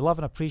 We love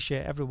and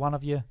appreciate every one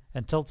of you.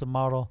 Until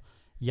tomorrow,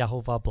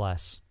 Yehovah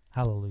bless.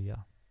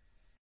 Hallelujah.